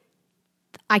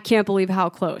 I can't believe how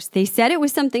close. They said it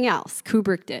was something else.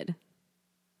 Kubrick did.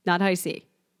 Not High C.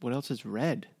 What else is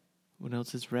red? What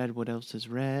else is red? What else is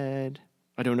red?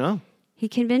 I don't know. He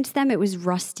convinced them it was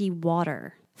rusty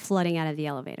water flooding out of the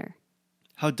elevator.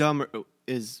 How dumb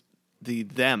is the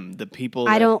people?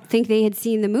 I don't think they had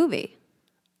seen the movie.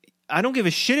 I don't give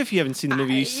a shit if you haven't seen the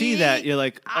movie. You see that, you're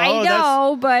like, oh, I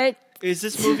know, but is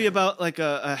this movie about like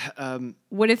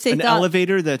what if they an thought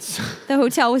elevator that's the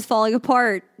hotel was falling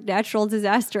apart? Natural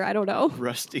disaster. I don't know.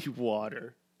 rusty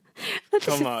water?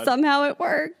 Come on. Somehow it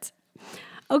worked.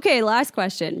 Okay, last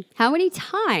question. How many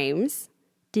times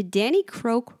did Danny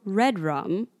croak red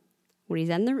rum when he's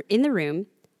in the room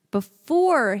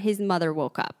before his mother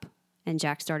woke up and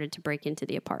Jack started to break into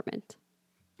the apartment?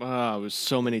 Oh, it was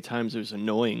so many times. It was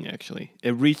annoying, actually.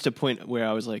 It reached a point where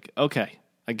I was like, okay,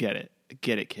 I get it. I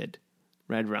get it, kid.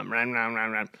 Red rum.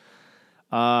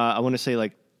 I want to say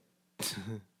like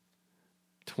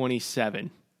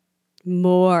 27.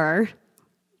 More.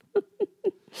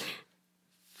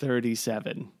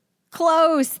 37.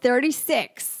 Close.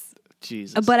 36.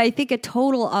 Jesus. But I think a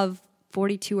total of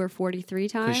 42 or 43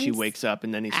 times. Because she wakes up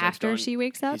and then he starts After going, she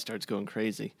wakes up? he starts going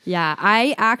crazy. Yeah,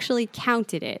 I actually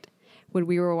counted it when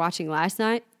we were watching last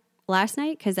night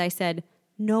because I said,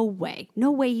 no way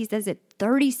he says it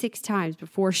 36 times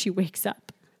before she wakes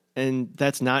up. And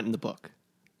that's not in the book.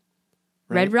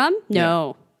 Right? Red rum?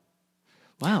 No.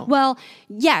 Wow. Well,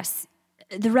 yes,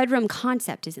 the red rum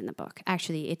concept is in the book.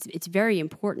 Actually, it's very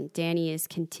important. Danny is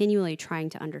continually trying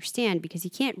to understand because he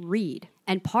can't read.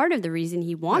 And part of the reason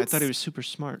he wants... I thought he was super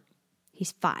smart.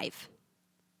 He's 5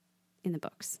 in the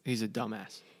books. He's a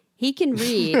dumbass. He can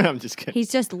read. I'm just kidding.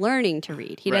 He's just learning to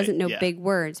read. He Right, doesn't know yeah. big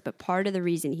words, but part of the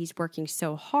reason he's working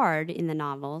so hard in the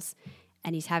novels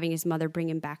and he's having his mother bring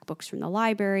him back books from the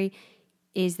library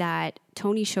is that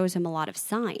Tony shows him a lot of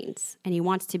signs and he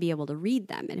wants to be able to read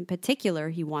them. And in particular,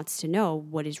 he wants to know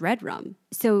what is red rum.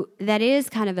 So that is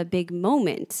kind of a big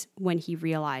moment when he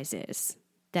realizes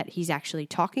that he's actually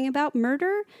talking about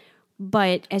murder.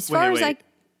 But as far as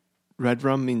Red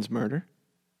rum means murder?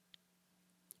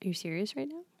 Are you serious right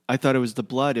now? I thought it was the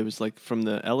blood. It was like from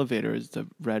the elevator is the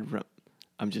red rum.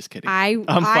 I'm just kidding. I'm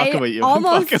fucking with you.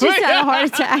 Almost just with you. had a heart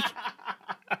attack.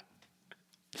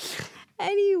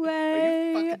 Anyway.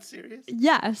 Are you fucking serious?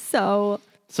 Yeah, so...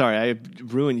 Sorry, I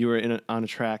ruined. You were on a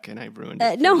track and I ruined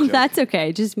it. no, that's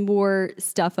okay. Just more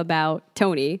stuff about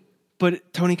Tony.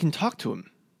 But Tony can talk to him.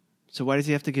 So why does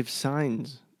he have to give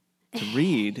signs to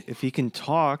read if he can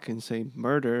talk and say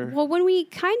murder? Well, when we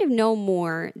kind of know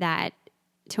more that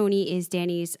Tony is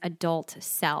Danny's adult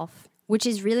self, which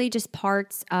is really just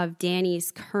parts of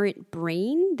Danny's current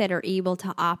brain that are able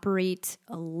to operate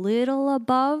a little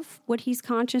above what he's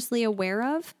consciously aware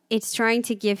of. It's trying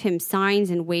to give him signs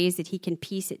and ways that he can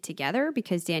piece it together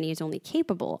because Danny is only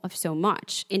capable of so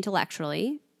much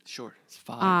intellectually, Sure, it's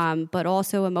 5. but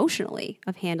also emotionally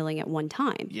of handling at one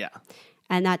time. Yeah.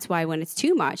 And that's why when it's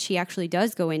too much, he actually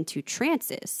does go into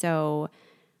trances. So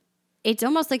it's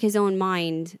almost like his own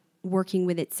mind working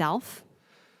with itself.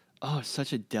 Oh, it's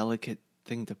such a delicate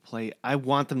thing to play. I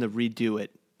want them to redo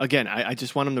it. Again, I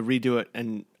just want them to redo it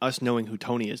and us knowing who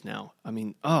Tony is now. I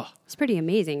mean, It's pretty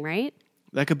amazing, right?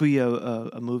 that could be a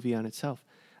movie on itself.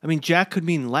 I mean, Jack could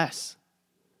mean less.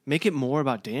 Make it more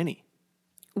about Danny.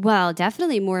 Well,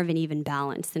 definitely more of an even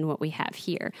balance than what we have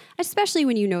here, especially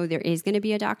when you know there is going to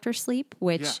be a Dr. Sleep,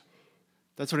 which... Yeah.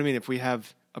 That's what I mean. If we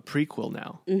have a prequel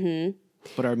now. Mm-hmm.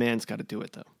 But our man's got to do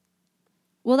it, though.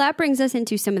 Well, that brings us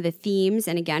into some of the themes.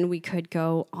 And again, we could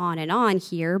go on and on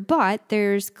here, but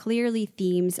there's clearly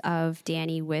themes of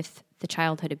Danny with the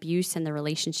childhood abuse and the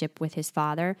relationship with his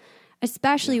father,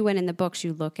 especially when in the books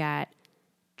you look at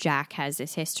Jack has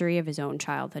this history of his own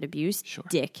childhood abuse. Sure.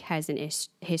 Dick has an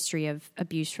history of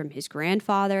abuse from his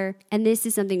grandfather. And this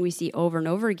is something we see over and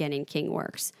over again in King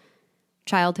works.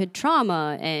 Childhood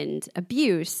trauma and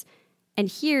abuse. And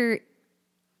here,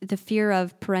 the fear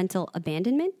of parental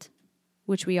abandonment,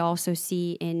 which we also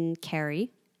see in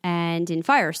Carrie and in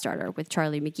Firestarter with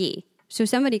Charlie McGee. So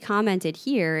somebody commented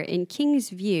here, in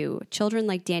King's view, children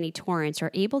like Danny Torrance are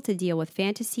able to deal with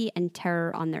fantasy and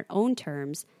terror on their own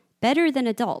terms better than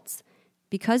adults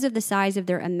because of the size of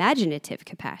their imaginative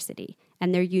capacity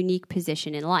and their unique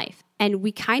position in life. And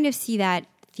we kind of see that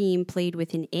theme played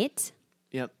within It.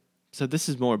 Yep. So this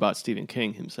is more about Stephen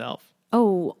King himself.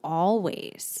 Oh,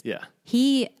 always. Yeah.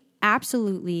 He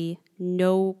absolutely,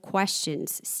 no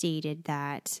questions, stated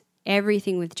that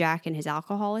everything with Jack and his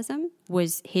alcoholism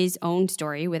was his own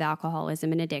story with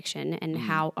alcoholism and addiction, and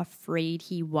how afraid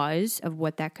he was of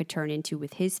what that could turn into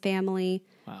with his family,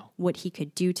 what he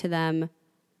could do to them,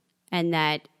 and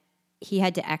that he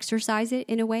had to exercise it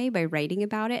in a way by writing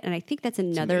about it. And I think that's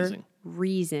another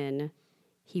reason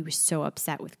he was so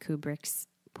upset with Kubrick's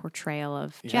portrayal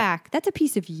of Jack. That's a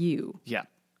piece of you. Yeah.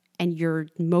 And your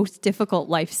most difficult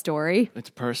life story. It's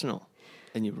personal,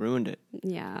 and you ruined it.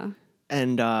 Yeah.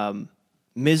 And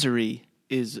Misery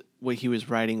is what he was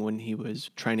writing when he was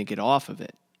trying to get off of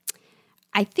it.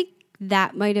 I think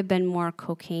that might have been more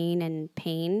cocaine and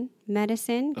pain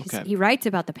medicine. 'Cause Okay. he writes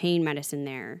about the pain medicine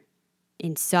there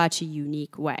in such a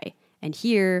unique way. And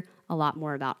here, a lot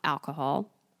more about alcohol,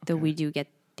 though we do get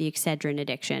the Excedrin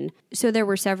addiction. So there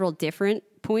were several different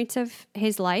points of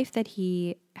his life that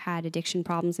he had addiction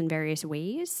problems in various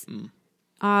ways.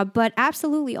 But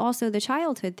absolutely also the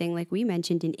childhood thing, like we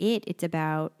mentioned in It, it's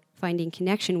about finding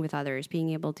connection with others,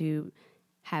 being able to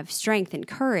have strength and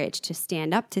courage to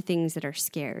stand up to things that are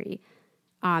scary.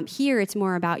 Here, it's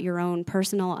more about your own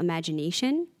personal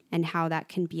imagination and how that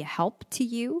can be a help to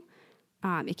you.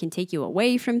 It can take you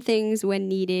away from things when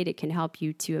needed. It can help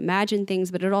you to imagine things,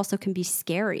 but it also can be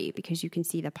scary because you can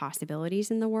see the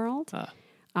possibilities in the world.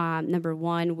 Number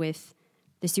one, with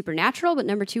the supernatural, but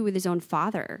number two, with his own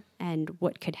father and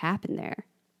what could happen there.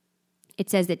 It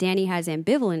says that Danny has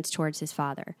ambivalence towards his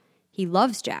father. He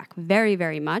loves Jack very,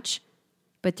 very much,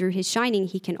 but through his shining,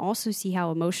 he can also see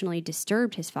how emotionally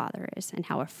disturbed his father is and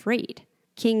how afraid.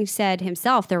 King said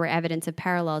himself there were evidence of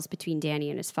parallels between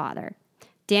Danny and his father.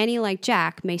 Danny, like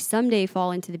Jack, may someday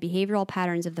fall into the behavioral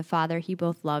patterns of the father he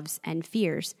both loves and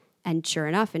fears. And sure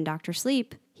enough, in Dr.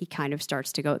 Sleep, he kind of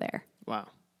starts to go there. Wow.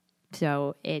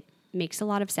 So it makes a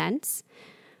lot of sense.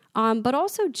 But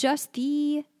also just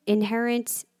the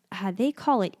inherent, they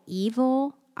call it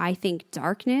evil, I think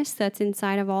darkness that's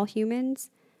inside of all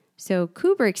humans. So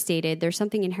Kubrick stated there's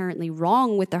something inherently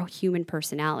wrong with the human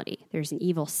personality. There's an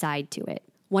evil side to it.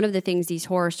 One of the things these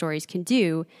horror stories can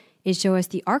do is show us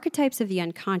the archetypes of the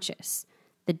unconscious,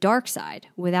 the dark side,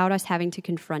 without us having to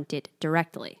confront it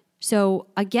directly. So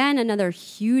again, another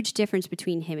huge difference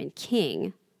between him and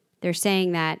King. They're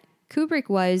saying that Kubrick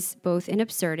was both an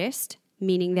absurdist,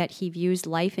 meaning that he views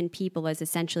life and people as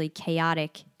essentially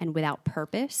chaotic and without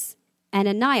purpose, and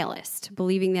a nihilist,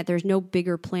 believing that there's no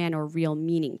bigger plan or real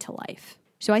meaning to life.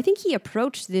 So I think he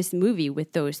approached this movie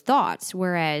with those thoughts,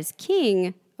 whereas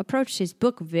King approached his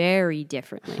book very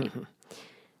differently.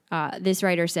 This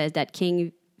writer says that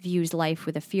King views life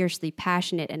with a fiercely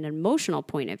passionate and emotional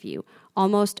point of view,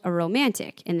 almost a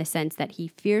romantic, in the sense that he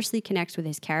fiercely connects with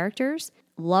his characters,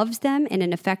 loves them, and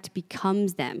in effect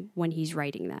becomes them when he's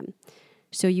writing them.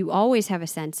 So you always have a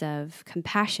sense of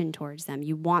compassion towards them.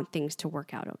 You want things to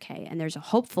work out okay, and there's a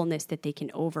hopefulness that they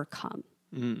can overcome.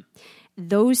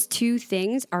 Those two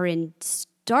things are in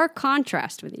stark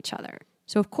contrast with each other.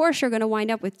 So of course you're going to wind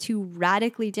up with two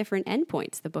radically different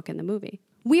endpoints, the book and the movie.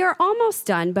 We are almost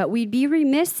done, but we'd be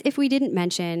remiss if we didn't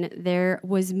mention there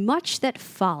was much that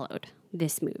followed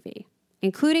this movie,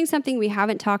 including something we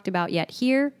haven't talked about yet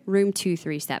here, Room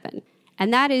 237.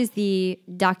 And that is the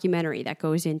documentary that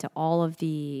goes into all of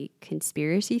the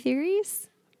conspiracy theories.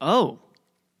 Oh,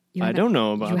 I don't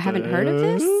know about You haven't heard of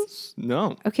this?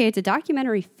 No. Okay, it's a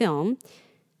documentary film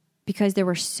because there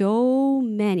were so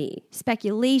many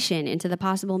speculation into the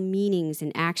possible meanings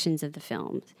and actions of the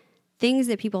film. Things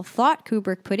that people thought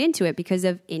Kubrick put into it because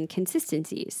of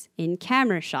inconsistencies in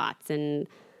camera shots and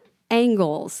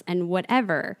angles and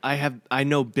whatever. I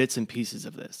know bits and pieces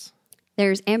of this.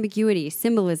 There's ambiguity,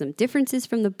 symbolism, differences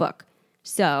from the book.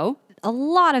 So a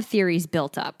lot of theories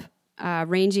built up,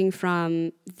 ranging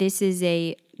from this is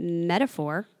a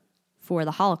metaphor for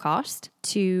the Holocaust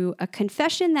to a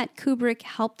confession that Kubrick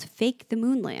helped fake the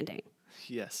moon landing.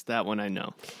 Yes, that one I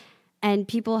know. And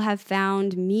people have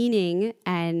found meaning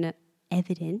and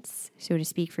evidence, so to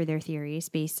speak, for their theories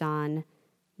based on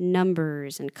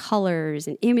numbers and colors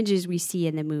and images we see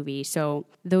in the movie. So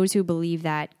those who believe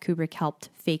that Kubrick helped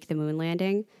fake the moon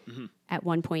landing, at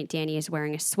one point Danny is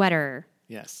wearing a sweater.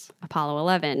 Yes. Apollo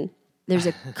 11. There's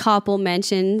a couple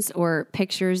mentions or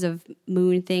pictures of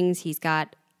moon things. He's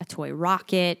got a toy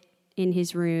rocket in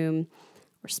his room.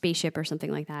 or spaceship or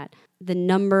something like that. The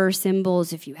number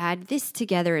symbols, if you add this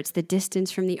together, it's the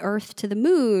distance from the Earth to the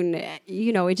moon.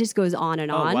 You know, it just goes on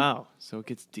and on. Oh, wow. So it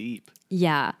gets deep.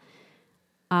 Yeah.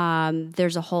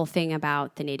 There's a whole thing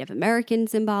about the Native American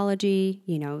symbology,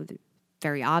 you know, the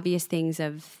very obvious things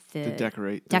of the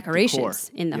decorations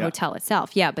decor. in the Yeah. hotel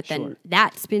itself. Yeah, but then Sure.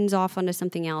 that spins off onto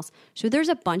something else. So there's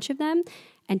a bunch of them,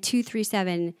 and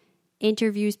 237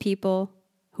 interviews people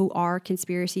who are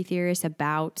conspiracy theorists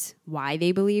about why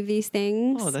they believe these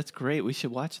things. Oh, that's great. We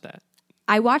should watch that.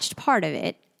 I watched part of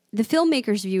it. The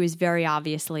filmmaker's view is very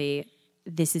obviously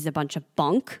this is a bunch of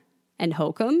bunk and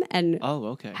hokum and Oh,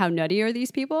 okay. how nutty are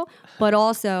these people? But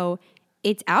also,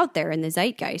 it's out there in the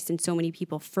zeitgeist, and so many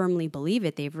people firmly believe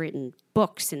it. They've written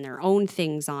books and their own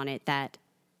things on it that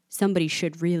somebody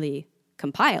should really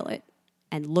compile it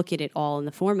and look at it all in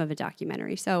the form of a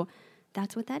documentary. So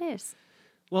that's what that is.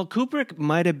 Well, Kubrick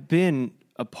might have been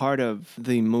a part of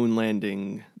the moon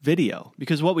landing video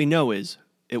because what we know is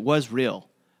it was real,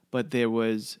 but there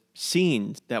was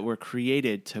scenes that were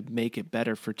created to make it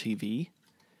better for TV.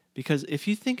 Because if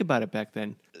you think about it back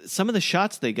then, some of the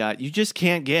shots they got, you just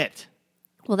can't get.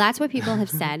 Well, that's what people have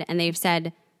said, and they've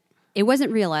said it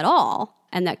wasn't real at all,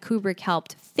 and that Kubrick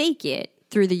helped fake it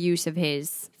through the use of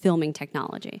his filming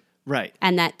technology. Right.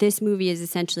 And that this movie is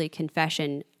essentially a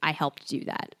confession, I helped do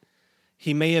that.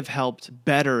 He may have helped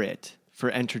better it for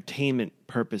entertainment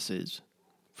purposes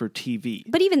for TV.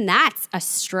 But even that's a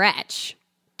stretch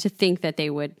to think that they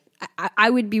would. I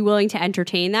would be willing to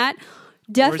entertain that.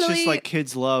 Definitely. Or it's just like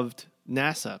kids loved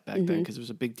NASA back then because it was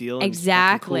a big deal. And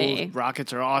Exactly. fucking cool.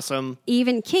 Rockets are awesome.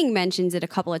 Even King mentions it a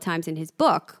couple of times in his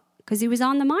book because it was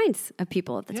on the minds of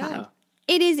people at the time.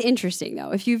 It is interesting,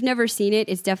 though. If you've never seen it,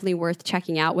 it's definitely worth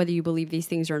checking out, whether you believe these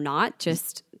things or not.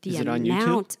 Just the Is it on YouTube?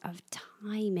 amount of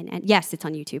time and yes, it's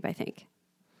on YouTube, I think.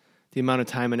 The amount of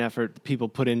time and effort people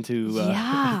put into...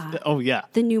 Yeah. Oh, yeah.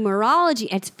 The numerology.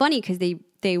 It's funny because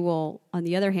they will, on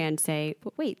the other hand, say,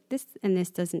 but wait, this and this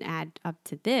doesn't add up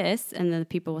to this. And then the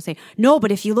people will say, no,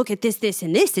 but if you look at this, this,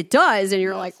 and this, it does. And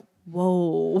you're like,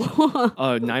 whoa.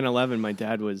 9/11, my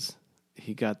dad was...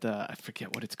 He got I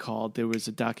forget what it's called. There was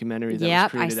a documentary that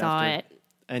was created I saw after. it.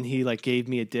 And he gave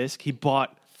me a disc. He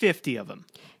bought 50 of them.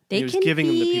 They he was can giving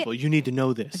them to be people. You need to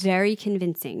know this. Very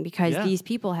convincing because Yeah. these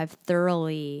people have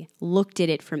thoroughly looked at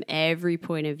it from every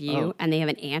point of view and they have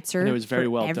an answer. And it was very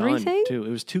for well everything. done, too.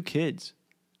 It was 2 kids.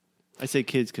 I say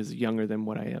kids because younger than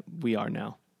what we are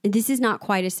now. This is not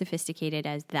quite as sophisticated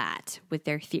as that with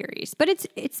their theories, but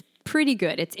it's pretty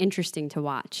good. It's interesting to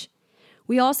watch.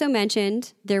 We also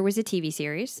mentioned there was a TV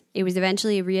series. It was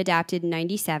eventually readapted in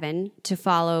 1997 to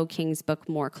follow King's book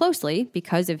more closely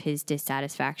because of his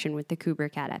dissatisfaction with the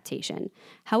Kubrick adaptation.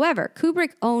 However,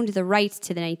 Kubrick owned the rights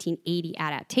to the 1980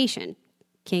 adaptation.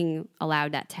 King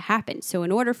allowed that to happen. So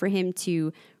in order for him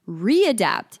to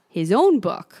readapt his own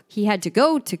book, he had to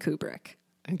go to Kubrick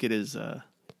And get his...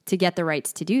 to get the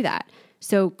rights to do that.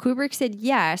 So Kubrick said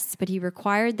yes, but he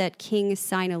required that King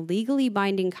sign a legally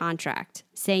binding contract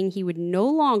saying he would no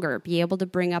longer be able to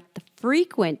bring up the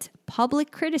frequent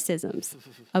public criticisms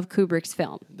of Kubrick's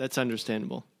film. That's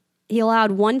understandable. He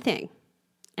allowed one thing,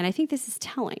 and I think this is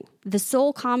telling. The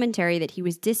sole commentary that he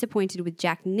was disappointed with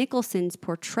Jack Nicholson's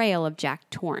portrayal of Jack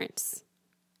Torrance,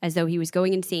 as though he was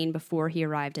going insane before he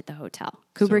arrived at the hotel.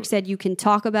 Kubrick said, you can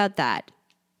talk about that,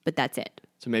 but that's it.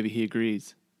 So maybe he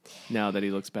agrees now that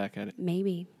he looks back at it.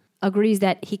 Maybe. Agrees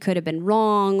that he could have been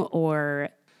wrong or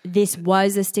this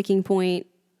was a sticking point.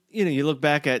 You know, you look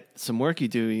back at some work you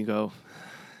do and you go,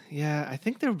 yeah, I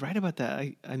think they're right about that.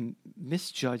 I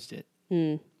misjudged it.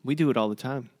 We do it all the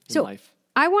time in life.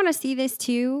 I want to see this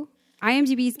too.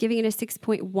 IMDb is giving it a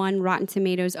 6.1, Rotten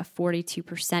Tomatoes a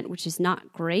 42%, which is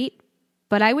not great.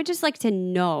 But I would just like to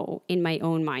know in my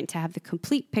own mind to have the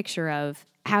complete picture of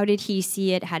how did he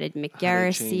see it? How did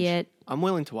McGarris see it? I'm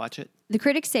willing to watch it. The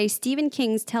critics say Stephen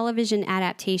King's television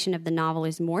adaptation of the novel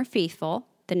is more faithful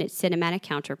than its cinematic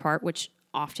counterpart, which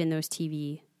often those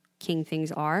TV King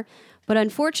things are. But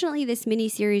unfortunately, this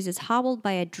miniseries is hobbled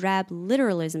by a drab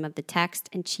literalism of the text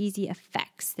and cheesy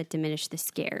effects that diminish the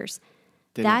scares.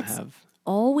 That's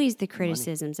always the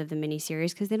criticisms of the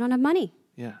miniseries because they don't have money.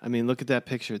 Yeah, I mean, look at that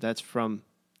picture. That's from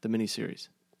the miniseries.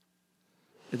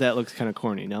 That looks kind of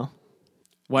corny, no?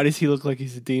 Why does he look like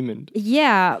he's a demon?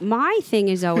 Yeah, my thing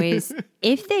is always,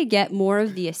 if they get more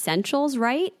of the essentials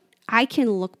right, I can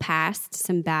look past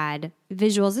some bad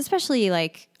visuals, especially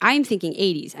I'm thinking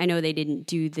 80s. I know they didn't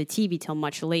do the TV till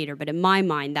much later, but in my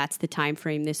mind, that's the time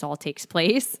frame this all takes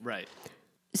place. Right.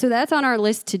 So that's on our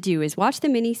list to do is watch the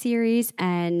miniseries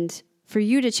and for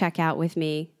you to check out with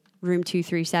me, Room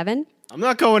 237. I'm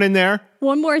not going in there.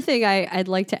 One more thing I'd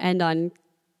like to end on,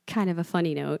 kind of a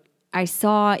funny note. I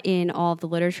saw in all of the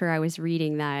literature I was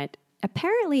reading that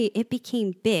apparently it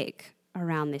became big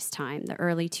around this time, the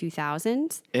early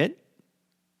 2000s. It?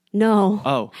 No.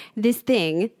 Oh. This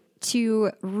thing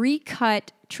to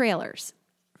recut trailers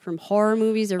from horror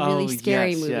movies or really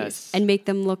scary movies and make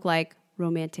them look like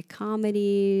romantic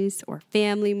comedies or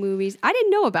family movies. I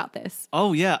didn't know about this.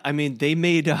 Oh, yeah. I mean, they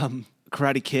made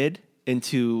Karate Kid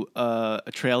into a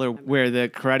trailer where the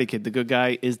Karate Kid, the good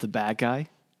guy, is the bad guy.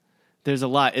 There's a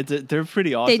lot. They're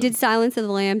pretty awesome. They did Silence of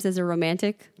the Lambs as a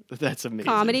romantic That's amazing.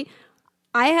 comedy.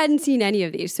 I hadn't seen any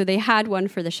of these, so they had one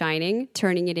for The Shining,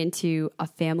 turning it into a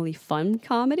family fun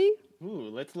comedy. Ooh,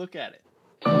 let's look at it.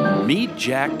 Meet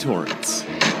Jack Torrance.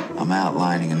 I'm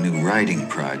outlining a new writing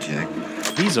project.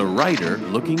 He's a writer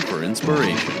looking for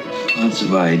inspiration. Lots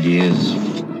of ideas.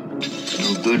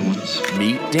 No good ones.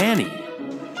 Meet Danny.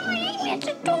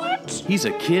 He's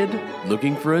a kid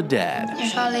looking for a dad.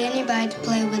 There's hardly anybody to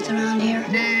play with around here.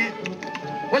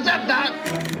 What's up, Doc?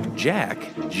 Jack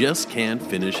just can't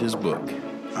finish his book.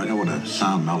 I don't want to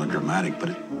sound melodramatic,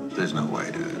 but there's no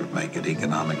way to make it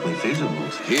economically feasible.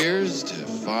 Here's to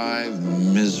 5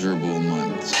 miserable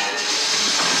months.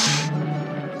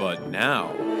 But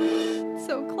now,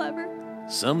 So clever.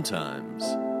 sometimes,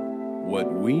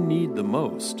 what we need the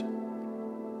most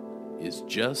is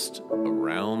just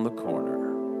around the corner.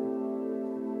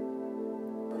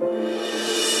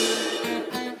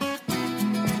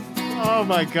 Oh,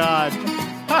 my God.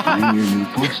 I'm your new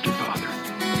foster father.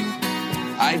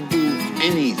 I'd do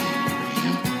anything for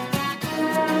him.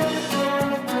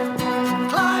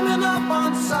 Climbing up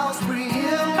on Salisbury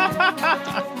Hill, I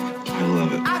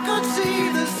love it. I could see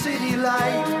the city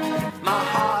light. My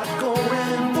heart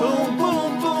going boom,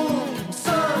 boom, boom.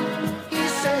 Son, he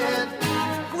said,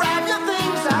 grab your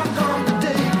things, I've come to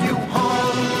take you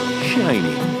home.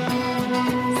 Shining.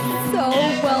 So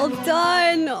well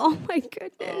done. Oh my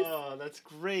goodness. Oh, that's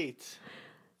great.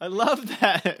 I love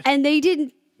that. And they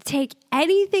didn't take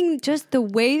anything, just the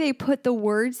way they put the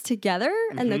words together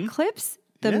and the clips,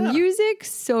 the music,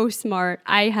 so smart.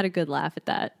 I had a good laugh at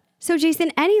that. So,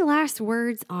 Jason, any last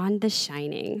words on The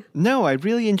Shining? No, I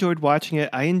really enjoyed watching it.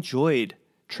 I enjoyed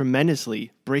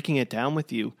tremendously breaking it down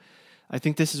with you. I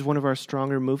think this is one of our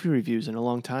stronger movie reviews in a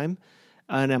long time.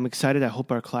 And I'm excited. I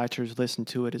hope our Clatchers listen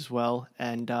to it as well.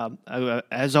 And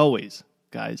as always,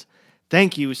 guys,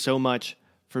 thank you so much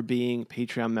for being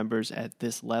Patreon members at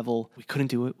this level. We couldn't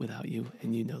do it without you,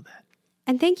 and you know that.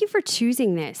 And thank you for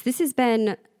choosing this. This has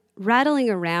been rattling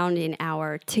around in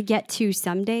our to get to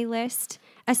someday list,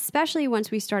 especially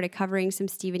once we started covering some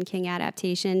Stephen King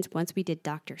adaptations, once we did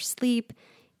Dr. Sleep.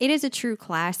 It is a true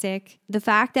classic. The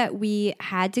fact that we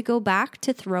had to go back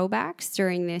to throwbacks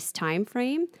during this time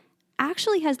frame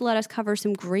actually has let us cover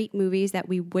some great movies that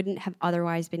we wouldn't have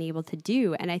otherwise been able to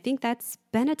do. And I think that's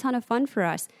been a ton of fun for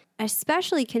us,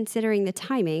 especially considering the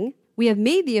timing. We have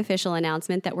made the official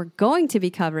announcement that we're going to be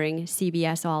covering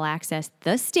CBS All Access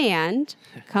The Stand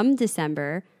come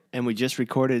December. And we just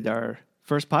recorded our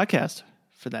first podcast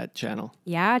for that channel.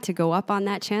 Yeah, to go up on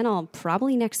that channel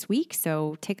probably next week.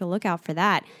 So take a look out for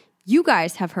that. You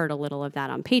guys have heard a little of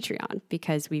that on Patreon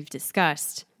because we've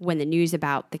discussed when the news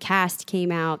about the cast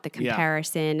came out, the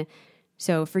comparison. Yeah.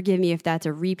 So forgive me if that's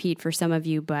a repeat for some of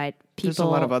you, but people... There's a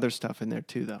lot of other stuff in there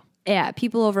too, though. Yeah,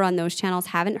 people over on those channels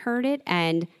haven't heard it.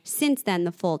 And since then,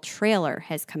 the full trailer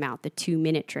has come out, the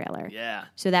 2-minute trailer. Yeah.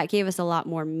 So that gave us a lot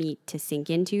more meat to sink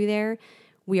into there.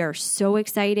 We are so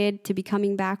excited to be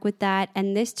coming back with that.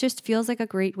 And this just feels like a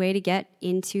great way to get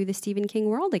into the Stephen King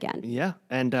world again. Yeah,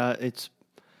 and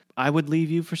I would leave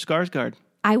you for Skarsgård.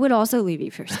 I would also leave you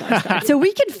for Skarsgård. So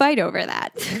we can fight over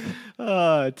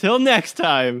that. Till next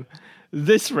time,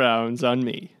 this round's on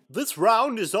me. This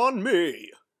round is on me.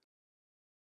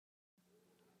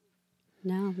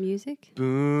 Now, music.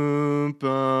 Boom,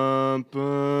 bum,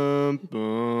 bum,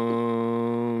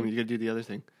 boom. You gotta do the other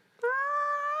thing.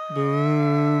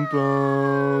 Boom,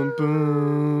 bum,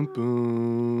 boom,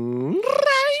 boom.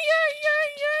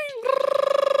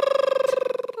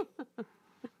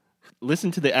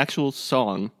 Listen to the actual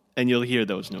song, and you'll hear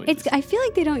those noises. I feel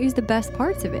like they don't use the best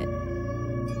parts of it.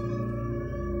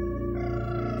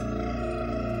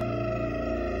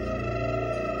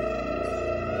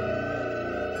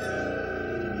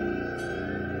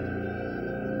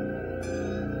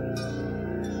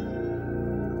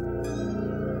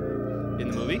 In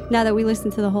the movie? Now that we listen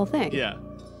to the whole thing. Yeah.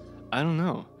 I don't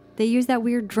know. They use that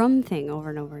weird drum thing over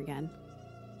and over again.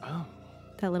 Oh.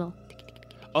 That little...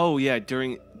 Oh, yeah,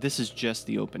 this is just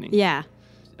the opening. Yeah.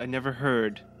 I never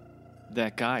heard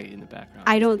that guy in the background.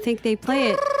 I don't think they play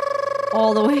it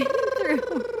all the way through.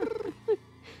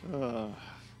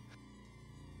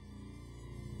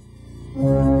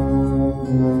 him.